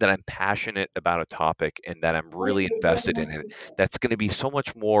that I'm passionate about a topic and that I'm really invested in it, that's going to be so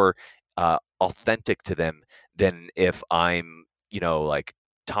much more authentic to them than if I'm, like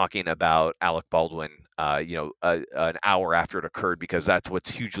talking about Alec Baldwin, an hour after it occurred, because that's what's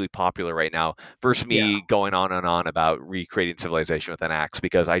hugely popular right now, versus me going on and on about recreating civilization with an axe,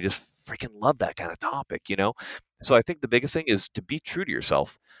 because I just freaking love that kind of topic, So I think the biggest thing is to be true to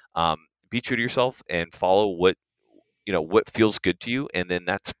yourself. Be true to yourself and follow what feels good to you, and then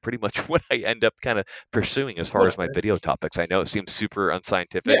that's pretty much what I end up kind of pursuing as far as my video topics. I know it seems super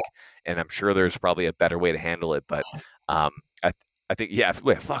unscientific, and I'm sure there's probably a better way to handle it, but I think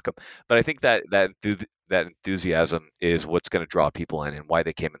fuck them. But I think that enthusiasm is what's going to draw people in and why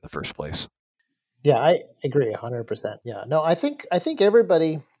they came in the first place. Yeah, I agree 100%. Yeah, no, I think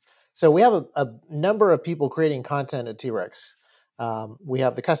everybody. So we have a number of people creating content at T-Rex. We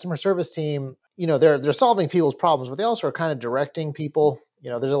have the customer service team. They're solving people's problems, but they also are kind of directing people.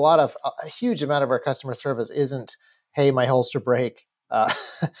 There's a huge amount of our customer service isn't, hey, my holster break,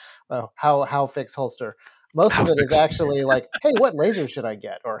 how fix holster. Most of it is actually like, hey, what laser should I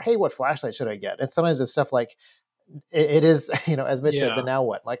get? Or hey, what flashlight should I get? And sometimes it's stuff like, it is, as Mitch said, the now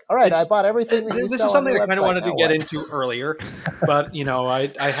what? Like, all right, I bought everything that you This sell is something on I your kind of website, wanted to now get what? into earlier, but,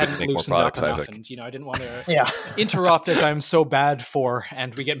 I hadn't loosened up enough, Isaac. and, I didn't want to interrupt, as I'm so bad for,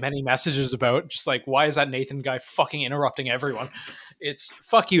 and we get many messages about, just like, why is that Nathan guy fucking interrupting everyone? It's,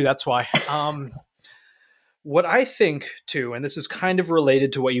 fuck you, that's why. What I think, too, and this is kind of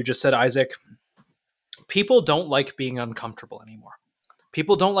related to what you just said, Isaac, people don't like being uncomfortable anymore.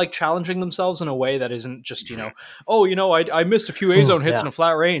 People don't like challenging themselves in a way that isn't just, I missed a few A-zone hits in a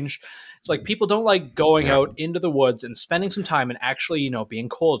flat range. It's like people don't like going out into the woods and spending some time and actually, being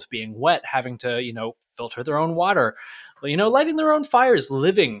cold, being wet, having to, filter their own water, lighting their own fires,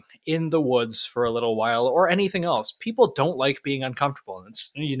 living in the woods for a little while, or anything else. People don't like being uncomfortable. And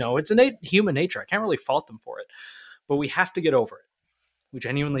it's, it's innate human nature. I can't really fault them for it, but we have to get over it. We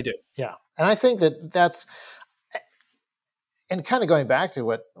genuinely do. Yeah. And I think that's, and kind of going back to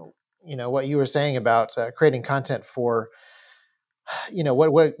what you were saying about creating content for,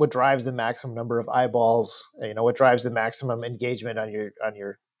 what drives the maximum number of eyeballs, what drives the maximum engagement on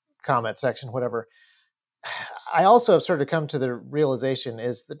your comment section, whatever. I also have sort of come to the realization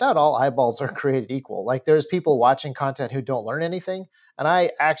is that not all eyeballs are created equal. Like there's people watching content who don't learn anything. And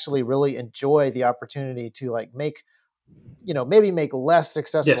I actually really enjoy the opportunity to like make, maybe make less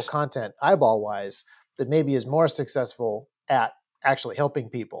successful content eyeball wise that maybe is more successful at actually helping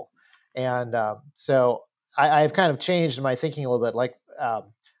people. And so I've kind of changed my thinking a little bit. Like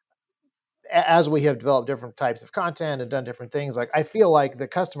as we have developed different types of content and done different things, like I feel like the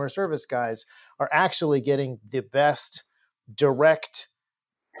customer service guys are actually getting the best direct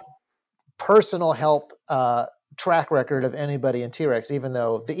personal help track record of anybody in T-Rex, even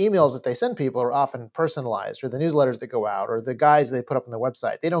though the emails that they send people are often personalized, or the newsletters that go out, or the guides they put up on the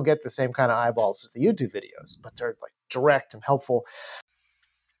website. They don't get the same kind of eyeballs as the YouTube videos, but they're like direct and helpful.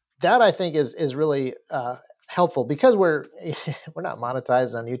 That I think is really helpful because we're not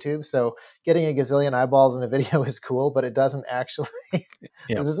monetized on YouTube. So getting a gazillion eyeballs in a video is cool, but it doesn't actually,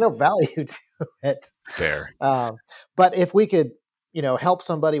 there's no value to it. Fair. But if we could, help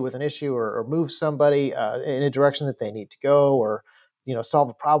somebody with an issue or move somebody in a direction that they need to go, or, solve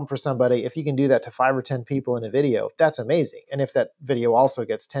a problem for somebody, if you can do that to 5 or 10 people in a video, that's amazing. And if that video also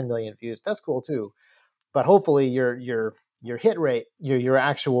gets 10 million views, that's cool too. But hopefully your hit rate, your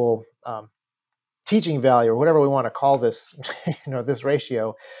actual teaching value, or whatever we want to call this, this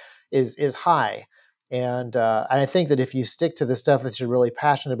ratio is high. And I think that if you stick to the stuff that you're really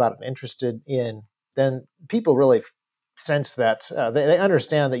passionate about and interested in, then people really sense that they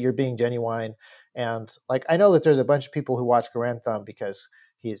understand that you're being genuine. And like, I know that there's a bunch of people who watch Garand Thumb because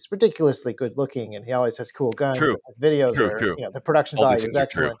he's ridiculously good looking and he always has cool guns. True. And his videos True. The production All value is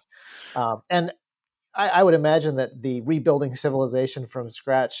excellent. And I would imagine that the Rebuilding Civilization from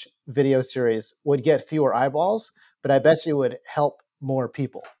Scratch video series would get fewer eyeballs, but I bet you would help more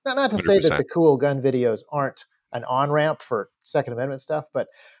people. Not to say 100%. that the cool gun videos aren't an on-ramp for Second Amendment stuff, but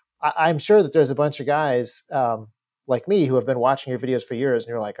I'm sure that there's a bunch of guys like me who have been watching your videos for years, and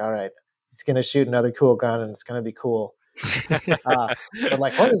you're like, all right, he's going to shoot another cool gun, and it's going to be cool. But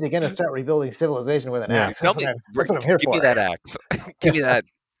like, when is he going to start rebuilding civilization with an axe? That's what I'm here for. Give me that axe. Give me that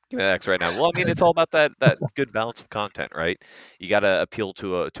axe right now. Well, I mean, it's all about that good balance of content, right? You got to appeal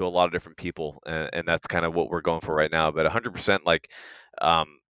to a lot of different people, and that's kind of what we're going for right now. But 100%, like,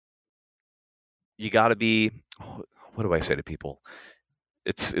 you got to be. What do I say to people?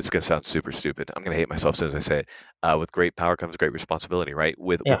 It's going to sound super stupid. I'm going to hate myself as soon as I say it. With great power comes great responsibility, right?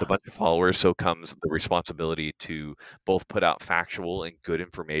 With a bunch of followers, so comes the responsibility to both put out factual and good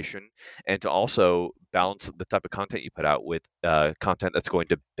information, and to also balance the type of content you put out with content that's going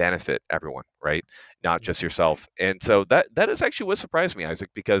to benefit everyone, right? Not just yourself. And so that is actually what surprised me, Isaac,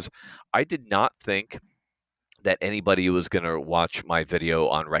 because I did not think that anybody was going to watch my video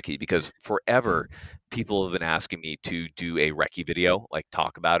on Recce, because forever people have been asking me to do a Recce video, like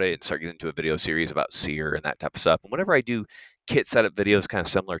talk about it and start getting into a video series about Sear and that type of stuff. And whenever I do kit setup videos kind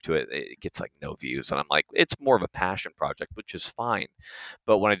of similar to it, it gets like no views. And I'm like, it's more of a passion project, which is fine.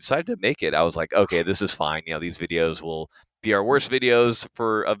 But when I decided to make it, I was like, okay, this is fine. These videos will be our worst videos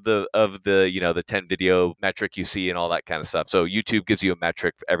of the 10 video metric you see and all that kind of stuff. So YouTube gives you a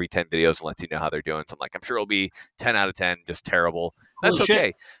metric for every 10 videos and lets you know how they're doing. So I'm like, I'm sure it'll be 10 out of 10, just terrible. That's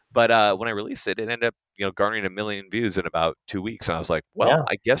okay. But when I released it, it ended up, garnering 1 million views in about 2 weeks. And I was like, well,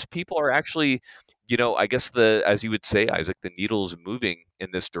 I guess people are actually, I guess as you would say, Isaac, the needle's moving in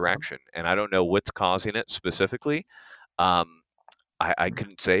this direction. And I don't know what's causing it specifically. I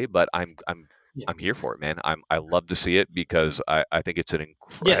couldn't say, but I'm here for it, man. I love to see it because I think it's an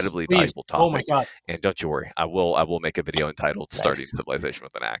incredibly valuable topic. Oh my God. And don't you worry, I will make a video entitled "Starting Civilization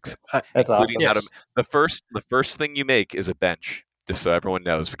with an Axe." That's awesome. The first thing you make is a bench, just so everyone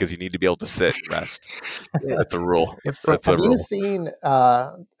knows, because you need to be able to sit and rest. That's a rule. Have you seen?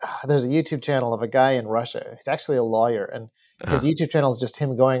 There's a YouTube channel of a guy in Russia. He's actually a lawyer, and his YouTube channel is just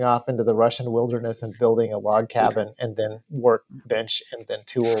him going off into the Russian wilderness and building a log cabin, and then workbench, and then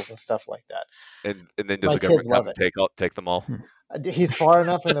tools and stuff like that. And then does the government come and take them all? He's far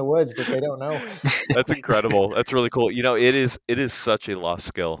enough in the woods that they don't know. That's incredible. That's really cool. It is such a lost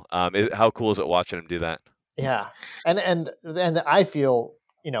skill. How cool is it watching him do that? Yeah, and I feel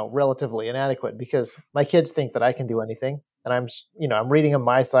relatively inadequate because my kids think that I can do anything, and I'm reading them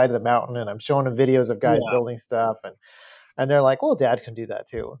my side of the mountain, and I'm showing them videos of guys building stuff, and they're like, well, Dad can do that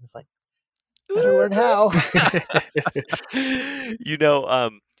too. It's like, better learn how.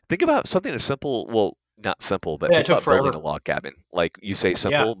 Think about something as simple. Well, not simple, but think about building a log cabin. Like you say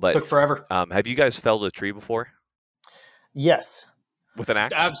simple, but took forever. Have you guys felled a tree before? Yes. With an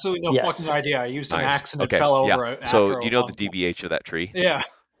axe? Absolutely no fucking idea. I used an axe and it fell over. So do you know the DBH of that tree? Yeah.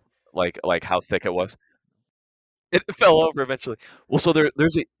 Like how thick it was? It fell over eventually. Well, so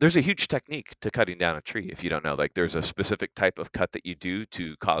there's a huge technique to cutting down a tree. If you don't know, like there's a specific type of cut that you do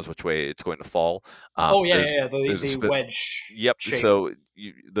to cause which way it's going to fall. Oh yeah, There's yeah, the there's a wedge Yep. shape. So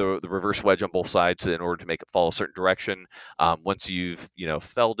the reverse wedge on both sides in order to make it fall a certain direction. Once you've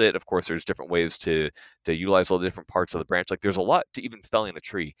felled it, of course, there's different ways to utilize all the different parts of the branch. Like there's a lot to even felling a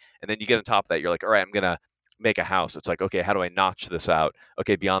tree, and then you get on top of that, you're like, all right, I'm gonna make a house. It's like, okay, how do I notch this out?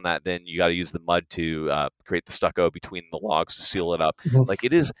 Okay, beyond that, then you got to use the mud to create the stucco between the logs to seal it up. Like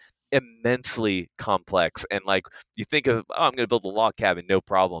it is immensely complex, and like you think of, oh, I'm gonna build a log cabin, no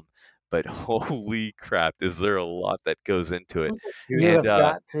problem. But holy crap, is there a lot that goes into it? You've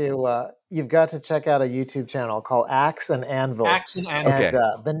got to check out a YouTube channel called Axe and Anvil. Axe and Anvil. And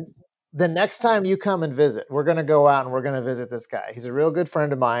Okay. the next time you come and visit, we're going to go out and we're going to visit this guy. He's a real good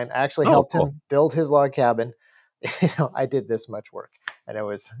friend of mine. I actually helped him build his log cabin. I did this much work, and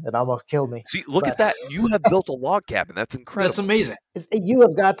it almost killed me. See, look at that. You have built a log cabin. That's incredible. That's amazing. You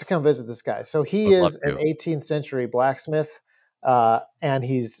have got to come visit this guy. So he is an 18th century blacksmith, and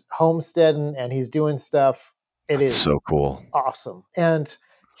he's homesteading and he's doing stuff. It is so cool. Awesome. And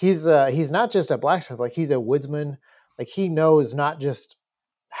he's not just a blacksmith, like he's a woodsman. Like he knows not just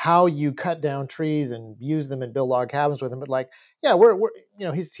how you cut down trees and use them and build log cabins with them, but like, yeah, we're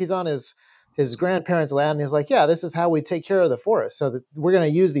he's on his grandparents' land, and he's like, yeah, this is how we take care of the forest, so that we're going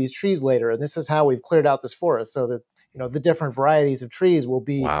to use these trees later, and this is how we've cleared out this forest, so that the different varieties of trees will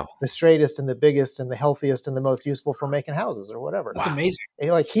be the straightest and the biggest and the healthiest and the most useful for making houses or whatever. That's amazing.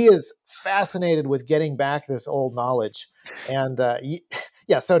 And, like, he is fascinated with getting back this old knowledge, and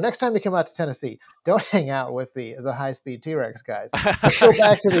so next time you come out to Tennessee, don't hang out with the high-speed T-Rex guys. Let's go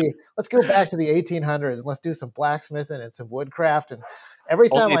back to the 1800s and let's do some blacksmithing and some woodcraft. And every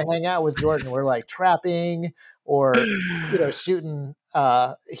time I hang out with Jordan, we're like trapping or shooting.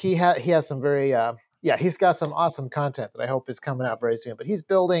 He has some very he's got some awesome content that I hope is coming out very soon. But he's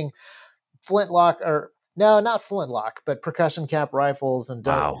building not flintlock, but percussion cap rifles and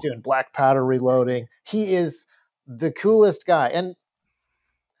doing black powder reloading. He is the coolest guy. And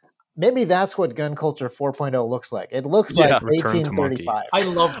maybe that's what gun culture 4.0 looks like. It looks like 1835. I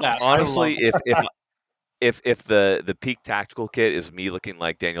love that. Honestly, if the peak tactical kit is me looking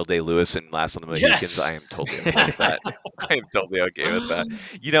like Daniel Day-Lewis in Last of the Mohicans, I am totally okay with that. I am totally okay with that.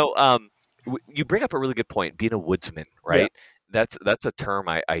 You bring up a really good point. Being a woodsman, right? Yeah. That's a term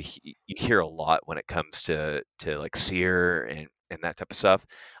you hear a lot when it comes to like seer and that type of stuff.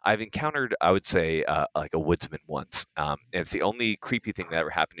 I've encountered, I would say, like a woodsman once. And it's the only creepy thing that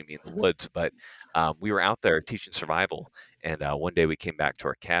ever happened to me in the woods. But we were out there teaching survival, and one day we came back to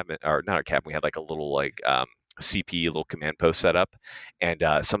our cabin, or not our cabin. We had like a little CP, little command post set up, and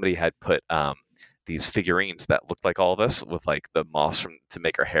somebody had put these figurines that looked like all of us with like the moss to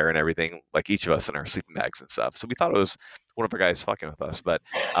make our hair and everything, like each of us in our sleeping bags and stuff. So we thought it was one of our guys fucking with us, but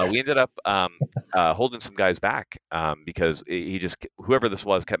we ended up holding some guys back because whoever this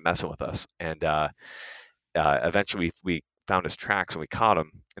was kept messing with us, and eventually we found his tracks and we caught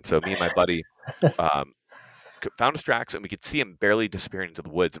him. And so me and my buddy found his tracks, and we could see him barely disappearing into the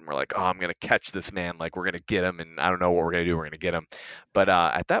woods, and we're like, oh, I'm gonna catch this man, like we're gonna get him, and I don't know what we're gonna do, we're gonna get him. But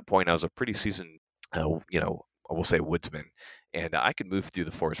at that point I was a pretty seasoned I will say woodsman, and I could move through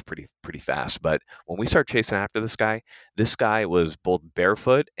the forest pretty fast. But when we started chasing after this guy was both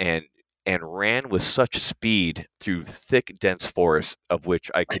barefoot and ran with such speed through thick, dense forest, of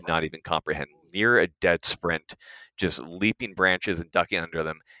which I could not even comprehend. Near a dead sprint, just leaping branches and ducking under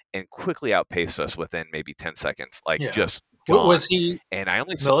them, and quickly outpaced us within maybe 10 seconds. Just gone. Was he? And I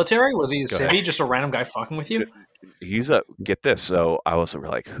only military? Was he a civvy? Just a random guy fucking with you? Get this. So I was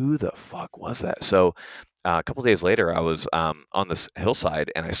like, who the fuck was that? So a couple days later, I was on this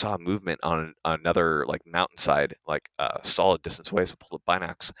hillside, and I saw movement on another like mountainside, like a solid distance away. So I pulled a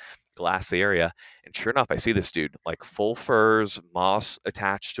binocs, glass the area, and sure enough, I see this dude, like full furs, moss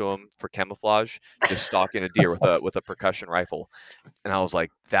attached to him for camouflage, just stalking a deer with a percussion rifle. And I was like,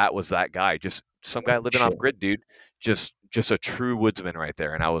 that was that guy, just some guy living off grid, dude. Just a true woodsman right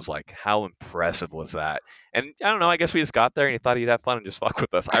there. And I was like, how impressive was that? And I don't know, I guess we just got there and he thought he'd have fun and just fuck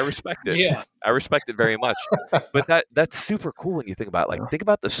with us. I respect it. Yeah. I respect it very much. But that's super cool when you think about it. Like, think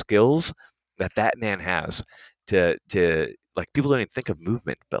about the skills that man has to like, people don't even think of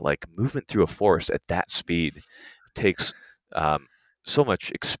movement, but like movement through a forest at that speed takes so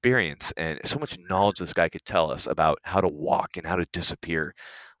much experience and so much knowledge this guy could tell us about how to walk and how to disappear.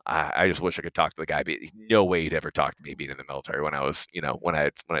 I just wish I could talk to the guy. But no way he'd ever talk to me being in the military when I was, when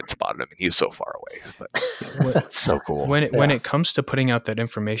I'd spotted him, and he was so far away. But so cool. When it comes to putting out that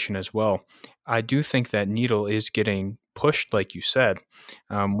information as well, I do think that needle is getting pushed, like you said.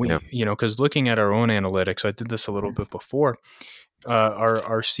 Because looking at our own analytics, I did this a little bit before.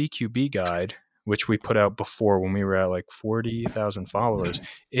 Our CQB guide, which we put out before when we were at like 40,000 followers,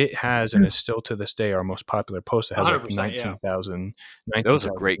 it has and is still to this day our most popular post. It has like 19,000. That was a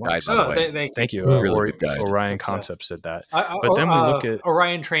great guide, by the way. Thank you. Really good guide. Orion Concepts did that. But then we look at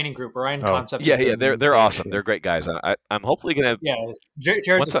Orion Training Group. Orion Concepts. Yeah, they're awesome. They're great guys. I'm hopefully gonna. Yeah, Jared's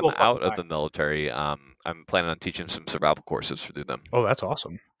once I'm out of the military, I'm planning on teaching some survival courses through them. Oh, that's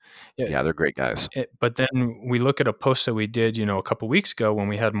awesome. Yeah, they're great guys. But then we look at a post that we did, a couple weeks ago when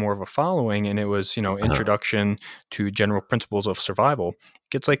we had more of a following, and it was, introduction to general principles of survival. It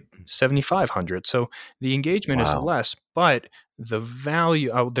gets like 7,500. So the engagement is less, but the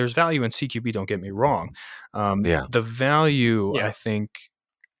value, there's value in CQB, don't get me wrong. The value, I think,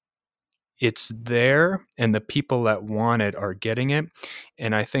 it's there, and the people that want it are getting it.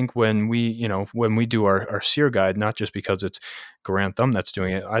 And I think when we do our SEER guide, not just because it's Garand Thumb that's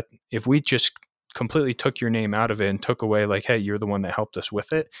doing it, if we just completely took your name out of it and took away like, hey, you're the one that helped us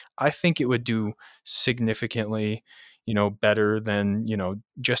with it, I think it would do significantly, better than,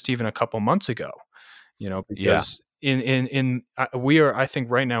 just even a couple months ago, because I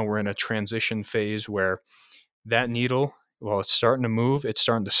think right now we're in a transition phase where that needle, well, it's starting to move. It's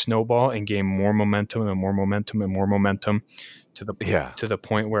starting to snowball and gain more momentum and more momentum and more momentum to the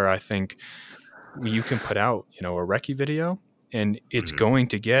point where I think you can put out, a recce video, and it's going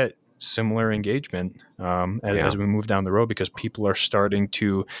to get similar engagement as we move down the road, because people are starting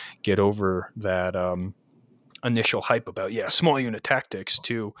to get over that initial hype about small unit tactics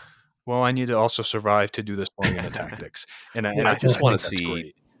to, well, I need to also survive to do the small unit tactics, and I just want to see.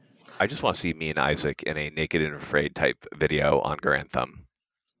 Great. I just want to see me and Isaac in a naked and afraid type video on Garand Thumb.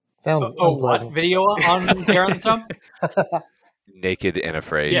 Sounds what video on Garand Thumb? Naked and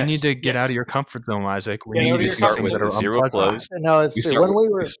afraid. You need to get out of your comfort zone, Isaac. We need to start with zero clothes. No, it's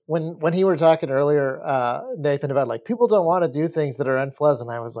true. When he were talking earlier, Nathan, about like people don't want to do things that are unpleasant,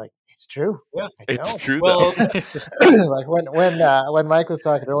 I was like, it's true. Yeah, it's true. Well, like when Mike was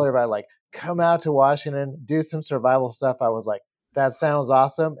talking earlier about like come out to Washington, do some survival stuff, I was like, that sounds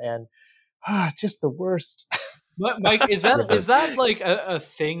awesome, and just the worst. Mike, is that like a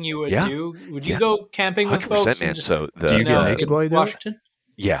thing you would do? Would you go camping with folks? Man. Do you get naked while you do Washington?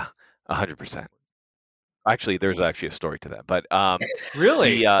 Yeah, 100%. Actually, there's actually a story to that, but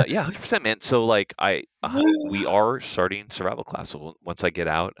really, 100%, man. So like, we are starting survival class. So once I get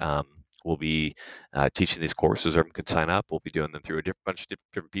out, we'll be teaching these courses. Everyone can sign up. We'll be doing them through a bunch of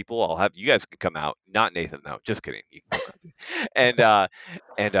different people. I'll have you guys can come out. Not Nathan, no, just kidding. And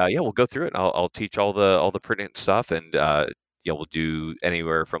we'll go through it. I'll teach all the pertinent stuff, and we'll do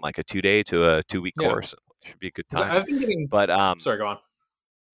anywhere from like a 2-day to a 2-week course. It should be a good time. I've been getting, sorry, go on.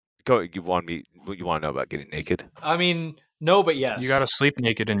 You want to know about getting naked? I mean, no, but yes. You got to sleep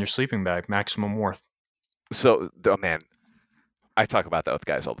naked in your sleeping bag, maximum worth. So, man. I talk about that with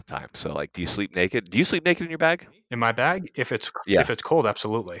guys all the time. So, like, do you sleep naked? Do you sleep naked in your bag? In my bag, if it's cold,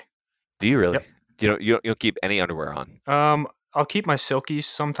 absolutely. Do you really? Yep. You don't keep any underwear on? I'll keep my silkies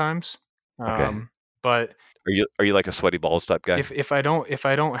sometimes. Okay. But are you like a sweaty balls type guy? If I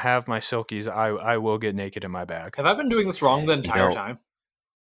don't have my silkies, I will get naked in my bag. Have I been doing this wrong the entire time?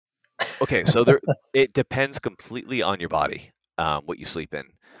 Okay, so it depends completely on your body, what you sleep in.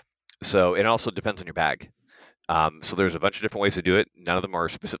 So it also depends on your bag. So there's a bunch of different ways to do it. None of them are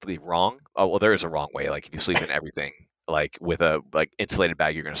specifically wrong. Oh, well, there is a wrong way. Like if you sleep in everything, like with a insulated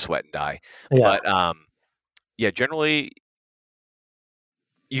bag, you're going to sweat and die. Yeah. But generally,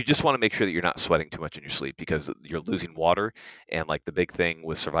 you just want to make sure that you're not sweating too much in your sleep, because you're losing water. And like the big thing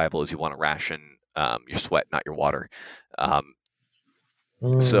with survival is you want to ration your sweat, not your water.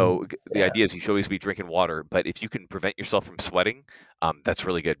 So the idea is you should always be drinking water, but if you can prevent yourself from sweating, that's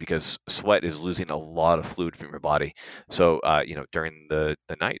really good, because sweat is losing a lot of fluid from your body. So, during the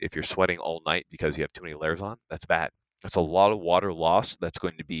night, if you're sweating all night because you have too many layers on, that's bad. That's a lot of water lost. That's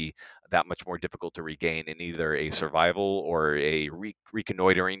going to be that much more difficult to regain in either a survival or a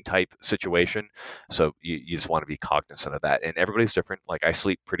reconnoitering type situation. So you just want to be cognizant of that. And everybody's different. Like I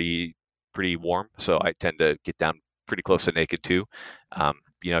sleep pretty warm, so I tend to get down pretty close to naked too.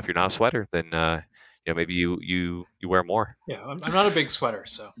 If you're not a sweater, then maybe you wear more. Yeah, I'm not a big sweater,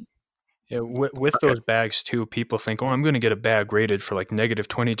 so. Yeah, with those bags too, people think, I'm going to get a bag rated for like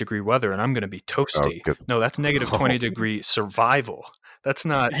 -20 degree weather and I'm going to be toasty. No, that's -20 degree survival. That's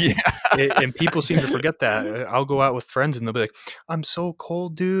not. Yeah. And people seem to forget that. I'll go out with friends and they'll be like, "I'm so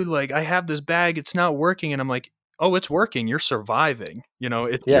cold, dude. Like, I have this bag, it's not working," and I'm like, "Oh, it's working. You're surviving.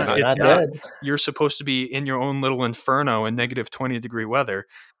 It's Yeah, not. you're It's not not. dead. You're supposed to be in your own little inferno in negative 20-degree weather.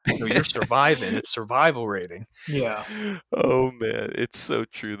 You're surviving. It's survival rating." Yeah. Oh man, it's so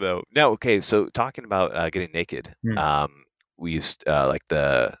true though. Now, okay, so talking about getting naked, we used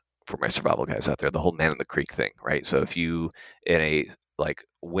for my survival guys out there, the whole man in the creek thing, right? So if you in a like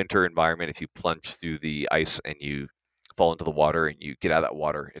winter environment, if you plunge through the ice and you fall into the water and you get out of that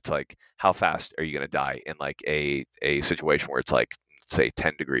water, it's like how fast are you going to die in like a situation where it's like say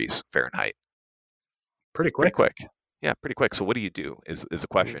 10 degrees Fahrenheit? Pretty Pretty quick. quick. Yeah, pretty quick. So what do you do is the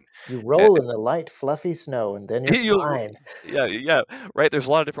question. You roll in the light, fluffy snow, and then you're You'll- fine. yeah, right. There's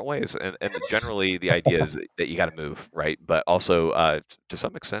a lot of different ways, and generally the idea is that you got to move, right? But also, to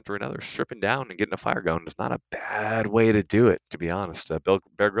some extent or another, stripping down and getting a fire going is not a bad way to do it. To be honest,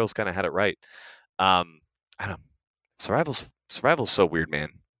 Bear Grylls kind of had it right. I don't know. Survival's so weird, man.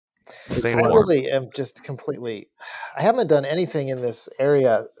 Staying I warm. really am just completely. I haven't done anything in this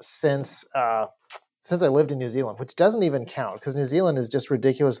area since I lived in New Zealand, which doesn't even count because New Zealand is just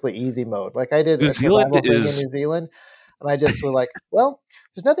ridiculously easy mode. Like I did New a Zealand survival thing in is New Zealand, and I just was like, well,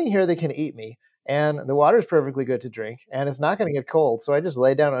 there's nothing here that can eat me, and the water is perfectly good to drink, and it's not going to get cold. So I just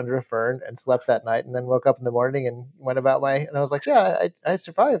lay down under a fern and slept that night, and then woke up in the morning and went about and I was like, yeah, I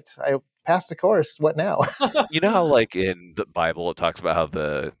survived. I passed the course. What now? You know how like in the Bible it talks about how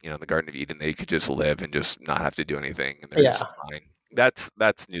the the Garden of Eden they could just live and just not have to do anything and they're just fine. That's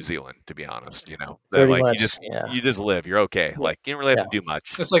New Zealand, to be honest. That Pretty like much. you just live, you're okay. Like you don't really have to do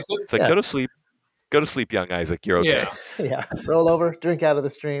much. It's like It's like go to sleep, young Isaac. You're okay. Yeah. Roll over, drink out of the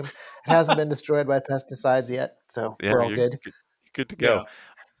stream. It hasn't been destroyed by pesticides yet, so we're all you're good. good to go.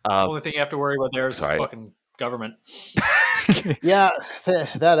 Only thing you have to worry about there is sorry. fucking government. Yeah,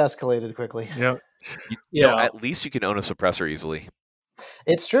 that escalated quickly. Yeah. At least you can own a suppressor easily.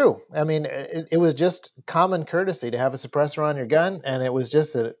 It's true. I mean, it was just common courtesy to have a suppressor on your gun, and it was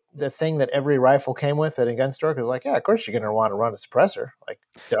just the thing that every rifle came with at a gun store. Because, like, yeah, of course you're going to want to run a suppressor. Like,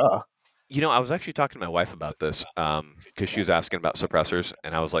 duh. I was actually talking to my wife about this because she was asking about suppressors,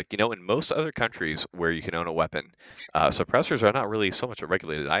 and I was like, in most other countries where you can own a weapon, suppressors are not really so much a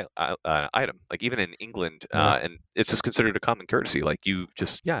regulated item. Like even in England, and it's just considered a common courtesy. Like you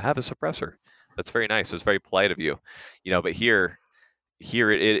just have a suppressor. That's very nice. It's very polite of you, but here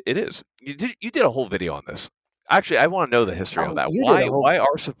it is. You did a whole video on this. Actually, I want to know the history of that.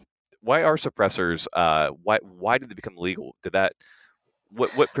 Why are suppressors? Why did they become legal?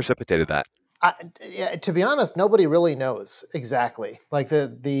 What precipitated that? To be honest, nobody really knows exactly. Like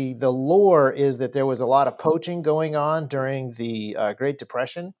the lore is that there was a lot of poaching going on during the Great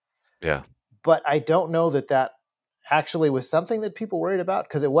Depression. Yeah, but I don't know that actually was something that people worried about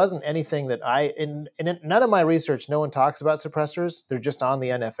because it wasn't anything that in none of my research. No one talks about suppressors. They're just on the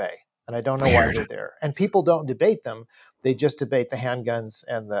NFA, and I don't know why they're there. And people don't debate them. They just debate the handguns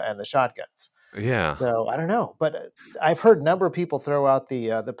and the shotguns. Yeah. So I don't know, but I've heard a number of people throw out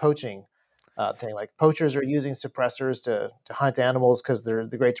the poaching thing. Like poachers are using suppressors to hunt animals because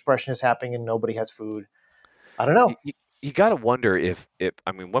the Great Depression is happening and nobody has food. I don't know. You got to wonder if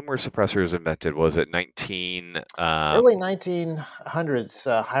when were suppressors invented? Was it early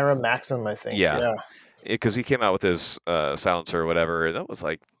 1900s? Hiram Maxim, I think. Yeah. Because he came out with his silencer or whatever. And that was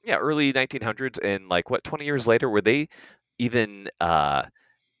like early 1900s, and like 20 years later, were they even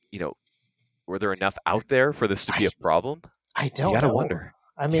were there enough out there for this to be a problem? I don't know. You gotta wonder.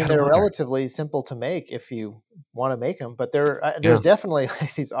 I mean, they're relatively simple to make if you want to make them, but there's definitely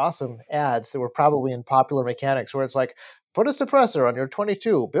like these awesome ads that were probably in Popular Mechanics where it's like, put a suppressor on your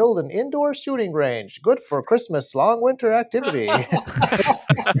 22, build an indoor shooting range, good for Christmas, long winter activity. It's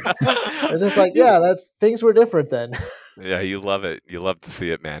just like, things were different then. Yeah, you love it. You love to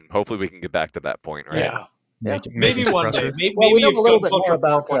see it, man. Hopefully we can get back to that point, right? Yeah. Maybe one day. Maybe we know if a little gun bit more culture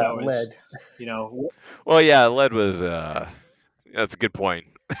about 4.0 lead. Well, yeah, lead was that's a good point.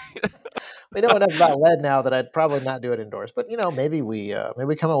 We know enough about lead now that I'd probably not do it indoors. But maybe we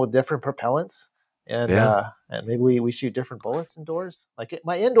come up with different propellants, and maybe we shoot different bullets indoors. Like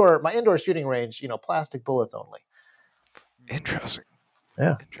my indoor shooting range, plastic bullets only. Interesting.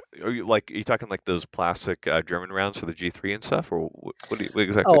 Yeah. Are you talking like those plastic German rounds for the G3 and stuff, or what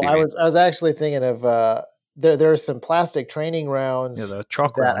exactly? Oh, I was actually thinking of there are some plastic training rounds. Yeah, the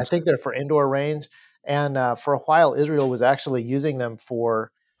chalk that rounds. I think they're for indoor range, and for a while Israel was actually using them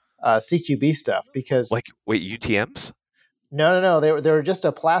for CQB stuff because UTMs? No, they were just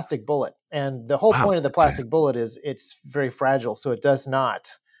a plastic bullet, and the whole point of the plastic bullet is it's very fragile, so it does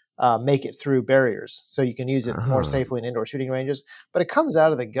not make it through barriers, so you can use it more safely in indoor shooting ranges. But it comes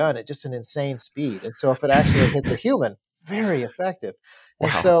out of the gun at just an insane speed, and so if it actually hits a human, very effective.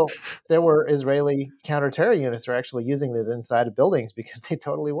 And so there were Israeli counter-terror units that are actually using these inside of buildings because they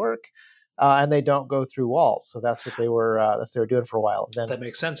totally work, and they don't go through walls. So that's what they were doing for a while. And then That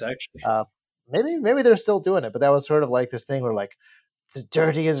makes sense, actually. Maybe they're still doing it, but that was sort of like this thing where like the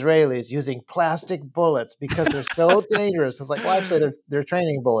dirty Israelis using plastic bullets because they're so dangerous. It's like, well, actually, they're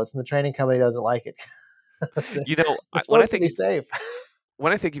training bullets, and the training company doesn't like it. You know, it's supposed to be safe.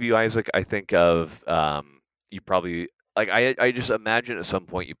 When I think of you, Isaac, I think of you probably like I just imagine at some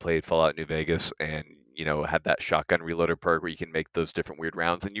point you played Fallout New Vegas and had that shotgun reloader perk where you can make those different weird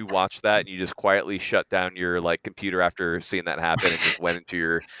rounds, and you watched that and you just quietly shut down your like computer after seeing that happen and just went into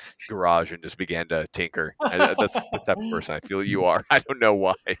your garage and just began to tinker. That's the type of person I feel you are. I don't know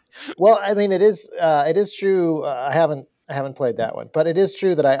why. Well, I mean, it is true. I haven't played that one, but it is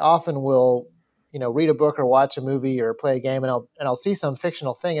true that I often will, read a book or watch a movie or play a game, and I'll see some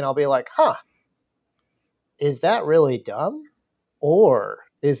fictional thing, and I'll be like, huh, is that really dumb? Or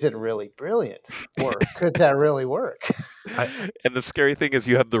is it really brilliant? Or could that really work? And the scary thing is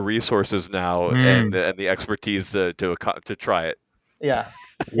you have the resources now and the expertise to try it. Yeah.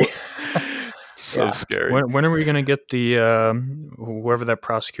 So scary. When are we going to get the whoever that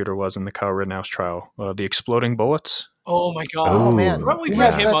prosecutor was in the Kyle Rittenhouse trial, the exploding bullets? Oh my god! Oh man, why don't we he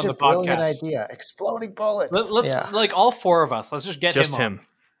get had him such on a the brilliant podcast? idea. Exploding bullets. Let's like all four of us. Let's just get just him.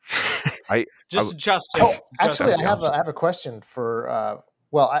 Just him. Oh, actually, I have a question for.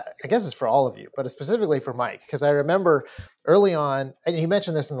 Well, I guess it's for all of you, but it's specifically for Mike, because I remember early on, and he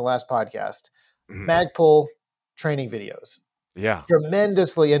mentioned this in the last podcast, Magpul training videos. Yeah.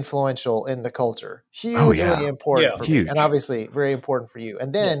 Tremendously influential in the culture. Hugely important for me, and obviously very important for you.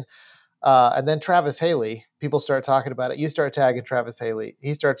 And then Travis Haley, people start talking about it. You start tagging Travis Haley.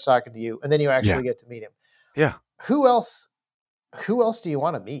 He starts talking to you, and then you actually get to meet him. Yeah. Who else do you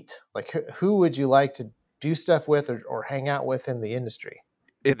want to meet? Like, who would you like to do stuff with or hang out with in the industry?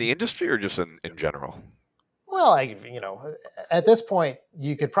 In the industry or just in general? Well, at this point,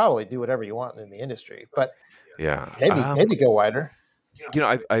 you could probably do whatever you want in the industry, but maybe go wider.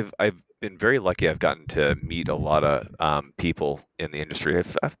 I've been very lucky. I've gotten to meet a lot of people in the industry.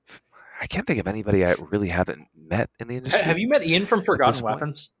 I can't think of anybody I really haven't met in the industry. Have you met Ian from Forgotten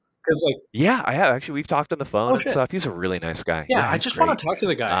Weapons? Yeah, I have actually. We've talked on the phone and stuff. He's a really nice guy. Yeah, I just want to talk to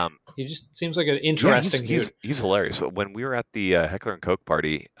the guy. He just seems like an interesting dude. He's hilarious. When we were at the Heckler and Koch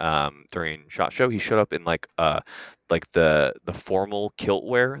party during SHOT Show, he showed up in like the formal kilt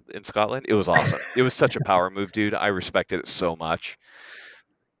wear in Scotland. It was awesome. It was such a power move, dude. I respected it so much.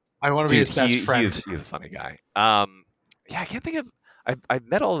 I want to be his best friend. He's a funny guy. I can't think of. I've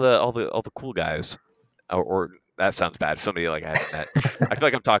met all the cool guys, or that sounds bad. Somebody like I haven't met. I feel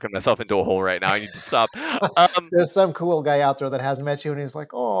like I'm talking myself into a hole right now. I need to stop. There's some cool guy out there that hasn't met you, and he's like,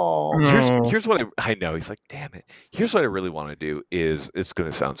 "Oh." Here's what I know. He's like, "Damn it." Here's what I really want to do. It's going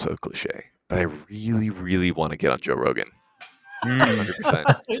to sound so cliche, but I really, really want to get on Joe Rogan.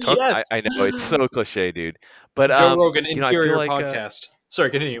 100%. Yes. I know it's so cliche, dude. But Joe Rogan, inferior like, podcast. Sorry,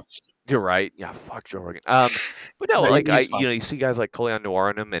 continue. You're right. Yeah, fuck Joe Rogan. But no, like you see guys like Coleon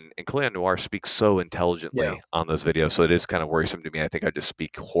Noir in them, and Coleon Noir speaks so intelligently on those videos, so it is kind of worrisome to me. I think I just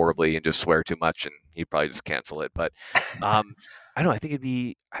speak horribly and just swear too much, and he'd probably just cancel it. But I don't know. I think it'd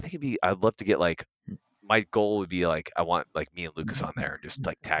be. I'd love to get like. My goal would be like I want like me and Lucas on there and just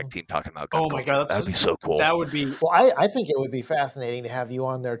like tag team talking about gun culture. God, that would be so cool. That would be. Well, I think it would be fascinating to have you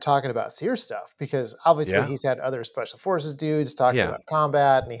on there talking about SEER stuff, because obviously he's had other special forces dudes talking about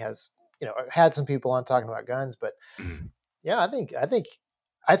combat, and he has had some people on talking about guns. But I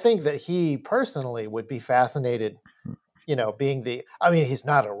think that he personally would be fascinated. Being he's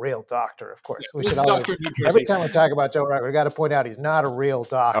not a real doctor, of course. We should always, every time we talk about Joe Rogan, we got to point out he's not a real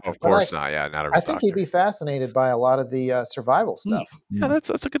doctor. Oh, of course not. Yeah, not a real doctor. I think he'd be fascinated by a lot of the survival stuff. Yeah, that's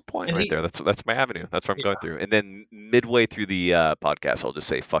a good point right there. That's my avenue. That's what I'm going through. And then midway through the podcast, I'll just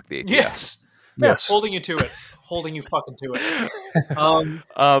say, fuck the ATF. Yes. Holding you to it. Holding you fucking to it.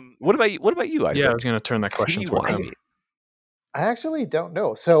 What about you, Isaac? Yeah, I was going to turn that question toward him. I actually don't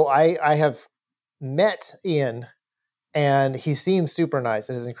know. So I have met Ian, and he seems super nice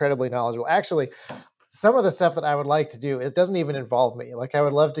and is incredibly knowledgeable. Actually, some of the stuff that I would like to do doesn't even involve me. Like, I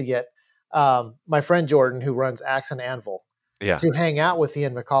would love to get my friend Jordan, who runs Axe and Anvil, to hang out with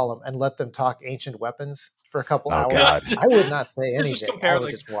Ian McCollum and let them talk ancient weapons for a couple hours. God. I would not say anything. I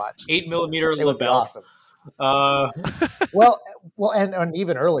would just watch. 8mm It would be awesome. Well, and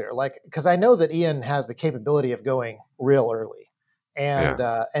even earlier, like, because I know that Ian has the capability of going real early.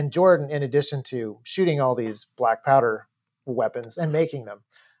 And Jordan, in addition to shooting all these black powder weapons and making them,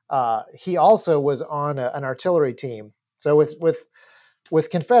 he also was on an artillery team. So with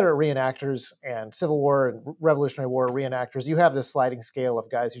Confederate reenactors and Civil War and Revolutionary War reenactors, you have this sliding scale of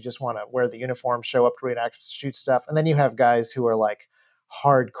guys who just want to wear the uniform, show up to reenact, shoot stuff. And then you have guys who are like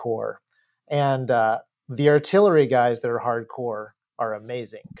hardcore. And the artillery guys that are hardcore are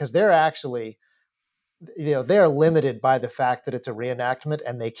amazing because they're actually, they're limited by the fact that it's a reenactment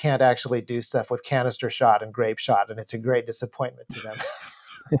and they can't actually do stuff with canister shot and grape shot. And it's a great disappointment to them.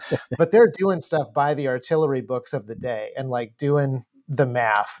 But they're doing stuff by the artillery books of the day and like doing the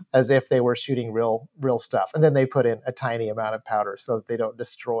math as if they were shooting real stuff. And then they put in a tiny amount of powder so that they don't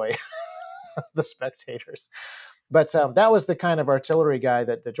destroy the spectators. But that was the kind of artillery guy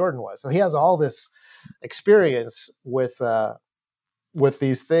that Jordan was. So he has all this experience with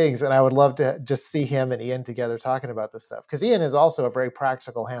these things. And I would love to just see him and Ian together talking about this stuff. Because Ian is also a very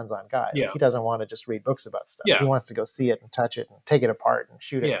practical, hands-on guy. Yeah. He doesn't want to just read books about stuff. Yeah. He wants to go see it and touch it and take it apart and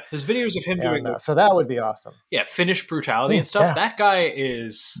shoot it. Yeah, there's videos of him doing so that would be awesome. Yeah, Finnish brutality and stuff. Yeah. That guy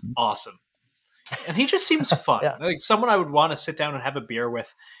is awesome. And he just seems fun. Yeah. Like someone I would want to sit down and have a beer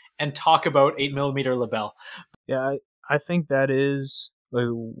with and talk about 8mm Lebel. Yeah, I think that is, like,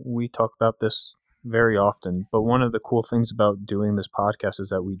 we talk about this very often, but one of the cool things about doing this podcast is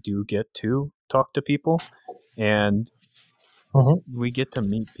that we do get to talk to people and we get to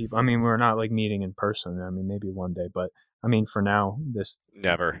meet people. I mean, we're not like meeting in person. I mean, maybe one day, but I mean, for now, this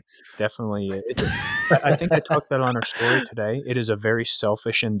Never. definitely. I think I talked about on our story today. It is a very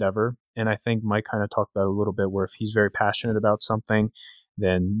selfish endeavor, and I think Mike kind of talked about it a little bit. Where if he's very passionate about something,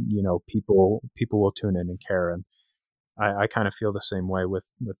 then people will tune in and care. And I kind of feel the same way with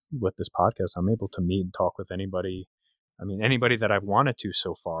this podcast. I'm able to meet and talk with anybody. I mean, anybody that I've wanted to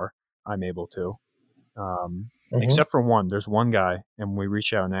so far, I'm able to. Except for one. There's one guy, and we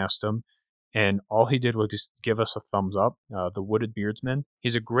reached out and asked him, and all he did was just give us a thumbs up. The Wooded Beardsman.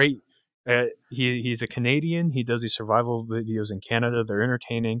 He's a great. He's a Canadian. He does these survival videos in Canada. They're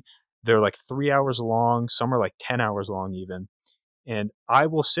entertaining. They're like 3 hours long. Some are like 10 hours long even. And I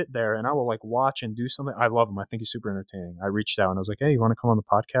will sit there and I will like watch and do something. I love him. I think he's super entertaining. I reached out and I was like, hey, you want to come on the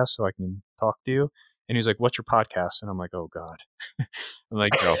podcast so I can talk to you? And he's like, what's your podcast? And I'm like, oh God. I'm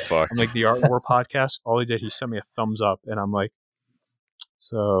like, oh fuck. I'm like, the Art War podcast. All he did, he sent me a thumbs up and I'm like,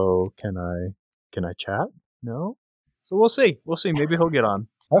 so can I chat? No. So we'll see. Maybe he'll get on.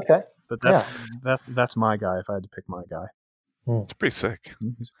 Okay. But that's my guy. If I had to pick my guy, It's pretty sick.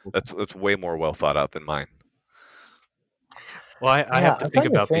 That's way more well thought out than mine. Well, I have to think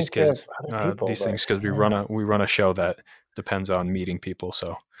about these kids, things because we run a show that depends on meeting people.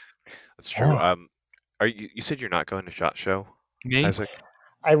 So that's true. Are you said you're not going to SHOT Show, me? Isaac?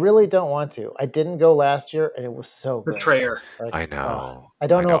 I really don't want to. I didn't go last year, and it was so good. Betrayer. Like, I know. I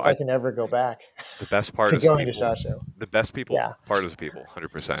don't know if I can ever go back. The best part to is going people. to SHOT Show. The best people. Yeah. Part is people.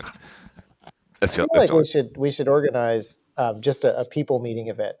 100%. I feel like we should organize just a people meeting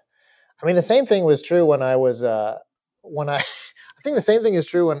event. I mean, the same thing was true when I was I think the same thing is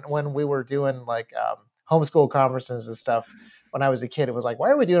true when we were doing like homeschool conferences and stuff. When I was a kid, it was like, why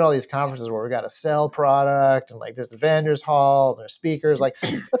are we doing all these conferences where we got to sell product and like there's the vendors hall and there's speakers? Like,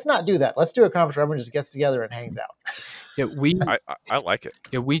 let's not do that. Let's do a conference where everyone just gets together and hangs out. Yeah, I like it.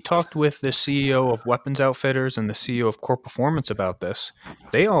 Yeah, we talked with the CEO of Weapons Outfitters and the CEO of Core Performance about this.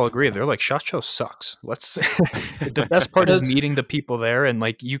 They all agree. They're like, SHOT Show sucks. The best part is meeting the people there, and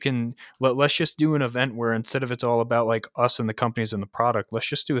like let's just do an event where instead of it's all about like us and the companies and the product, let's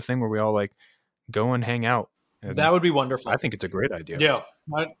just do a thing where we all like go and hang out. And that would be wonderful. I think it's a great idea. Yeah.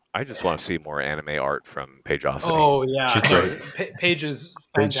 I just want to see more anime art from Pageosity. Oh, yeah. She's great. Paige is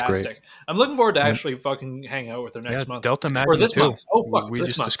Paige is fantastic. great. I'm looking forward to actually fucking hang out with her next month. Delta Magna or this too. month. Oh, fuck. We this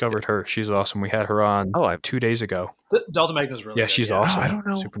just month. discovered her. She's awesome. We had her on 2 days ago. Delta Magna's really good. She's awesome. I don't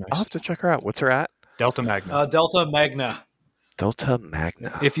know. Super nice. I'll have to check her out. What's her at? Delta Magna. Delta Magna. Delta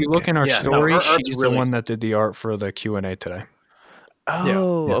Magna. If you look in our Yeah, story, her art's she's really- the one that did the art for the Q&A today.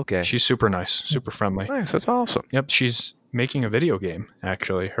 Oh, Yeah. okay. She's super nice, super friendly. Nice. That's awesome. Yep, she's making a video game,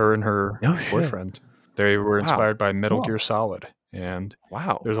 actually. Her and her No shit. boyfriend. They were Wow. inspired by Metal Cool. Gear Solid. And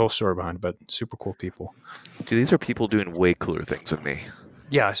Wow. there's a whole story behind it, but super cool people. Dude, these are people doing way cooler things than me.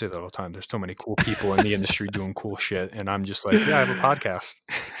 Yeah, I say that all the time. There's so many cool people in the industry doing cool shit. And I'm just like, yeah, I have a podcast.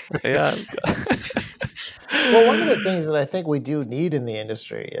 Yeah. Well, one of the things that I think we do need in the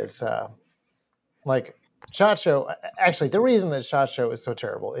industry is like SHOT Show. Actually, the reason that SHOT Show is so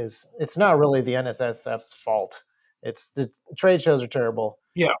terrible is it's not really the NSSF's fault. It's the trade shows are terrible.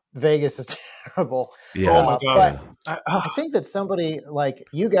 Yeah. Vegas is terrible. Yeah. Oh, my God. But I think that somebody like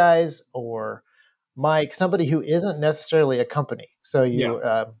you guys or Mike, somebody who isn't necessarily a company, so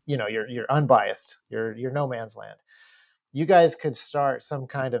you're unbiased, you're no man's land. you guys could start some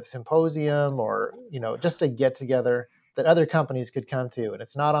kind of symposium or, just a get together that other companies could come to. And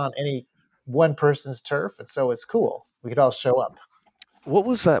it's not on any one person's turf. And so it's cool. We could all show up. What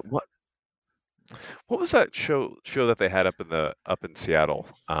was that? What was that show that they had up in Seattle?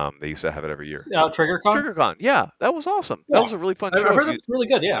 They used to have it every year. TriggerCon? TriggerCon, yeah, that was awesome. Yeah. That was a really fun show. I heard that's really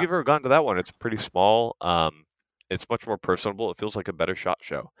good, yeah. If you've ever gone to that one, it's pretty small. It's much more personable. It feels like a better SHOT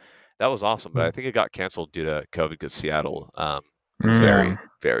Show. That was awesome, but I think it got canceled due to COVID because Seattle was very,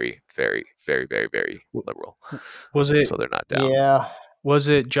 very, very, very, very, very liberal. Was it? So they're not down. Yeah. Was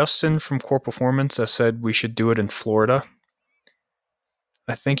it Justin from Core Performance that said we should do it in Florida?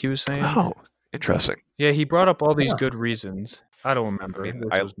 I think he was saying. Oh, interesting. Yeah, he brought up all these good reasons. I don't remember. I mean,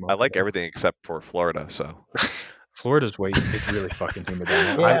 I like everything except for Florida, so. Florida's it's really fucking humid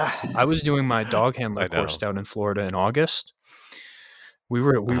down there. Yeah. I was doing my dog handler course down in Florida in August. We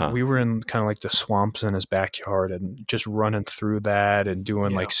were in kind of like the swamps in his backyard and just running through that and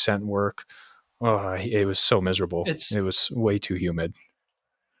doing like scent work. Oh, it was so miserable. It was way too humid.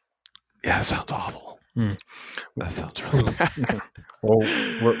 Yeah, it sounds awful. That sounds really bad. Well,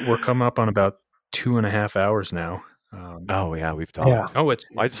 we're coming up on about 2.5 hours now. Oh yeah, we've talked. Yeah. Oh,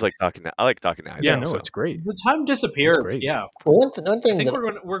 I just like talking. I like talking to Isaac. Yeah, no, it's great. The time disappeared. Yeah. Well, one thing I think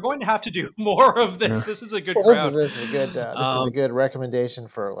we're going to have to do more of this. Yeah. This is a good crowd. This is a good. This is a good recommendation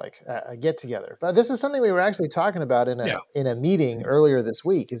for like a get together. But this is something we were actually talking about in a meeting earlier this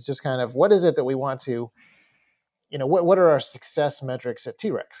week. Is just kind of what is it that we want to. What are our success metrics at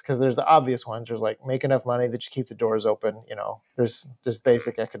T-Rex? Because there's the obvious ones. There's like make enough money that you keep the doors open. There's just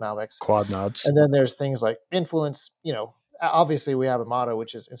basic economics. Quad nods. And then there's things like influence. Obviously we have a motto,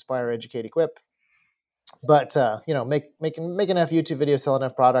 which is inspire, educate, equip. But, make enough YouTube videos, sell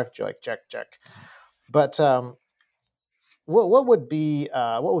enough product. You're like, check. But what would be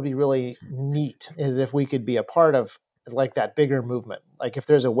really neat is if we could be a part of like that bigger movement. Like if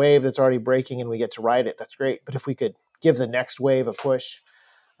there's a wave that's already breaking and we get to ride it, that's great. But if we could give the next wave a push.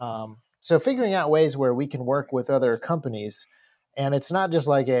 So figuring out ways where we can work with other companies, and it's not just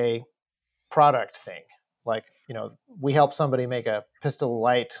like a product thing. Like, we help somebody make a pistol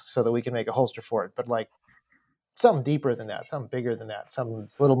light so that we can make a holster for it, but like something deeper than that, something bigger than that, something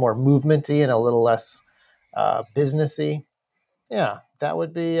that's a little more movementy and a little less businessy. Yeah, that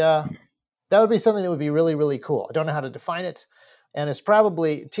would be something that would be really, really cool. I don't know how to define it, and it's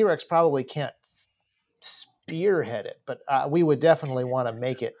probably T-Rex probably can't spearhead it, but we would definitely want to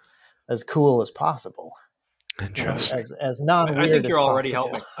make it as cool as possible. Interesting. As non-weird. I think you're as already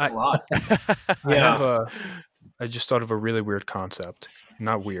possible. helping a lot. I just thought of a really weird concept.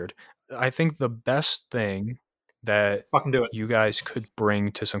 Not weird. I think the best thing that you guys could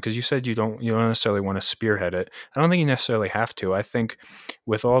bring to some, because you said you don't necessarily want to spearhead it. I don't think you necessarily have to. I think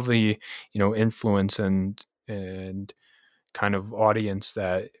with all the influence and kind of audience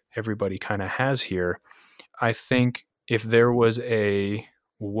that everybody kind of has here, I think if there was a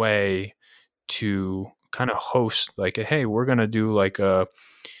way to kind of host like hey, we're going to do like a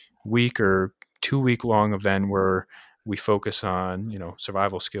week or 2-week long event where we focus on,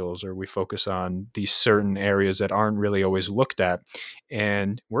 survival skills, or we focus on these certain areas that aren't really always looked at,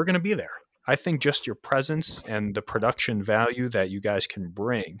 and we're going to be there. I think just your presence and the production value that you guys can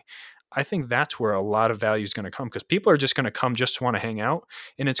bring, I think that's where a lot of value is going to come, because people are just going to come just to want to hang out.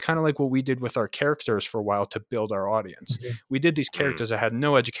 And it's kind of like what we did with our characters for a while to build our audience. Mm-hmm. We did these characters that had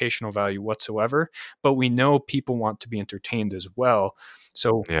no educational value whatsoever, but we know people want to be entertained as well.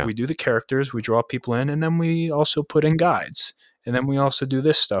 So we do the characters, we draw people in, and then we also put in guides, and then we also do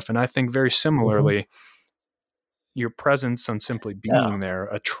this stuff. And I think very similarly, your presence and simply being there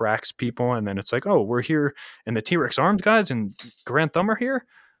attracts people. And then it's like, oh, we're here, and the T-Rex Arms guys and Garand Thumb are here.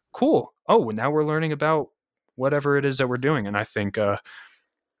 Cool. Oh, now we're learning about whatever it is that we're doing. And I think, I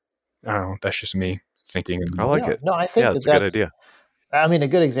don't know, that's just me thinking. I like it. No, I think that's a good idea. I mean, a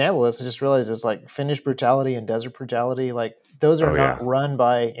good example is I just realized is like Finnish Brutality and Desert Brutality. Like those are not run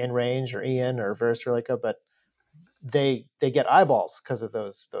by InRange or Ian or Veristrelica, but they get eyeballs because of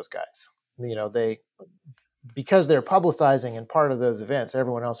those guys. Because they're publicizing and part of those events,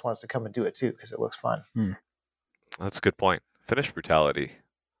 everyone else wants to come and do it too because it looks fun. That's a good point. Finnish Brutality.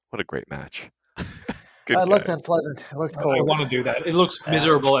 What a great match. It looked unpleasant. It looked cold. I want to do that. It looks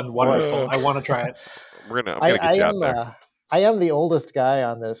miserable and wonderful. I want to try it. I'm gonna get you out there. I am the oldest guy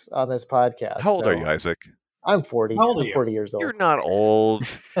on this podcast. How old are you, Isaac? I'm 40. How old are I'm you? 40 years old. You're not old,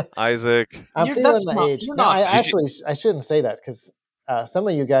 Isaac. I'm feeling the age. No, I shouldn't say that because some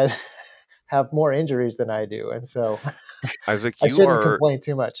of you guys have more injuries than I do, and so Isaac, I shouldn't complain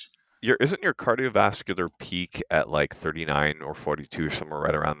too much. Isn't your cardiovascular peak at like 39 or 42, somewhere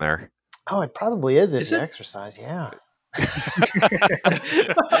right around there? Oh, it probably is if you exercise. Yeah.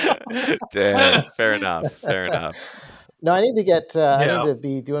 Damn, fair enough. Fair enough. No, I need to get. I need to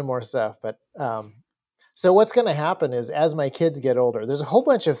be doing more stuff. But so what's going to happen is, as my kids get older, there's a whole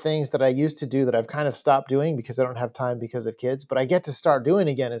bunch of things that I used to do that I've kind of stopped doing because I don't have time because of kids. But I get to start doing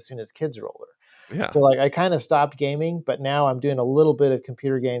again as soon as kids are older. Yeah. So like I kind of stopped gaming, but now I'm doing a little bit of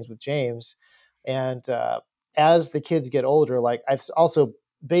computer games with James. And as the kids get older, like I've also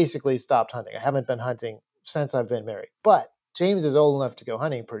basically stopped hunting. I haven't been hunting since I've been married. But James is old enough to go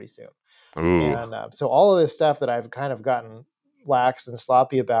hunting pretty soon. Ooh. And so all of this stuff that I've kind of gotten lax and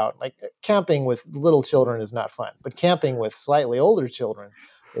sloppy about, like camping with little children is not fun, but camping with slightly older children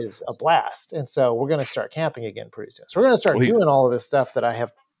is a blast. And so we're going to start camping again pretty soon. So we're going to start doing all of this stuff that I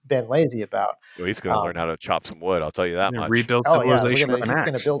have been lazy about. Well, he's going to learn how to chop some wood. I'll tell you that much. Rebuild civilization with an he's axe.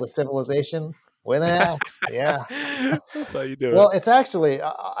 going to build a civilization with an axe. Yeah. That's how you do it. Well, it's actually,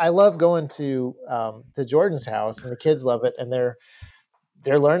 I love going to Jordan's house, and the kids love it. And they're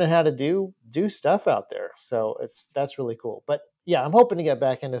learning how to do stuff out there. So that's really cool. But yeah, I'm hoping to get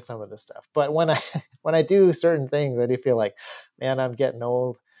back into some of this stuff. But when I do certain things, I do feel like, man, I'm getting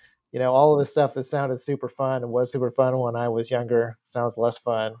old. You know, all of the stuff that sounded super fun and was super fun when I was younger sounds less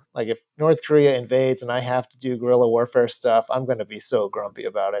fun. Like if North Korea invades and I have to do guerrilla warfare stuff, I'm going to be so grumpy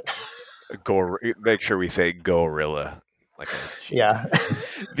about it. Make sure we say gorilla. Yeah.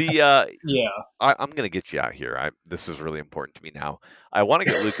 I'm going to get you out here. This is really important to me now. I want to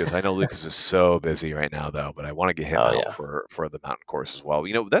get Lucas. I know Lucas is so busy right now, though, but I want to get him out for the mountain course as well.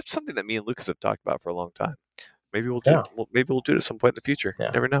 You know, that's something that me and Lucas have talked about for a long time. Maybe we'll do. Maybe we'll do it at some point in the future. Yeah.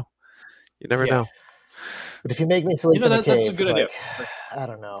 You never know. You never know. But if you make me sleep in a cave, that's a good idea. I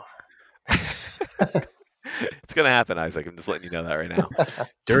don't know. It's gonna happen, Isaac. I'm just letting you know that right now.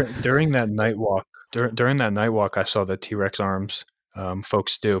 During that night walk, I saw the T-Rex arms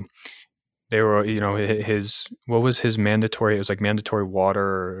folks do. They were, what was his mandatory? It was like mandatory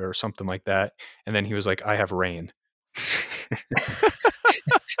water or something like that. And then he was like, "I have rain."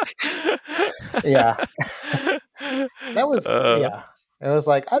 Yeah, that was It was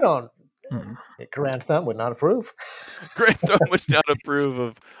like, I don't. Garand Thumb would not approve. Garand Thumb would not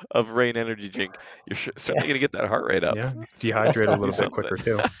approve of rain energy drink. You're certainly going to get that heart rate up. Yeah, dehydrate a little bit quicker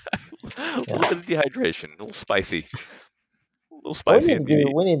too. A little bit of dehydration, a little spicy. We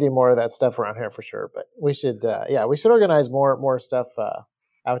need to do more of that stuff around here for sure. But we should, we should organize more stuff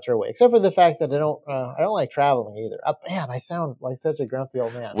out your way. Except for the fact that I don't like traveling either. Man, I sound like such a grumpy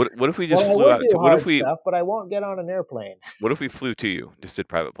old man. What if we just flew out? What if we? Stuff, but I won't get on an airplane. What if we flew to you? Just did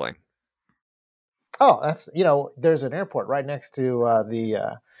private plane. Oh, that's there's an airport right next to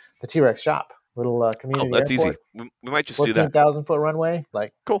the T-Rex shop. Little community. Oh, that's airport. Easy. We might just do that. 14,000-foot runway.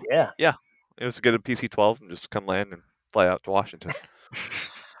 Like, cool. Yeah. It was get a PC-12 and just come land and fly out to Washington.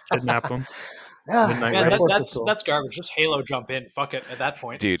 Kidnap them. Man, that's garbage. Just Halo jump in. Fuck it at that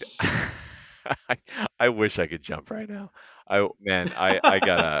point, dude. I wish I could jump right now. I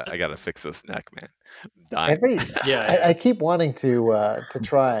gotta fix this neck, man. I'm dying. I keep wanting to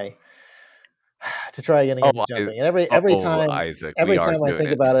try getting into jumping, and every time Isaac, I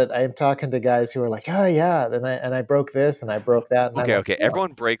think about it, I'm talking to guys who are like, "Oh yeah," and I broke this and I broke that. And okay.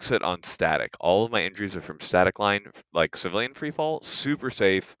 Everyone breaks it on static. All of my injuries are from static line, like civilian free fall. Super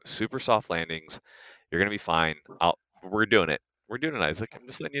safe, super soft landings. You're gonna be fine. We're doing it. We're doing it, Isaac. I'm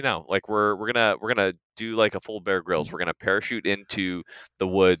just letting you know. Like we're gonna do like a full Bear Grylls. We're gonna parachute into the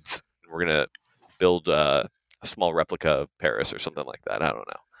woods. And we're gonna build a small replica of Paris or something like that. I don't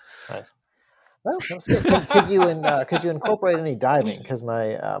know. Nice. Well, let's see. Could you incorporate any diving? Because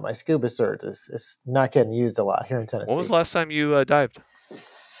my scuba cert is not getting used a lot here in Tennessee. When was the last time you dived?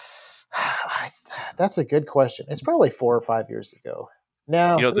 That's a good question. It's probably 4 or 5 years ago.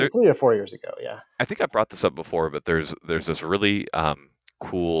 No, 3 or 4 years ago. Yeah. I think I brought this up before, but there's this really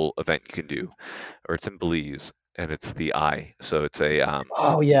cool event you can do, or it's in Belize, and it's the Eye. So it's a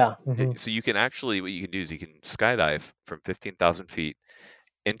Mm-hmm. So you can actually, what you can do is you can skydive from 15,000 feet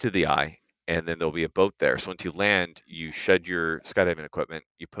into the Eye. And then there'll be a boat there. So once you land, you shed your skydiving equipment,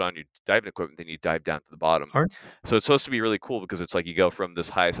 you put on your diving equipment, then you dive down to the bottom. So it's supposed to be really cool because it's like you go from this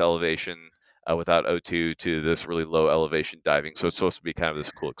highest elevation without O2 to this really low elevation diving. So it's supposed to be kind of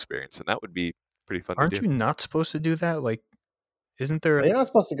this cool experience. And that would be pretty fun to do. Aren't you not supposed to do that? Like, isn't there... You're not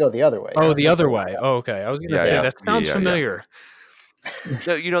supposed to go the other way. Oh, the other way. Oh, okay. I was going to say, that sounds familiar.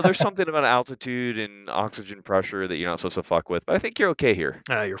 No, there's something about altitude and oxygen pressure that you're not supposed to fuck with, but I think you're okay here.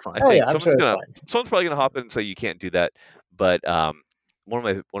 You're fine. Someone's probably gonna hop in and say you can't do that, but a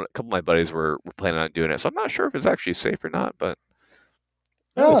couple of my buddies were planning on doing it, so I'm not sure if it's actually safe or not. But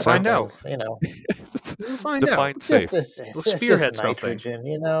Well, it find out. depends, you know. We'll find Define out. safe. It's We'll just spearhead something. nitrogen,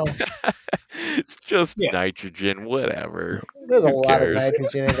 you know. It's just Yeah. nitrogen, whatever. There's a Who lot of cares?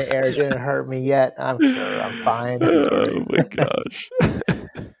 nitrogen in the air. It didn't hurt me yet. I'm sure I'm fine. Oh my gosh.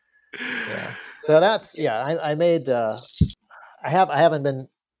 Yeah. So that's I made. I haven't been.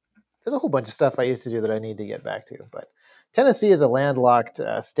 There's a whole bunch of stuff I used to do that I need to get back to, but Tennessee is a landlocked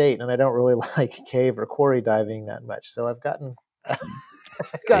state, and I don't really like cave or quarry diving that much. So I've gotten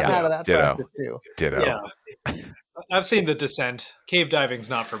out of that ditto. practice too. Ditto. Yeah. I've seen The Descent. Cave diving's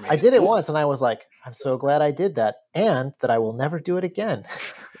not for me. I did it once, and I was like, I'm so glad I did that, and that I will never do it again.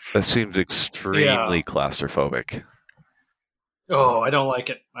 That seems extremely claustrophobic. Oh, I don't like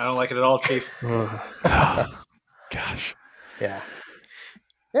it. I don't like it at all, Chief. Gosh. Yeah.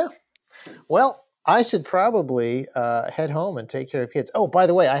 Well, I should probably head home and take care of kids. Oh, by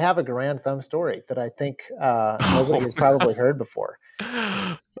the way, I have a Garand thumb story that I think nobody has probably heard before.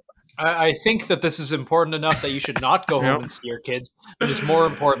 I think that this is important enough that you should not go home and see your kids. It is more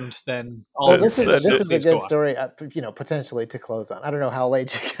important than all of this is a Please go good on. story, potentially to close on. I don't know how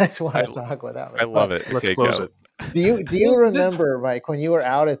late you guys want to talk without me. I love it. Let's Okay, close go. it. Do you remember, Mike, when you were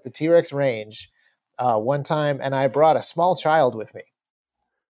out at the T-Rex range one time, and I brought a small child with me?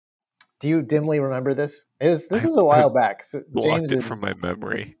 Do you dimly remember this? This is a while back. So James Blocked it from my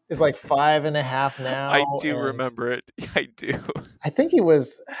memory. is like 5.5 now. I do remember it. I do. I think he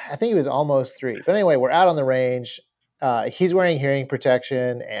was almost 3. But anyway, we're out on the range. He's wearing hearing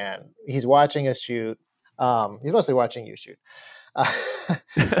protection, and he's watching us shoot. He's mostly watching you shoot.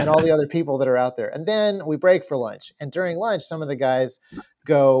 And all the other people that are out there. And then we break for lunch. And during lunch, some of the guys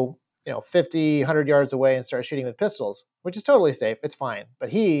go, 50, 100 yards away and start shooting with pistols, which is totally safe. It's fine.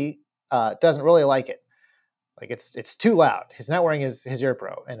 But he doesn't really like it. Like it's too loud. He's not wearing his ear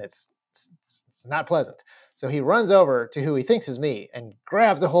pro, and it's not pleasant. So he runs over to who he thinks is me and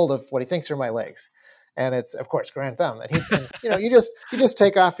grabs a hold of what he thinks are my legs. And it's, of course, Garand thumb. And you just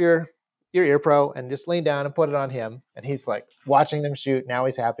take off your ear pro and just lean down and put it on him. And he's like watching them shoot. Now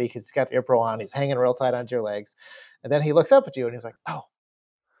he's happy because he's got the ear pro on. He's hanging real tight onto your legs. And then he looks up at you and he's like, oh,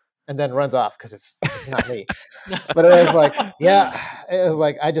 and then runs off because it's not me. But it was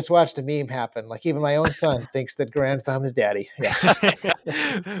like, I just watched a meme happen. Like even my own son thinks that Garand thumb is daddy. Yeah.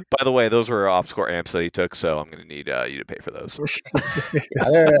 By the way, those were off-score amps that he took, so I'm going to need you to pay for those.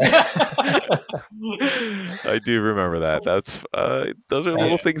 I do remember that. That's those are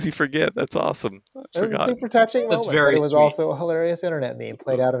little things you forget. That's awesome. It was a super touching moment. That's very but it was sweet. also a hilarious internet meme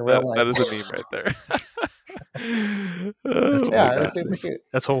played out in real life. That is a meme right there. Yeah, it was super cute.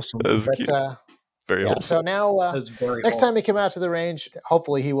 That's wholesome. That is But cute. Very yeah, wholesome. so now That's very next awesome. time we come out to the range,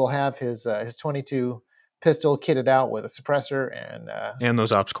 hopefully he will have his 22 pistol kitted out with a suppressor and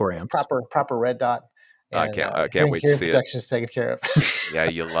those ops core amps. proper red dot. I And, can't hearing wait to see it. protection is taken care of. Yeah,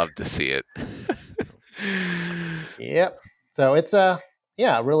 you love to see it. Yep. So it's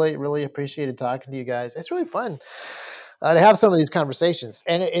really, really appreciated talking to you guys. It's really fun to have some of these conversations,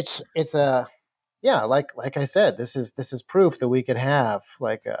 and it's like I said, this is proof that we could have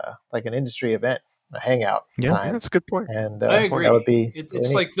like an industry event, a hangout time. That's a good point. And I agree. that would be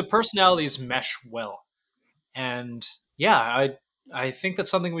It's like the personalities mesh well, and I think that's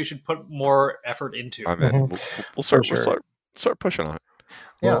something we should put more effort into. I mean, we'll start pushing on it.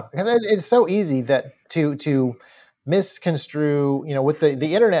 Yeah, because it's so easy that to misconstrue, with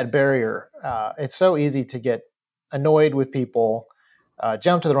the internet barrier, it's so easy to get annoyed with people,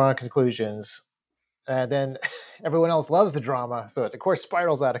 jump to the wrong conclusions, and then everyone else loves the drama, so it of course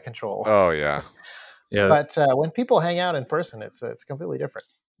spirals out of control. Oh yeah. But when people hang out in person, it's completely different.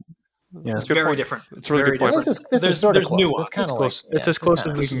 Yeah, It's very different. It's a really good point. This is sort of there's close. nuance. It's kind of close. like It's as close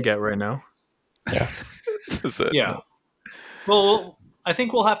as we can get right now. Yeah. This is it. Yeah. Well, I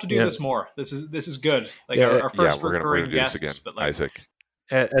think we'll have to do this more. This is good. Like our first we're gonna recurring do this guests, again, but like, Isaac.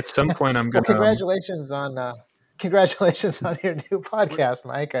 At some point, I'm Well, gonna. congratulations on your new podcast,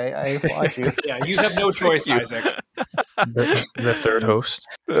 Mike. I applaud you. yeah, you have no choice, Isaac. the third host.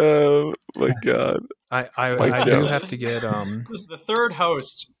 Oh my god. I Mike do Jones. have to get This is the third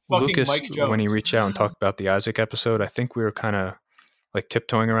host, fucking Lucas Mike Jones. when he reached out and talked about the Isaac episode. I think we were kind of like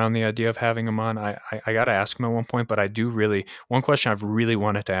tiptoeing around the idea of having him on. I got to ask him at one point, but I do really one question I've really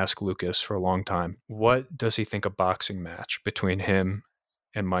wanted to ask Lucas for a long time. What does he think a boxing match between him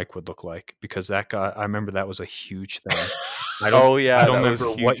and Mike would look like? Because that guy, I remember that was a huge thing. I don't remember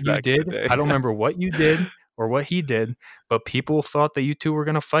what you did. I don't remember what you did or what he did, but people thought that you two were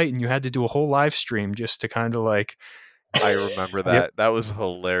going to fight, and you had to do a whole live stream just to kind of like. I remember that. That was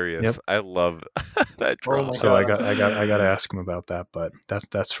hilarious. Yep. I love that drama. So I got to ask him about that, but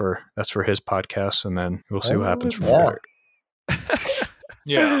that's for his podcast, and then we'll see what happens from there.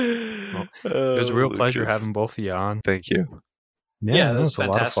 Yeah. Well, it was a real pleasure Lucas, having both of you on. Thank you. Yeah, no, that was it's a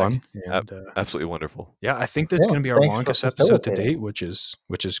lot of fun. And, Absolutely wonderful. yeah, I think that's Yeah, going to be our thanks for longest episode to facilitating. date, which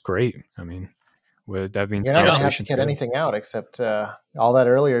is great. I mean, that means You're not going to have to conversation's cut good. anything out except all that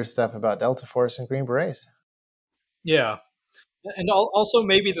earlier stuff about Delta Force and Green Berets. Yeah. And also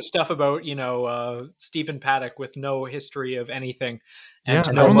maybe the stuff about, Stephen Paddock with no history of anything. Yeah,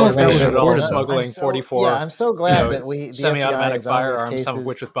 And I don't know if that was motivation at all, recorded, though. smuggling 44 Yeah, I'm so glad that the semi-automatic FBI is on these firearms, cases, some of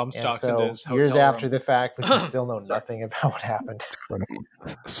which with bump and stocks so into his hotel years after room. the fact, we can still know nothing about what happened. Clinical.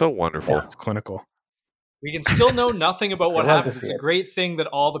 So wonderful. Yeah. It's clinical. We can still know nothing about what I'd love to happened. It's see a it. great thing that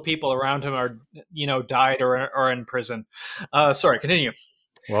all the people around him are, died or are in prison. Sorry, continue.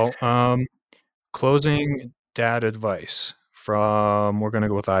 Well, closing dad advice from, we're going to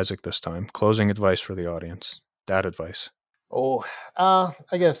go with Isaac this time. Closing advice for the audience. Dad advice. Oh, I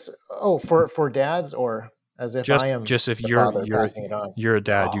guess. Oh, for dads, or as if I am just if the you're father passing it on. you're a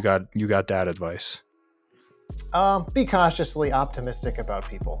dad, Oh. you got dad advice. Be cautiously optimistic about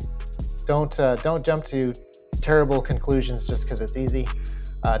people. Don't jump to terrible conclusions just because it's easy.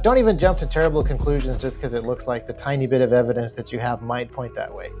 Don't even jump to terrible conclusions just because it looks like the tiny bit of evidence that you have might point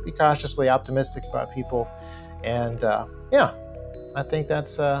that way. Be cautiously optimistic about people, and I think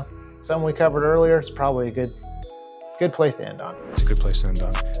that's something we covered earlier. It's probably a good place to end on. It's a good place to end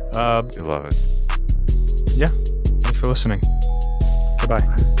on. I love it. Yeah. Thanks for listening. Goodbye.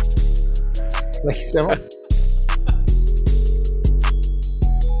 Thank you so much.